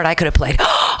that's the part I could have played.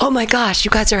 Oh my gosh,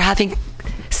 you guys are having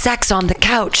sex on the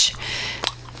couch.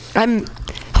 I'm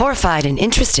horrified and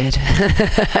interested.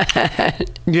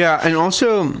 Yeah, and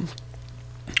also,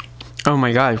 oh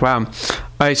my gosh, wow. All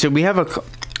right, so we have a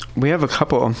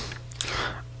couple. All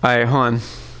right, hold on.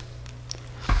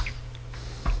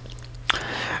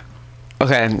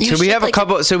 Okay, so we have a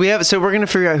couple. So we're gonna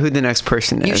figure out who the next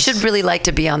person is. You should really like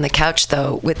to be on the couch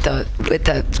though, with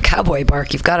the cowboy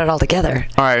bark. You've got it all together.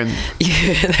 All right,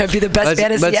 that'd be the best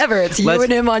fantasy ever. It's you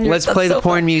and him on your. Let's play the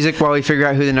porn music while we figure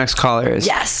out who the next caller is.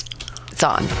 Yes, it's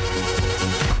on.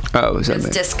 Oh, is that it's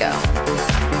me? disco.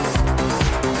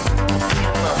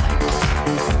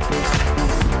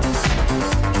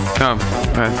 Oh,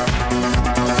 all right.